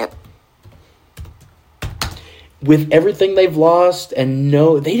finish second. With everything they've lost, and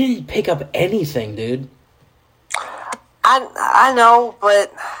they didn't pick up anything, dude. I know,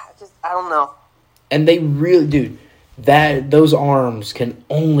 but I don't know. And they really, dude, those arms can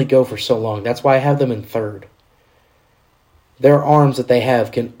only go for so long. That's why I have them in third. Their arms that they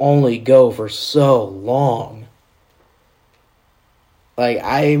have can only go for so long. Like,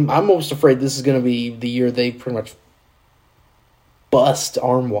 I'm almost afraid this is going to be the year they pretty much bust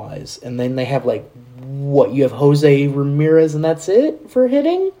arm-wise. And then they have, like, you have Jose Ramirez and that's it for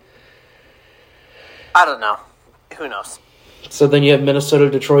hitting? I don't know. Who knows? So then you have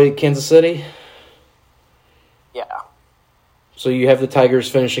Minnesota, Detroit, Kansas City? Yeah. So you have the Tigers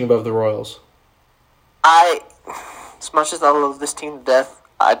finishing above the Royals. As much as I love this team to death,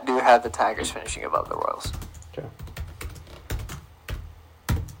 I do have the Tigers finishing above the Royals. Okay.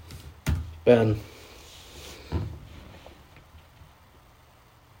 Ben.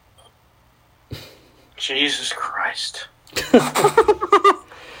 Jesus Christ.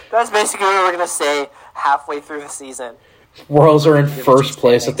 That's basically what we're going to say halfway through the season. Royals are in first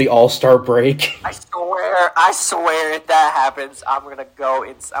place at the All-Star break. I swear if that happens, I'm going to go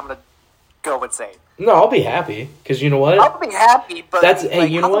insane. No, I'll be happy, because you know what? I'll be happy, but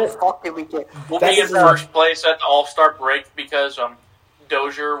you know how what? the fuck did we get... We'll be in first place at the All-Star break because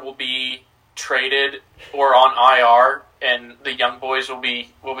Dozier will be traded or on IR, and the young boys will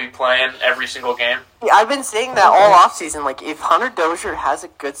be playing every single game. Yeah, I've been saying that all offseason. Like, if Hunter Dozier has a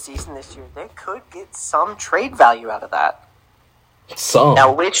good season this year, they could get some trade value out of that. Some.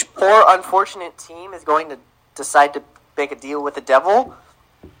 Now, which poor, unfortunate team is going to decide to make a deal with the devil?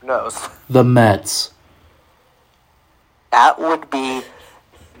 Who knows? The Mets. That would be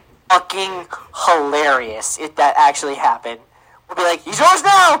fucking hilarious if that actually happened. We'll be like, he's yours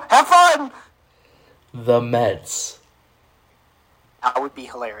now! Have fun! The Mets. That would be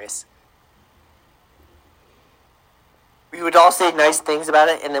hilarious. We would all say nice things about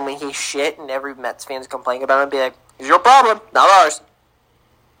it, and then when he shit and every Mets fan's complaining about it, be like, it's your problem, not ours.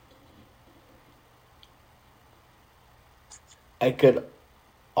 I could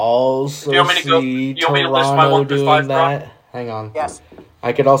also You want me to go- see you want me to list my Toronto 1 through doing 5, Ron? that. Hang on. Yes.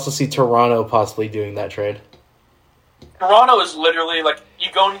 I could also see Toronto possibly doing that trade. Toronto is literally, like,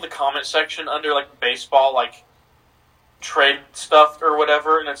 you go into the comment section under, like, baseball, like, trade stuff or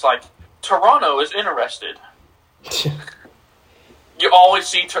whatever, and it's like, Toronto is interested. You always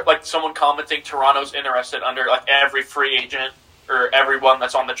see, like, someone commenting Toronto's interested under, like, every free agent or everyone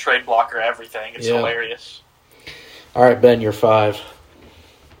that's on the trade block or everything. It's hilarious. All right, Ben, you're 5.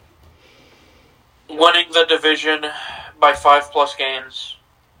 Winning the division by 5+ games.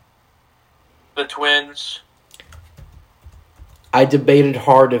 The Twins. I debated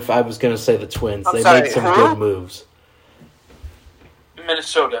hard if I was going to say the Twins. They made some good moves.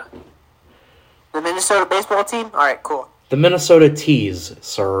 Minnesota. The Minnesota baseball team? Alright, cool. The Minnesota Tees,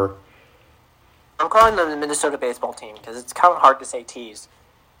 sir. I'm calling them the Minnesota baseball team because it's kind of hard to say tees.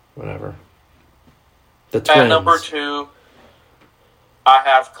 Whatever. The Twins. At number 2, I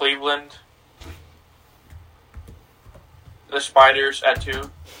have Cleveland. The Spiders at 2.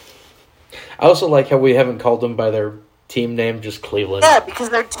 I also like how we haven't called them by their team name, just Cleveland. Yeah, because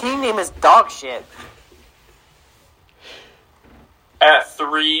their team name is dog shit. At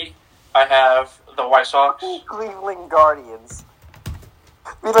 3, I have the White Sox. Cleveland Guardians.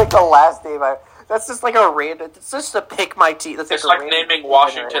 Be like the last name that's just like a random. It's just to pick my team. That's It's like like naming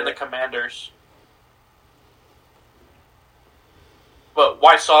Washington the Commanders. But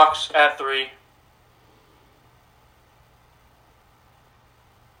White Sox at 3.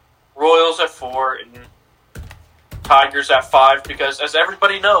 Royals at 4. And Tigers at 5. Because, as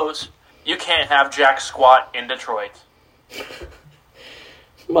everybody knows, you can't have Jack Squat in Detroit.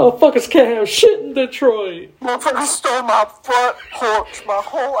 Motherfuckers can't have shit in Detroit. Motherfucker stole my front porch. My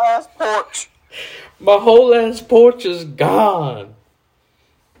whole ass porch. My whole ass porch is gone.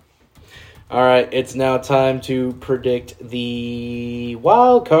 All right, it's now time to predict the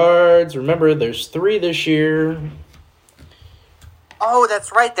wild cards. Remember, there's 3 this year. Oh,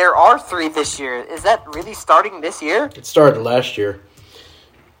 that's right. There are 3 this year. Is that really starting this year? It started last year.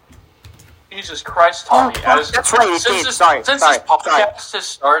 Jesus Christ, Tommy. That's right. Since this Sorry. podcast has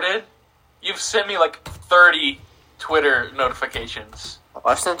started, you've sent me like 30 Twitter notifications. Well,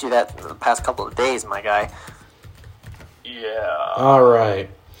 I've sent you that in the past couple of days, my guy. Yeah. All right.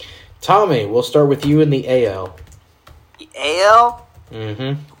 Tommy, we'll start with you in the AL. The AL?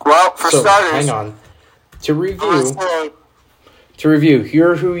 Mm-hmm. Well, for starters... hang on. To Honestly, review, here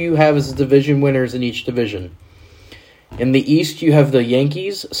are who you have as the division winners in each division. In the East, you have the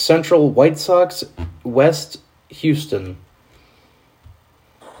Yankees, Central, White Sox, West, Houston.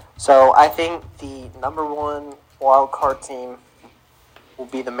 So, I think the number 1 wild card team will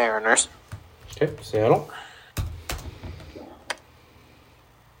be the Mariners. Okay, Seattle.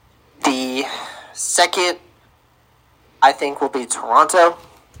 The second, I think, will be Toronto.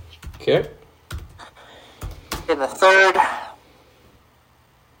 Okay. In the third,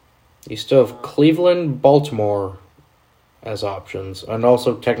 You still have Cleveland, Baltimore as options, and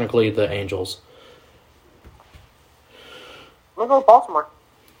also technically the Angels. we'll go with Baltimore.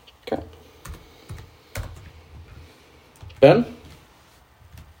 Okay. Ben?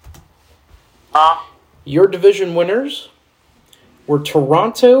 Your division winners were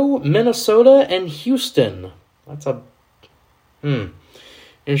Toronto, Minnesota, and Houston. That's a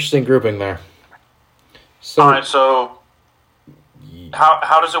interesting grouping there. So, All right, so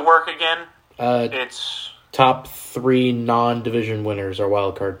how does it work again? It's top 3 non-division winners are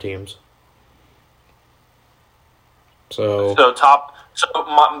wildcard teams. So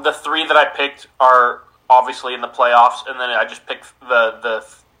the 3 that I picked are obviously in the playoffs, and then I just picked the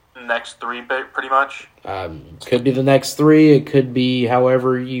next 3 pretty much. Could be the next 3. It could be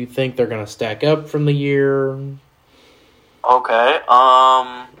however you think they're going to stack up from the year. Okay.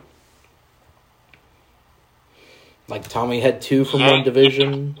 Like Tommy had 2 from one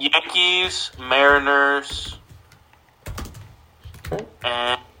division. Yankees, Mariners, Okay.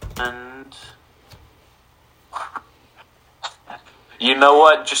 and you know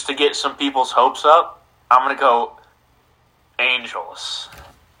what? Just to get some people's hopes up, I'm gonna go Angels.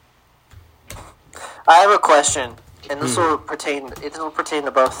 I have a question, and this will pertain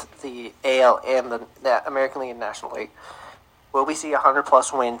to both the AL and the American League and National League. Will we see a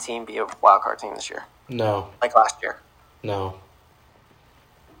 100-plus win team be a wild card team this year, No. like last year? No.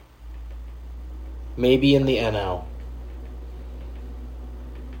 Maybe in the NL.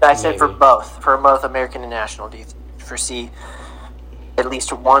 I said for Maybe. both American and National. Do you foresee at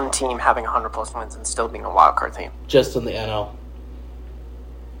least one team having 100-plus wins and still being a wild card team? Just in the NL.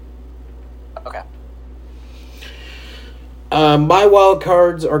 Okay. My wild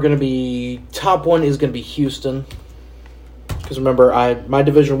cards are going to be... Top 1 is going to be Houston. Because remember, my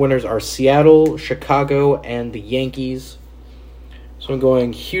division winners are Seattle, Chicago, and the Yankees. So I'm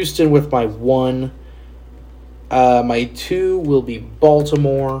going Houston with my 1. My 2 will be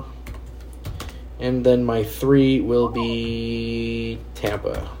Baltimore. And then my 3 will be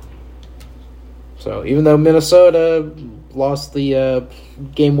Tampa. So even though Minnesota lost the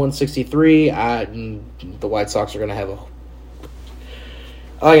game 163, the White Sox are going to have a...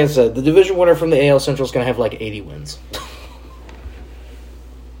 Like I said, the division winner from the AL Central is going to have like 80 wins.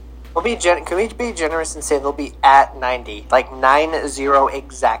 Can we be generous and say they'll be at 90, like 9-0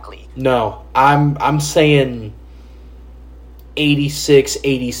 exactly? No, I'm saying 86,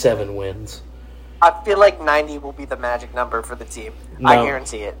 87 wins. I feel like 90 will be the magic number for the team. No. I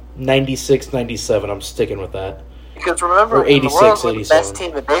guarantee it. 96, 97, I'm sticking with that. Because remember, Or when the 86, Royals were the 87. best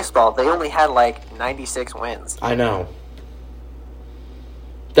team in baseball, they only had like 96 wins. I know.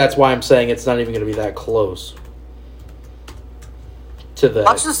 That's why I'm saying it's not even going to be that close to that.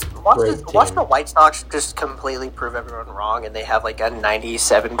 Watch team. the White Sox just completely prove everyone wrong, and they have like a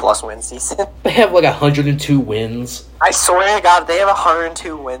 97-plus win season. They have like 102 wins. I swear to God, if they have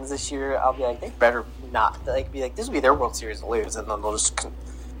 102 wins this year, I'll be like, they better not. Be like, this will be their World Series to lose, and then they'll just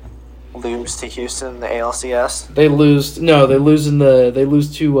lose to Houston in the ALCS. They lose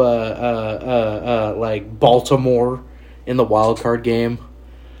to like Baltimore in the wild card game.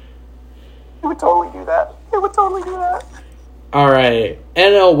 They would totally do that. All right,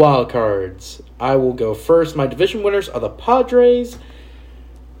 NL wildcards. I will go first. My division winners are the Padres,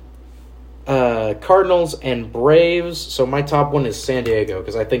 Cardinals, and Braves. So my top 1 is San Diego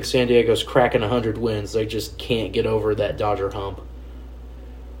because I think San Diego's cracking 100 wins. They just can't get over that Dodger hump.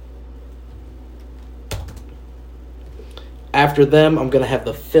 After them, I'm going to have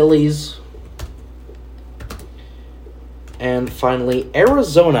the Phillies. And finally,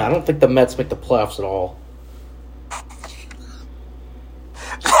 Arizona. I don't think the Mets make the playoffs at all.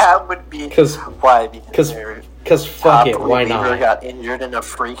 That would be why? Because fuck it, why Bieber not? got injured in a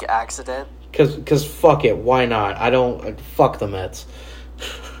freak accident. Because fuck it, why not? I don't fuck the Mets.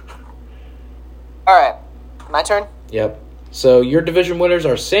 All right, my turn. Yep. So your division winners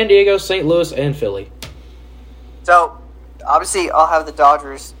are San Diego, St. Louis, and Philly. So obviously, I'll have the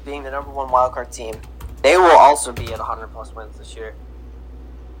Dodgers being the number 1 wildcard team. They will also be at 100+ wins this year.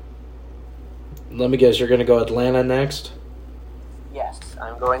 Let me guess, you're going to go Atlanta next? Yes,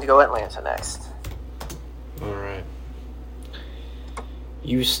 I'm going to go Atlanta next. All right.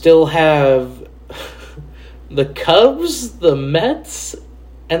 You still have the Cubs, the Mets,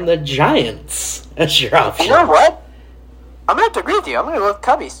 and the Giants as your option. You know what? I'm going to have to agree with you. I'm going to go with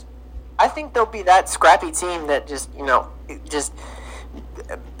Cubbies. I think they'll be that scrappy team that just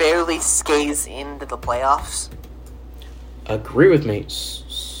barely skates into the playoffs. Agree with me.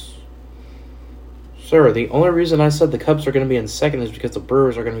 Sir, the only reason I said the Cubs are going to be in second is because the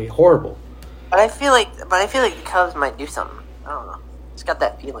Brewers are going to be horrible. But I feel like the Cubs might do something. I don't know. Just got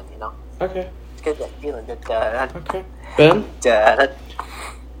that feeling, Okay. Just got that feeling. Okay. Ben? Dad.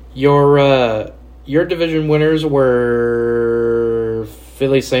 Your division winners were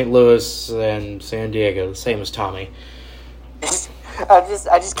Philly, St. Louis, and San Diego, the same as Tommy. I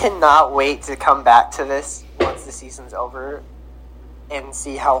just cannot wait to come back to this once the season's over and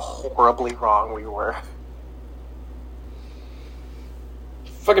see how horribly wrong we were.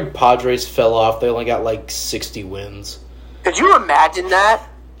 Fucking Padres fell off. They only got like 60 wins. Could you imagine that?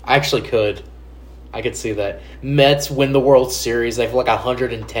 I actually could. I could see that. Mets win the World Series. They have like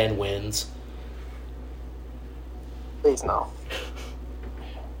 110 wins. Please no.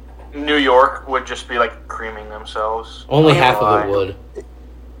 New York would just be like creaming themselves. Only half of it would.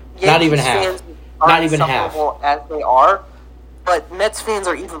 Not even half. Yankees fans are Not even half. insufferable as they are, but Mets fans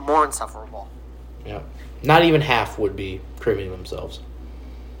are even more insufferable. Yeah. Not even half would be creaming themselves.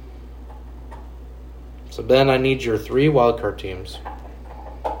 So, Ben, I need your 3 wildcard teams.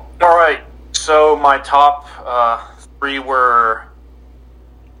 All right. So my top 3 were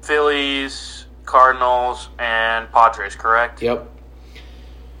Phillies, Cardinals, and Padres, correct? Yep.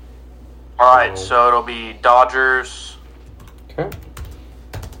 All right. So it'll be Dodgers. Okay.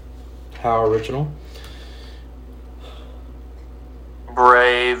 How original?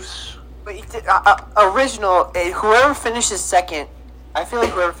 Braves. Original, whoever finishes second, I feel like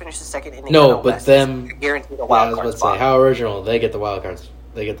whoever finishes second in the No, NL but West them. is guaranteed a Yeah, I wild was card about to spot. say, how original? They get the wild cards.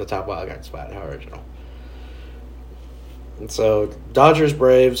 They get the top wild card spot. How original? And so, Dodgers,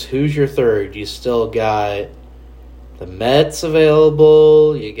 Braves. Who's your third? You still got the Mets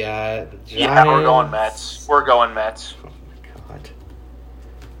available. You got the Giants. Yeah, we're going Mets. We're going Mets. Oh my god.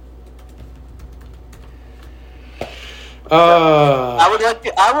 I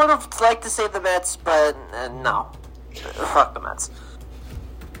would have liked to say the Mets, but no. Fuck the Mets.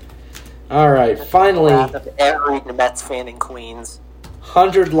 All right, finally, Wrath of every Mets fan in Queens.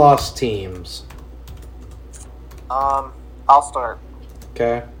 100 lost teams. I'll start.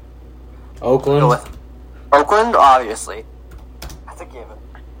 Okay. Go Oakland. with Oakland, obviously. That's a given.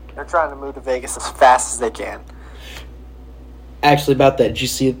 They're trying to move to Vegas as fast as they can. Actually, about that, did you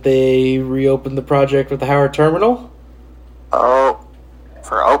see that they reopened the project with the Howard Terminal? Oh,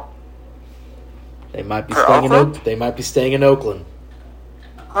 for They might be For staying in Oakland? They might be staying in Oakland.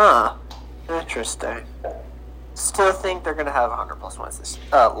 Huh. Interesting. Still think they're gonna have 100+ wins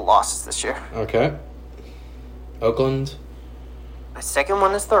losses this year. Okay. Oakland. My second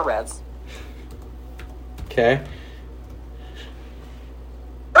one is the Reds. Okay.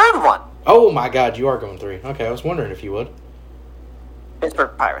 Third one, Oh my God, you are going 3. Okay, I was wondering if you would.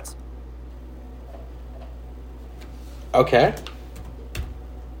 Pittsburgh Pirates. Okay.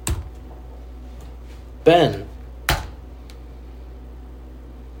 Ben.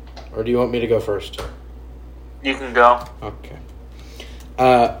 Or do you want me to go first? You can go. Okay.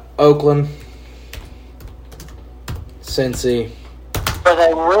 Oakland. Cincy. But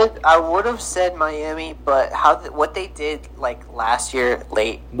I would have said Miami, but what they did like last year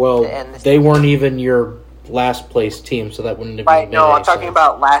late. Well, and they weren't even your last place team, so that wouldn't have right. made No, any I'm talking sense.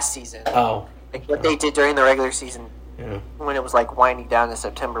 about last season. Oh, Like what they did during the regular season yeah. when it was like winding down in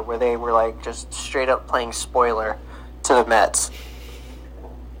September, where they were like just straight up playing spoiler to the Mets.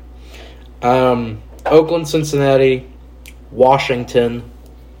 Oakland, Cincinnati, Washington.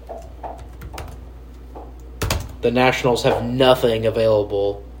 The Nationals have nothing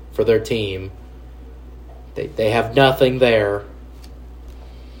available for their team. They have nothing there.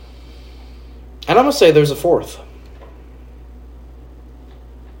 And I'm going to say there's a fourth.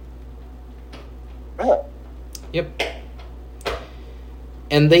 Really? Yep.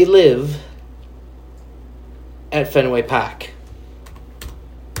 And they live at Fenway Park.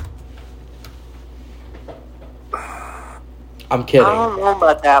 I'm kidding. I don't know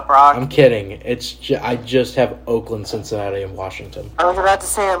about that, Brock. I'm kidding. I just have Oakland, Cincinnati, and Washington. I was about to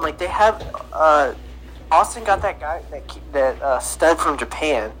say, I'm like, they have, Austin got that guy, that stud from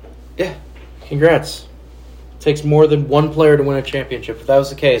Japan. Yeah, congrats. Takes more than one player to win a championship. If that was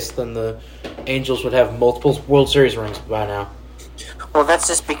the case, then the Angels would have multiple World Series rings by now. Well, that's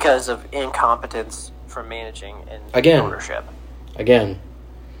just because of incompetence from managing and ownership. And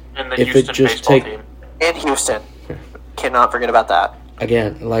the If Houston it just baseball take- And Houston. Cannot forget about that.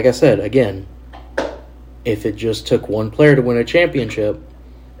 Again, like I said, if it just took one player to win a championship,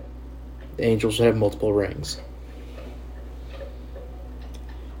 the Angels would have multiple rings.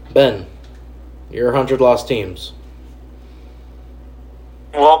 Ben, your 100 lost teams.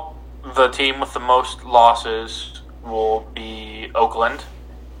 Well, the team with the most losses will be Oakland.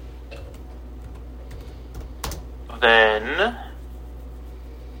 Then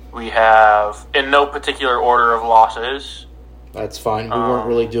we have, in no particular order of losses, That's fine. We weren't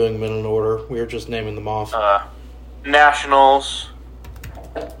really doing them in an order. We were just naming them off. Nationals,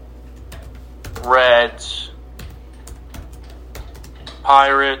 Reds,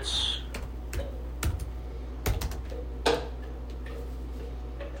 Pirates,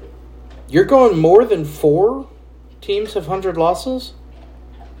 You're going more than 4 teams have 100 losses?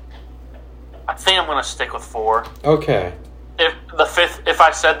 I think I'm going to stick with 4. Okay. If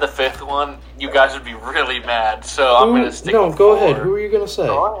I said the 5th one, you guys would be really mad. So I'm going to stick with 4. No, go ahead. Who are you going to say?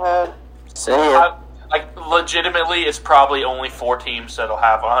 Go ahead. Say it. Legitimately, it's probably only 4 teams that'll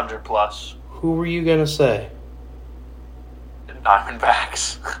have 100 plus. Who were you going to say?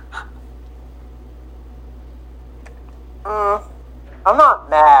 Diamondbacks. I'm not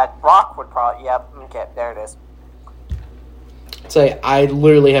mad. Rock would probably... Yep, okay, there it is. Say, I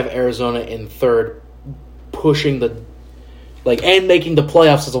literally have Arizona in 3rd, pushing the... and making the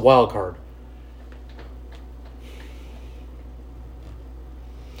playoffs as a wild card.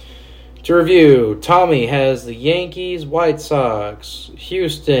 To review, Tommy has the Yankees, White Sox,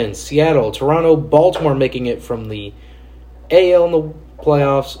 Houston, Seattle, Toronto, Baltimore making it from the AL in the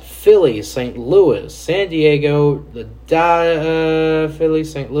playoffs, Philly, St. Louis, San Diego, Philly,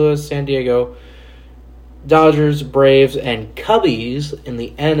 St. Louis, San Diego, Dodgers, Braves, and Cubbies in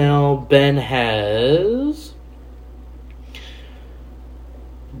the NL. Ben has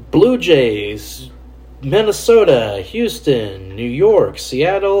Blue Jays, Minnesota, Houston, New York,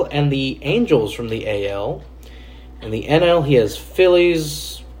 Seattle, and the Angels from the AL. In the NL, he has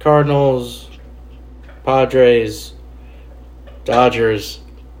Phillies, Cardinals, Padres, Dodgers,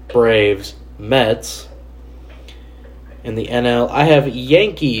 Braves, Mets. In the NL, I have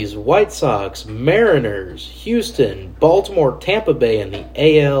Yankees, White Sox, Mariners, Houston, Baltimore, Tampa Bay in the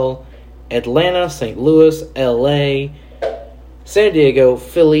AL, Atlanta, St. Louis, LA, San Diego,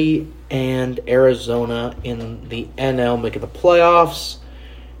 Philly, and Arizona in the NL making the playoffs.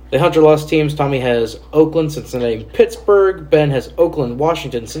 The 100 lost teams, Tommy has Oakland, Cincinnati, and Pittsburgh. Ben has Oakland,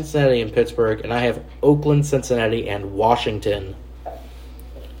 Washington, Cincinnati, and Pittsburgh. And I have Oakland, Cincinnati, and Washington.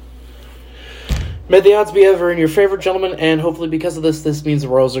 May the odds be ever in your favor, gentlemen, and hopefully because of this means the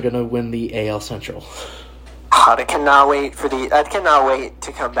Royals are going to win the AL Central. I cannot wait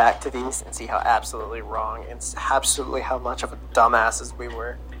to come back to these and see how absolutely wrong and absolutely how much of a dumbasses we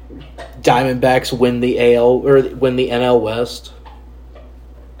were. Diamondbacks win the AL or win the NL West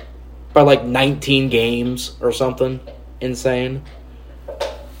by 19 games or something insane.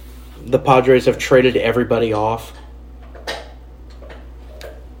 The Padres have traded everybody off.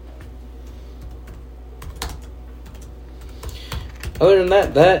 Other than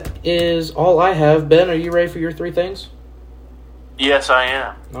that, that is all I have. Ben, are you ready for your 3 things? Yes, I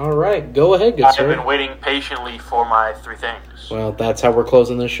am. All right, go ahead, good I sir. have been waiting patiently for my 3 things. Well, that's how we're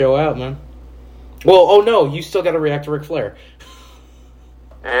closing this show out, man. Well, oh no, you still got to react to Ric Flair.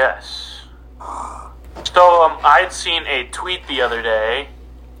 Yes. So, I had seen a tweet the other day.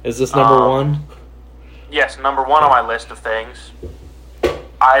 Is this number 1? Yes, number 1 on my list of things.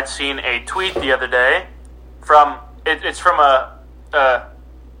 I had seen a tweet the other day from it's from a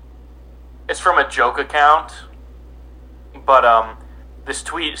joke account, but this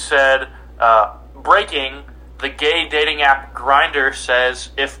tweet said, breaking, the gay dating app Grindr says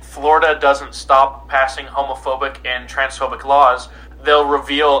if Florida doesn't stop passing homophobic and transphobic laws, they'll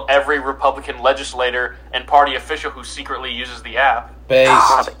reveal every Republican legislator and party official who secretly uses the app.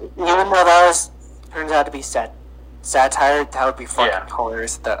 God, even though that turns out to be satire, that would be fucking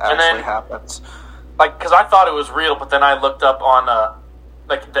hilarious if that actually happens. Because I thought it was real, but then I looked up on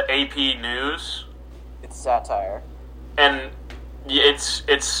the AP News. It's satire. And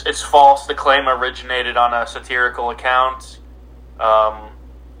It's false. The claim originated on a satirical account. Blah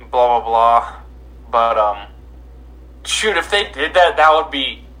blah blah. But shoot, if they did that, that would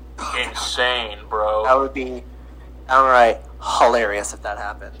be insane, bro. That would be downright hilarious if that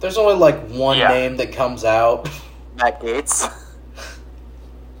happened. There's only like one name that comes out. Matt Gates.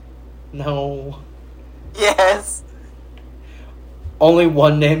 No. Yes. Only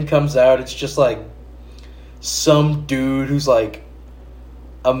one name comes out. It's just like some dude who's like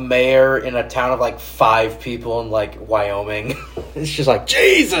a mayor in a town of like 5 people in like Wyoming. It's just like,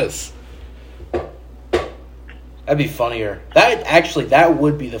 Jesus! That'd be funnier. That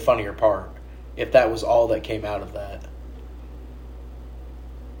would be the funnier part if that was all that came out of that.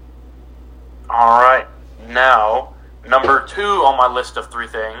 All right. Now, number 2 on my list of 3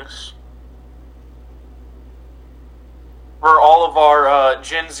 things. For all of our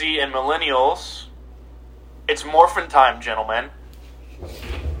Gen Z and millennials, it's morphin' time, gentlemen.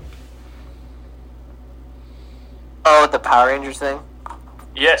 Oh, the Power Rangers thing?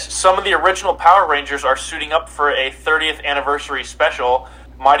 Yes, some of the original Power Rangers are suiting up for a 30th anniversary special.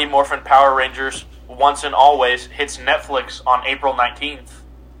 Mighty Morphin Power Rangers Once and Always hits Netflix on April 19th.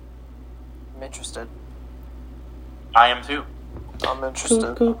 I'm interested. I am too. I'm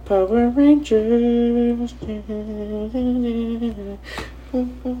interested. Go Power Rangers.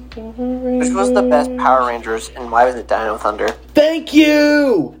 Which was the best Power Rangers, and why was it Dino Thunder? Thank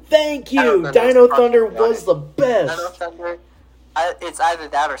you! Dino Thunder was the best. Dino Thunder. It's either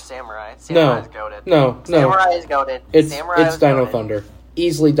that or Samurai. Samurai is goated. No. Samurai is goated. It's Dino Thunder.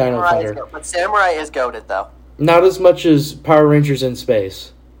 Easily Dino Thunder. But Samurai is goated, though. Not as much as Power Rangers in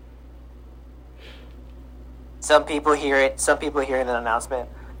Space. Some people hear an announcement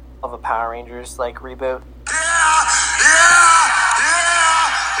of a Power Rangers like reboot.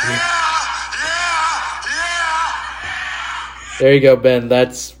 There you go, Ben.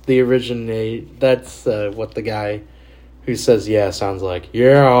 That's the originate. That's what the guy who says yeah sounds like.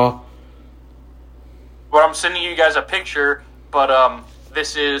 Yeah. Well, I'm sending you guys a picture, but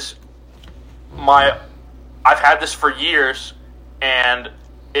this is my. I've had this for years, and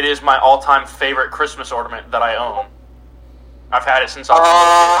it is my all-time favorite Christmas ornament that I own. I've had it since I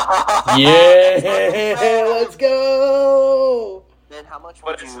was Yeah, let's go. Then how much?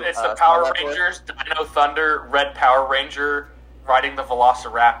 But it's the Power Rangers, Dino Thunder, Red Power Ranger riding the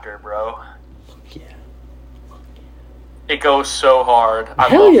Velociraptor, bro. Yeah. It goes so hard. I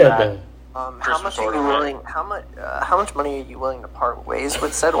Hell love yeah, that. Ben. How Christmas much are you ornament. willing? How much money are you willing to part ways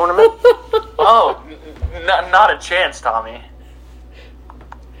with said ornament? Oh, not a chance, Tommy.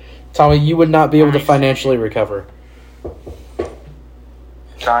 Tommy, you would not be able to financially recover.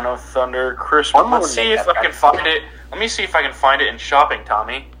 Dino Thunder Christmas. I'm Let's gonna see make if that I can find it. Let me see if I can find it in shopping,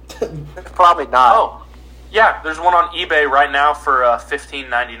 Tommy. Probably not. Oh, yeah. There's one on eBay right now for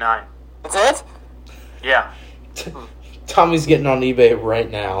 $15.99. That's it? Yeah. Tommy's getting on eBay right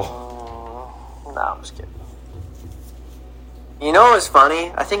now. No, I'm just kidding. You know what was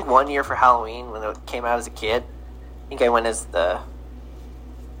funny? I think one year for Halloween, when it came out as a kid, I think I went as the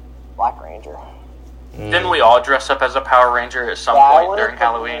Black Ranger. Didn't we all dress up as a Power Ranger at some I point went during as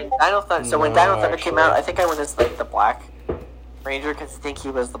Halloween? Dino Thunder. So when No, Dino Thunder came actually. out, I think I went as like the Black Ranger because I think he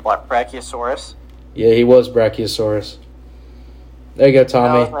was the Black Brachiosaurus. Yeah, he was Brachiosaurus. There you go, And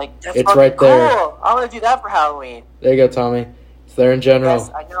I was Tommy. like, that's It's fucking right there. Cool. I'm gonna do that for Halloween. There you go, Tommy. It's there in general.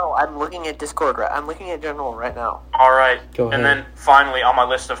 Yes, I know. I'm looking at Discord. I'm looking at General right now. All right. Go ahead. And then finally on my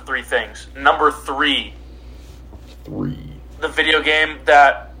list of 3 things. Number 3, 3. the video game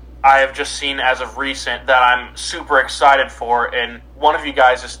that I have just seen as of recent that I'm super excited for, and one of you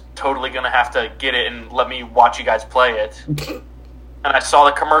guys is totally going to have to get it and let me watch you guys play it. And I saw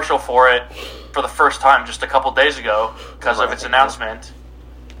the commercial for it for the first time just a couple days ago because of its announcement.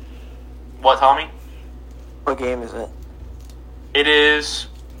 What, Tommy? What game is it? It is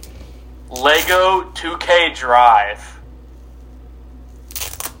Lego 2K Drive.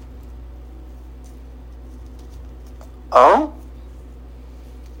 Oh?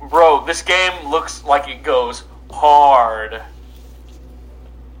 Bro, this game looks like it goes hard.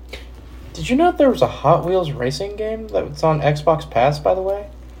 Did you know there was a Hot Wheels racing game that's on Xbox Pass, by the way?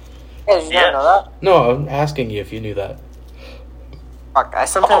 Yeah, did you Yes. not know that? No, I'm asking you if you knew that. Fuck, I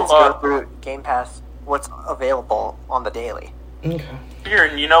sometimes Oh, go through Game Pass, what's available on the daily. Okay. Here,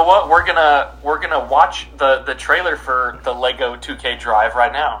 and you know what? We're gonna watch the trailer for the Lego 2K Drive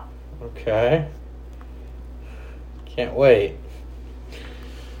right now. Okay. Can't wait.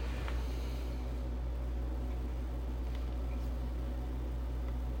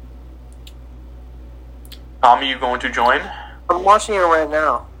 Tommy, you going to join? I'm watching it right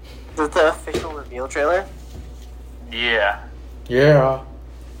now. Is it the official reveal trailer? Yeah. Yeah.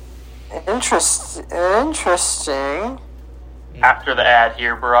 Interesting. After the ad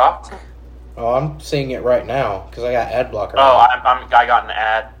here, Brock. Oh, I'm seeing it right now because I got ad blocker. Oh, I got an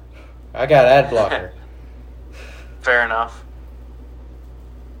ad. I got ad blocker. Fair enough.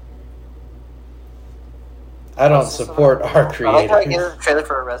 I don't support our I like how I creators. get a trailer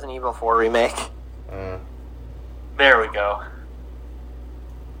for a Resident Evil 4 remake. There we go.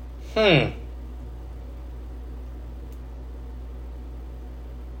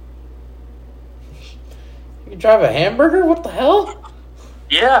 You drive a hamburger? What the hell?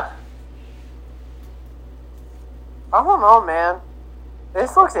 Yeah. I don't know, man.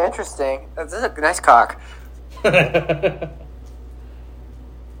 This looks interesting. This is a nice cock.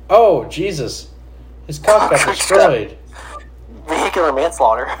 Oh, Jesus. His cock got destroyed. Vehicular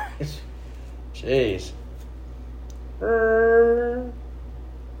manslaughter. Jeez.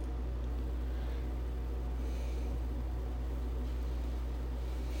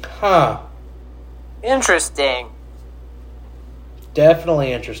 Huh. Interesting.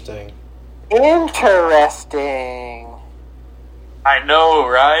 Definitely interesting. Interesting. I know,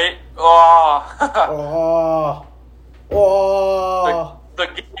 right? Oh.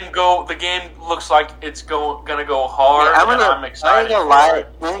 The game looks like it's gonna go hard, Yeah, and I'm excited. I'm gonna lie.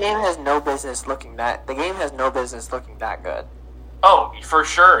 This game has no business looking that. The game has no business looking that good. Oh, for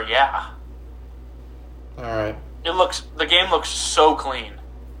sure, yeah. Alright. The game looks so clean.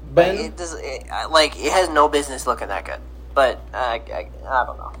 Ben? It has no business looking that good. But I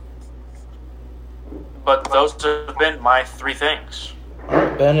don't know. But those have been my 3 things.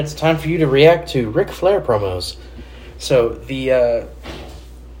 Alright, Ben, it's time for you to react to Ric Flair promos. So, the,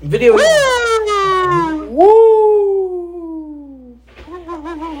 video... Woo!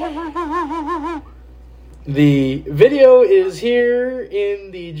 The video is here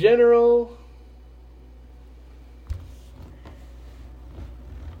in the general...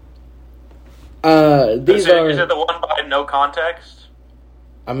 These are... Is it the one by no context?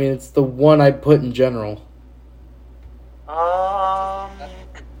 I mean, it's the one I put in general.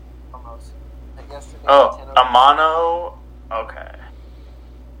 Amano? Okay.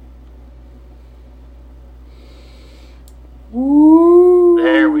 Woo!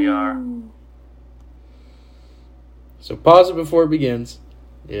 There we are. So pause it before it begins.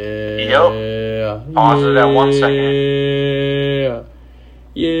 Yeah. Yep. Pause it at 1 second.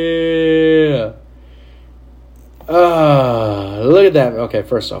 Yeah. Look at that. Okay,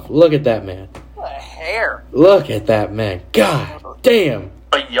 first off, look at that man. What hair? Look at that man. God damn.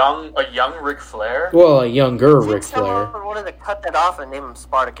 A young Ric Flair? Well, a younger Ric Flair. Someone wanted to cut that off and name him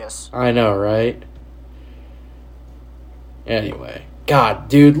Spartacus. I know, right? Anyway. God,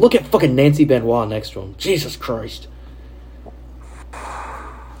 dude, look at fucking Nancy Benoit next to him. Jesus Christ.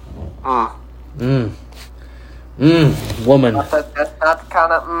 Woman. That's not the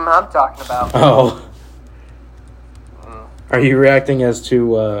kind of I'm talking about. Oh. Are you reacting as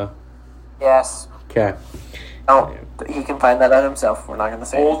to, Yes. Okay. Oh, he can find that out himself. We're not going to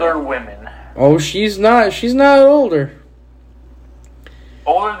say Older anything. women. Oh, she's not older.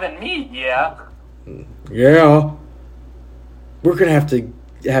 Older than me, yeah. Yeah. We're gonna have to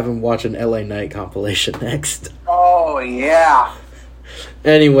have him watch an LA Knight compilation next. Oh, yeah.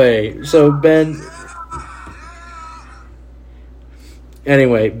 Anyway, so Ben...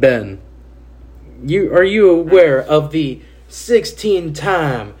 Ben, are you aware of the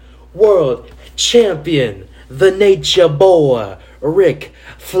 16-time world champion, the Nature Boy, Ric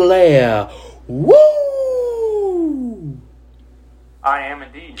Flair? Woo! I am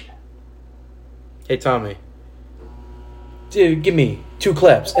indeed. Hey, Tommy. Dude, give me 2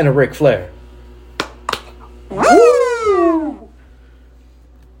 claps and a Ric Flair. Woo!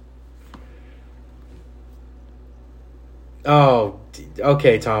 Oh,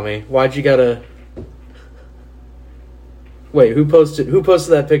 okay, Tommy. Why'd you gotta... Wait, who posted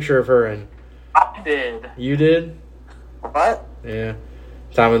that picture of her in? I did. You did? What? Yeah.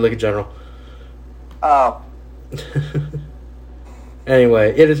 Tommy, look at General. Oh.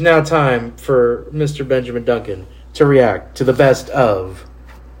 Anyway, it is now time for Mr. Benjamin Duncan to react to the best of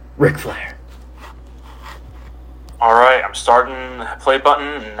Ric Flair. Alright, I'm starting the play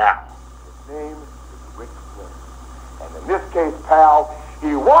button now. His name is Ric Flair. And in this case, pal,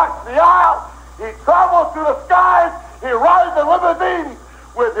 he walks the aisle, he travels through the skies, he rides a limousine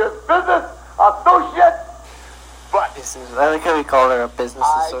with his business associate. But I like how we call her a business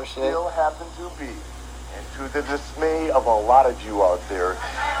I associate. still happen to be, and to the dismay of a lot of you out there,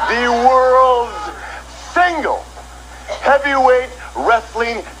 the world's single heavyweight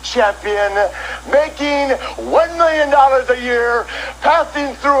wrestling champion, making $1 million a year,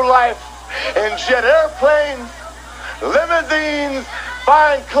 passing through life in jet airplanes, limousines,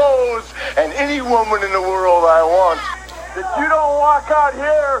 fine clothes, and any woman in the world I want. If you don't walk out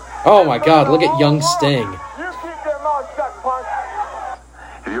here... Oh my god, look at young Sting. You keep your mouth shut, punk.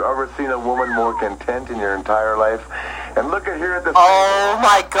 Have you ever seen a woman more content in your entire life? And look at here at the... Oh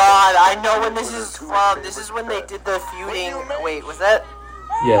my god, I know when this is from. This is when they did the feuding. Wait, was that?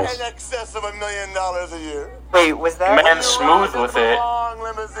 Yes. In excess of $1 million a year. Wait, was that? Man, smooth with it. Long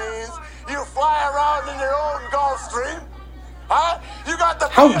limousines. You fly around in your own Gulfstream. Huh? You got the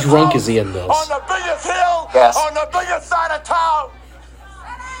How biggest drunk house is he in this? On the biggest hill. Yes. On the biggest side of town.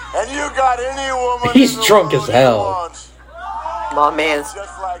 And you got any woman. He's in the drunk world as hell. you want. My man's.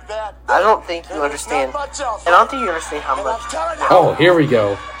 Just like that. I don't think you And there's understand. not much else. And I don't think you understand how And I'm much telling you, Oh, here we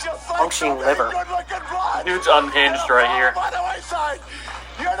go. just like functioning so many liver. good-looking blondes. Dude's unhinged right here. By the wayside,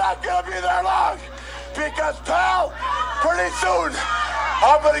 you're not gonna be there long, because pal, pretty soon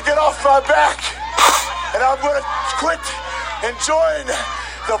I'm gonna get off my back and I'm gonna quit enjoying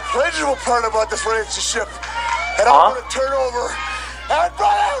the pleasurable part about this relationship, and I'm gonna turn over. And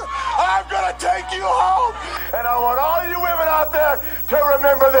brother, I'm gonna take you home. And I want all you women out there to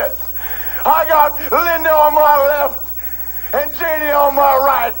remember this. I got Linda on my left and Janie on my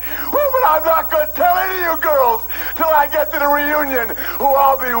right. Well, but I'm not going to tell any of you girls till I get to the reunion who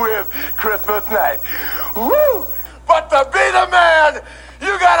I'll be with Christmas night. Woo! But to be the man,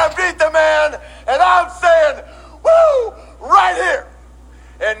 you got to beat the man. And I'm saying, woo, right here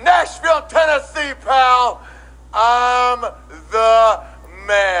in Nashville, Tennessee, pal, I'm the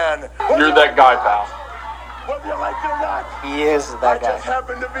man. You're that guy, pal. Whether you like it or not, He is I that just guy.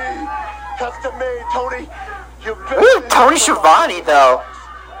 happen to be custom made, Tony. You've been Ooh, Tony Schiavone though.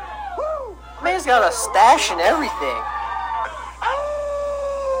 Woo! Man's got a stash and everything.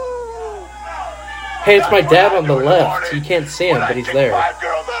 Hey, it's my dad on the left. You can't see him, but he's there. Five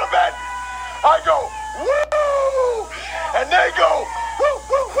girls out of bed. I go, woo! And they go, woo,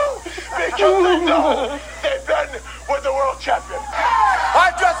 woo, woo! Because they know they've been with the world champion.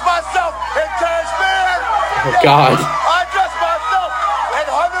 I dress myself in cashmere. Oh god. I dress myself in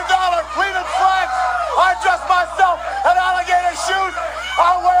 $100 pleated slacks. I dress myself in alligator shoes.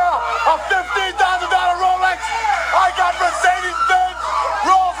 I wear a $15,000 Rolex. I got Mercedes-Benz,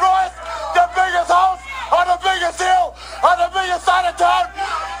 Rolls Royce, the biggest house on the biggest hill on the biggest side of town.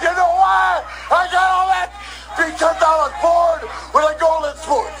 You know why I got all that? Because I was born with a golden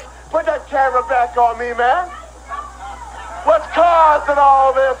spoon. Put that camera back on me, man. What's causing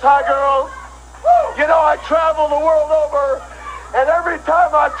all this, huh, girls? You know, I travel the world over, and every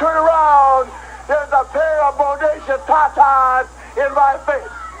time I turn around, there's a pair of bodacious tatas in my face.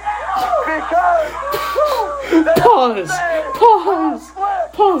 Because they Pause. say, Pause.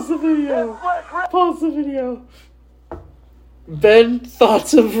 "Slick, Pause the video. slick, Rick." Pause the video. Ben,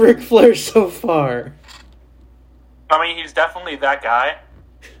 thoughts of Ric Flair so far? I mean, he's definitely that guy,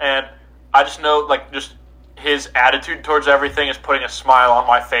 and I just know, like, just his attitude towards everything is putting a smile on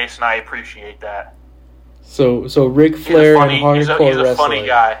my face, and I appreciate that. So Ric Flair and He's hardcore a wrestling. funny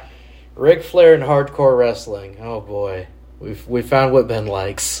guy. Ric Flair and hardcore wrestling. Oh boy, we found what Ben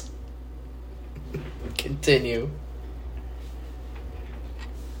likes. Continue.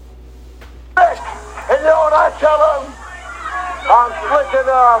 And you know what I tell them? I'm slick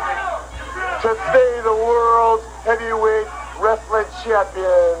enough to stay the world heavyweight wrestling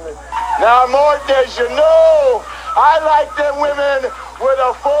champion. Now, Morton, as you know, I like them women with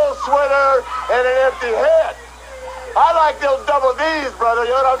a full sweater and an empty head. I like those double D's, brother. You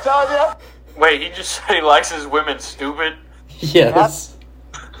know what I'm telling you? Wait, he just said he likes his women stupid? Yes.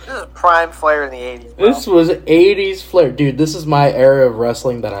 This is prime Flair in the 80s, bro. This was 80s Flair. Dude, this is my era of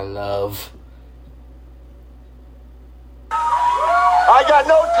wrestling that I love. I got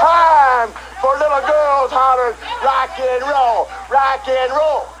no time for little girls hollering rock and roll, rock and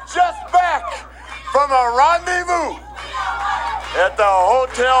roll. Just back from a rendezvous at the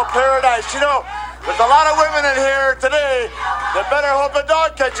Hotel Paradise. You know, there's a lot of women in here today that better hope the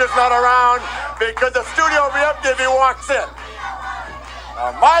dog catcher's not around, because the studio will be empty if he walks in.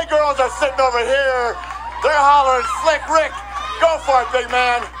 My girls are sitting over here. They're hollering, "Slick Rick, go for it, big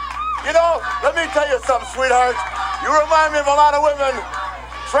man." You know, let me tell you something, sweetheart. You remind me of a lot of women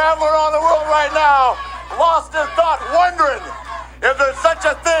traveling around the world right now, lost in thought, wondering if there's such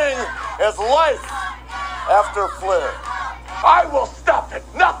a thing as life after Flair. I will stop at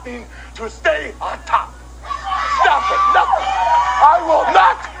nothing to stay on top. Stop at nothing. I will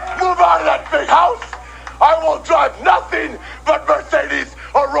not move out of that big house. I will drive nothing but Mercedes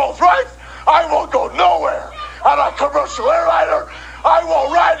or Rolls Royce. I will go nowhere on a commercial airliner. I will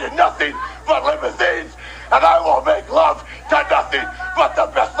ride in nothing but limousines, and I will make love to nothing but the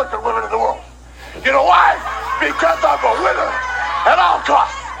best looking women in the world. You know why? because I'm a winner at all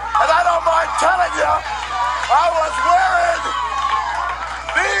costs. And I don't mind telling you, I was wearing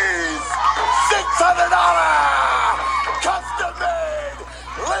these $600 custom-made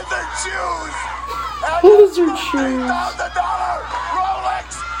lizard shoes. And Lizard shoes. $3,000 Rolex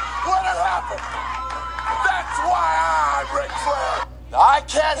when it happened. That's why I'm Ric Flair. Now, I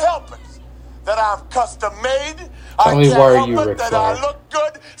can't help it that I'm custom-made. Tell me, why are you Ric that Flair? I look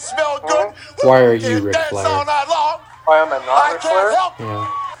good, smell good. Why are you and Ric dance Flair? all night long. Why am I not I Ric can't Flair? help it.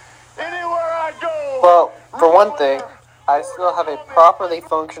 Yeah. Anywhere I go. Well, for one thing, I still have a properly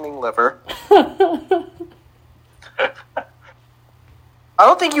functioning liver. I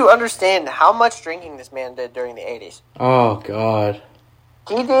don't think you understand how much drinking this man did during the 80s. Oh, God.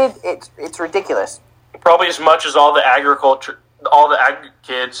 He did. It's ridiculous. Probably as much as all the ag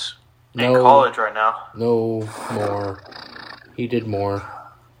kids in college right now. No more. He did more.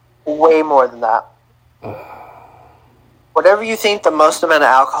 Way more than that. Whatever you think the most amount of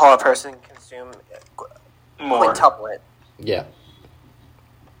alcohol a person can consume, More. quintuple it. Yeah.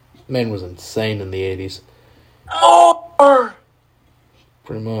 Man was insane in the 80s. More.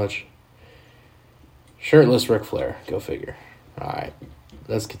 Pretty much. Shirtless Ric Flair. Go figure. Alright.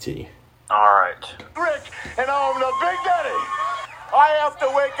 Let's continue. All right. Rick, and I'm the Big Daddy. I have to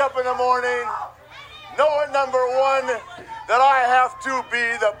wake up in the morning knowing, number one, that I have to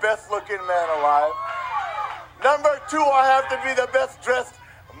be the best looking man alive. Number two, I have to be the best dressed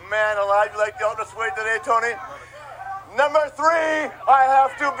man alive. You like the Aldous Wade today, Tony? Number three, I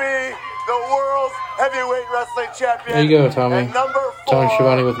have to be the world's heavyweight wrestling champion. There you go, Tommy. And number four, Tony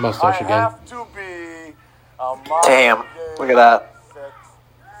Schiavone with mustache I again. have to be a Damn. Look at that. sex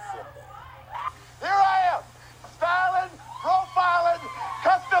symbol. Here I am, styling, profiling,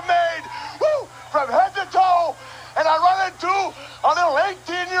 custom made, woo, from head to toe, and I run into a little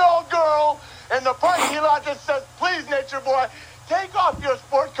 18-year-old girl in the parking lot that says, "Please, Nature Boy, take off your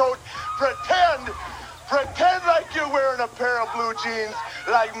sport coat, pretend like you're wearing a pair of blue jeans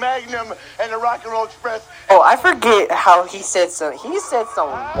like Magnum and the Rock and Roll Express." Oh, I forget how he said some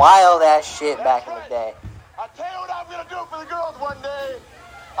wild ass shit back in the day. I'll tell you what I'm going to do for the girls one day.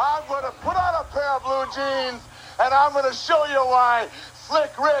 I'm going to put on a pair of blue jeans, and I'm going to show you why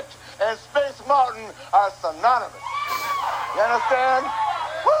Slick Rick and Space Mountain are synonymous. You understand?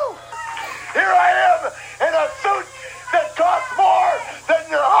 Woo! Here I am in a suit that costs more than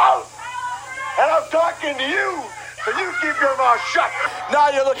your house. And I'm talking to you, so you keep your mouth shut. Now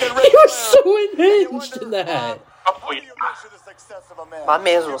you're looking Ric He was Flair. so unhinged in that. My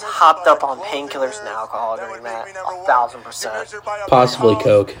man was hopped up on painkillers and alcohol during that. 1,000%. Possibly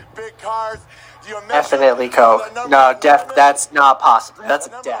Coke. Definitely Coke. No, that's not possible. That's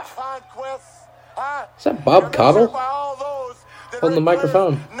a def. Is that Bob Caudle? Holding the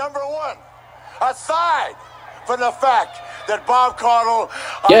microphone. Number one, aside from the fact that Bob Caudle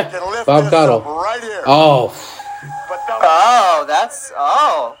Yeah, can lift Bob this Caudle. up right here. Oh. But Oh, that's...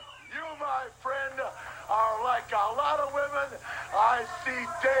 Oh. you, my friend, are like a lot of women I see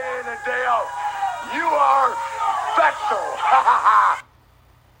day in and day out. You are factual.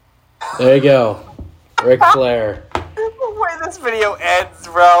 There you go. Ric Flair. The way this video ends,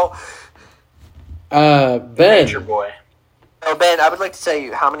 bro. Ben. Nature Boy. Oh, Ben, I would like to tell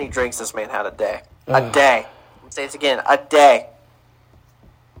you how many drinks this man had a day. A Ugh. day. I'll say it again. A day.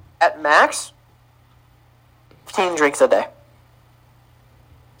 At max, 15 drinks a day.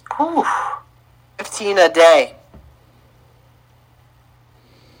 Whew. 15 a day.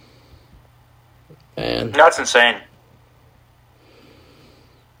 Man. That's insane.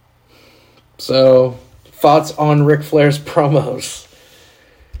 So, thoughts on Ric Flair's promos?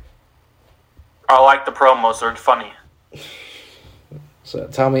 I like the promos. They're funny. So,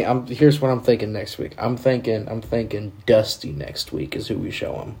 Tommy, here's what I'm thinking next week. I'm thinking Dusty next week is who we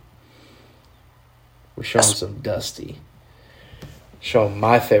show him. We show him some Dusty. Show him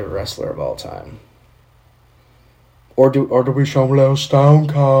my favorite wrestler of all time. Or do we show him little Stone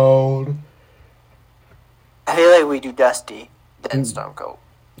Cold? I feel like we do Dusty, then Stone Cold.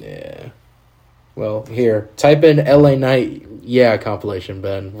 Yeah. Well, here, type in LA Knight, yeah, compilation,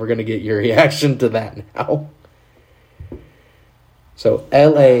 Ben. We're going to get your reaction to that now. So,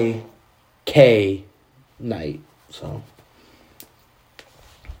 LAK Knight. So,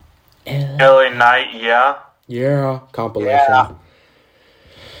 LA Knight, yeah. yeah, compilation.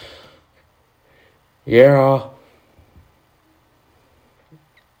 Yeah.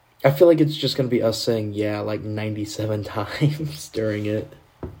 I feel like it's just going to be us saying yeah like 97 times during it.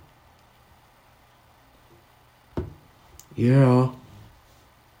 Yeah.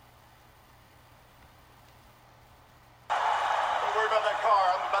 Don't worry about that car.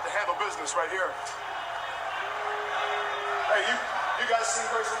 I'm about to handle business right here. seen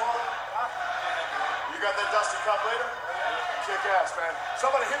Grayson Waller? Huh? You got that Dusty Cup later? Kick ass, man.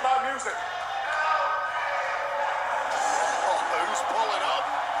 Somebody hit my music. Oh, who's pulling up?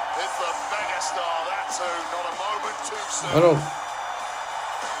 It's the megastar. That's who. Not a moment too soon. I don't.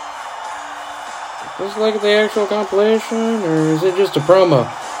 Is this like the actual compilation, or is it just a promo?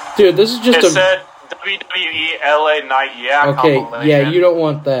 Dude, this is just It said WWE LA Night Okay, compilation. yeah, you don't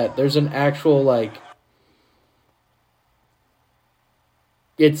want that. There's an actual, like...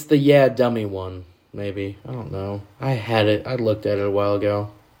 It's the dummy one, maybe. I don't know. I had it. I looked at it a while ago.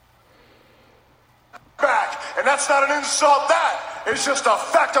 Back, and that's not an insult. That is just a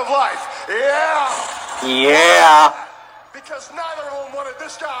fact of life. Yeah. Yeah. Because neither of them wanted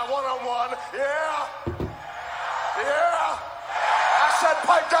this guy one-on-one. Yeah. Yeah. I said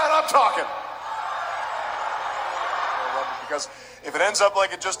pipe down, I'm talking. Because if it ends up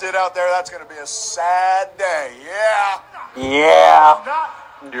like it just did out there, that's going to be a sad day. Yeah. Yeah. Not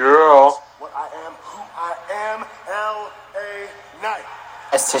Yeah. what I am, who I am, L.A. Knight.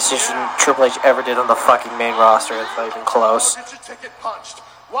 Best decision Triple H ever did on the fucking main roster. It's not even close. Get your ticket punched.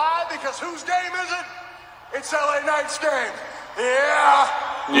 Why? Because whose game is it? It's LA Knight's game. Yeah.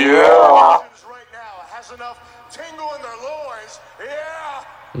 Yeah. Right now has enough tingle in their loins. Yeah.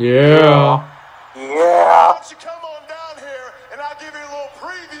 Yeah. Yeah. Why don't you come on down here and I'll give you a little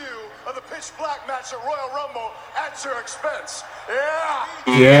preview of the pitch black match at Royal Rumble at your expense. Yeah.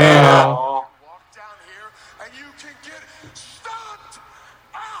 Yeah. Walk down here and you can get stomped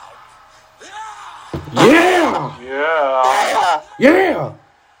out. Yeah. Yeah. Yeah. Yeah.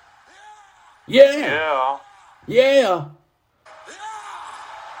 Yeah. Yeah. Yeah.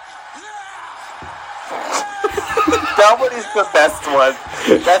 That one is the best one.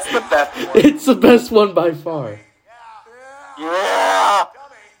 That's the best one. It's the best one by far. Yeah.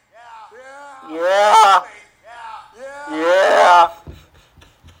 Yeah. Yeah.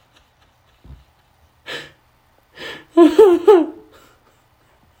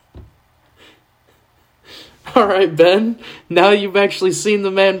 Alright, Ben. Now you've actually seen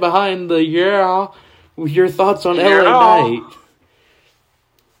the man behind the your thoughts on LA Yeah. Knight.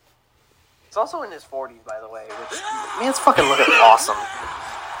 He's also in his 40s, by the way, which man's fucking looking awesome.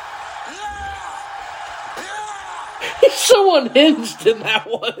 He's so unhinged in that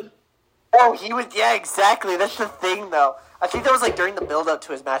one. Oh, he was, yeah, exactly. That's the thing, though. I think that was like during the build-up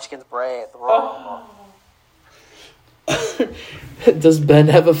to his match against Bray at the Royal Rumble. Does Ben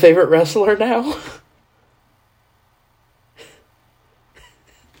have a favorite wrestler now?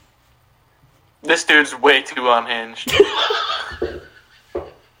 This dude's way too unhinged.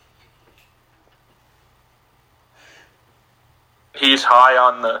 He's high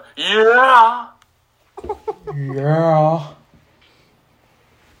on the yeah. Yeah.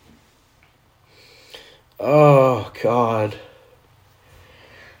 Oh, God.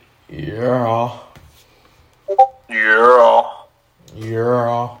 Yeah. Yeah.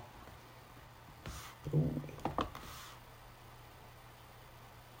 Yeah.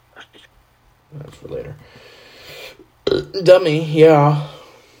 That's for later. Dummy, yeah.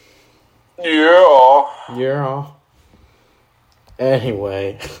 Yeah. Yeah.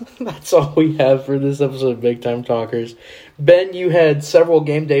 Anyway, that's all we have for this episode of Big Time Talkers. Ben, you had several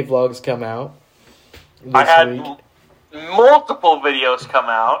game day vlogs come out this I had week. multiple videos come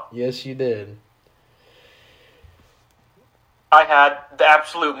out. Yes, you did. I had the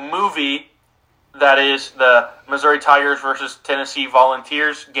absolute movie that is the Missouri Tigers versus Tennessee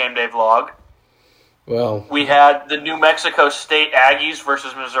Volunteers game day vlog. Well, We had the New Mexico State Aggies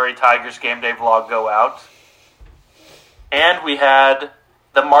versus Missouri Tigers game day vlog go out. And we had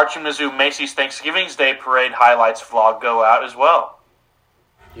the Marching Mizzou Macy's Thanksgiving's Day Parade highlights vlog go out as well.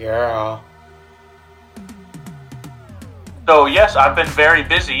 yeah. So yes, I've been very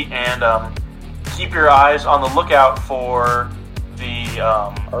busy, and keep your eyes on the lookout for the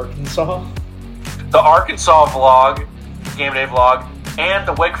Arkansas? Arkansas vlog, game day vlog, and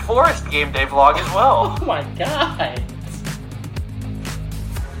the Wake Forest game day vlog as well. Oh my God.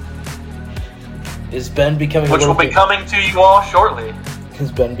 Is Ben becoming Which will be coming to you all shortly.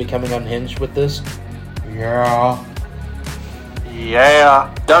 Is Ben becoming unhinged with this? Yeah.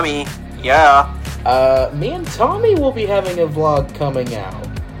 Yeah. Dummy. Yeah. Me and Tommy will be having a vlog coming out.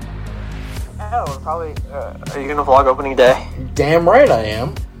 Oh, probably. Are you gonna vlog opening day? Damn right I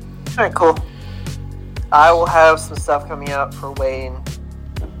am. Alright, cool. I will have some stuff coming out for Wayne.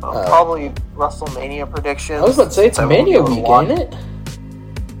 Probably WrestleMania predictions. I was about to say, it's I won't Mania be able to week, watch- ain't it?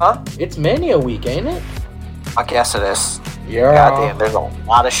 Huh? It's Mania week, ain't it? I guess it is. Yeah. Goddamn, there's a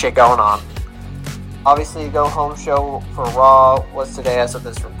lot of shit going on. Obviously, the go-home show for Raw was today as of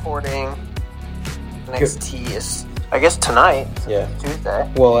this recording. NXT is I guess tonight. Yeah. Tuesday.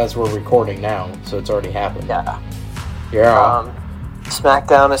 Well, as we're recording now, so it's already happened. Yeah. Yeah.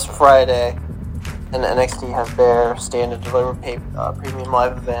 SmackDown is Friday, and NXT has their Stand and Deliver premium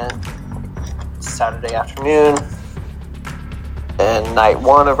live event Saturday afternoon. Then night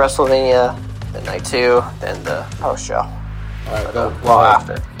 1 of WrestleMania, then night 2, then the post show. All right, go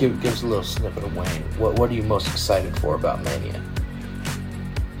after. Give us a little snippet of Wayne. What are you most excited for about Mania?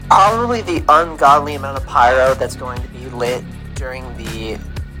 Probably the ungodly amount of pyro that's going to be lit during the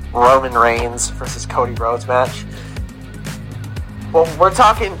Roman Reigns versus Cody Rhodes match. Well, we're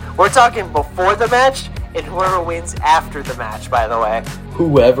talking before the match, and whoever wins after the match, by the way.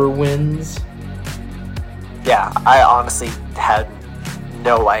 Whoever wins. Yeah, I honestly had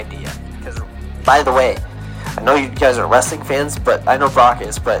no idea. Because, by the way, I know you guys are wrestling fans, but I know Brock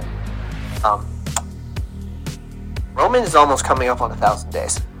is, but Roman is almost coming up on 1,000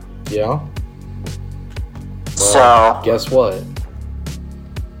 days. Yeah. Well, So guess what?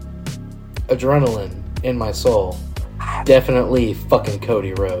 Adrenaline in my soul. Definitely fucking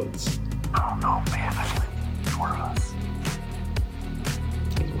Cody Rhodes. I don't know, man. I feel like four of us.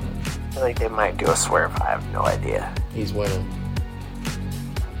 I feel like they might do a swerve. I have no idea. He's winning.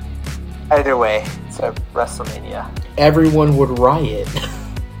 Either way, it's a WrestleMania. Everyone would riot.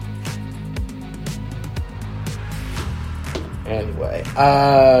 Anyway,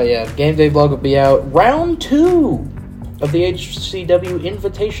 yeah, Game Day vlog will be out. Round 2 of the HCW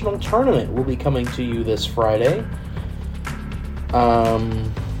Invitational Tournament will be coming to you this Friday.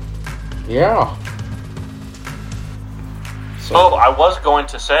 Yeah. So, Oh, I was going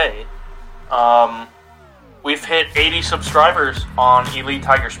to say, we've hit 80 subscribers on Elite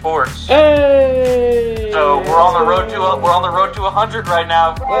Tiger Sports. hey! So we're on the road to 100 right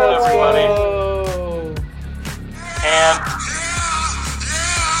now, everybody. Go! And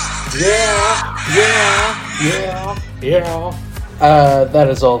Yeah. That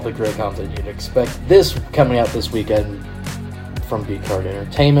is all the great content you'd expect. This coming out this weekend from B-Card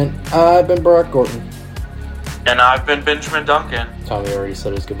Entertainment. I've been Brock Gorton. I've been Benjamin Duncan. Tommy already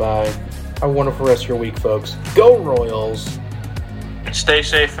said his goodbye. Have a wonderful rest of your week, folks. Go Royals! Stay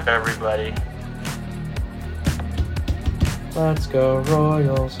safe, everybody. Let's go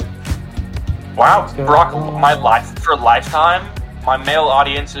Royals. Wow, Let's go Brock, Royals. for lifetime, my male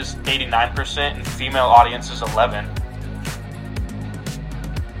audience is 89% and female audience is 11%.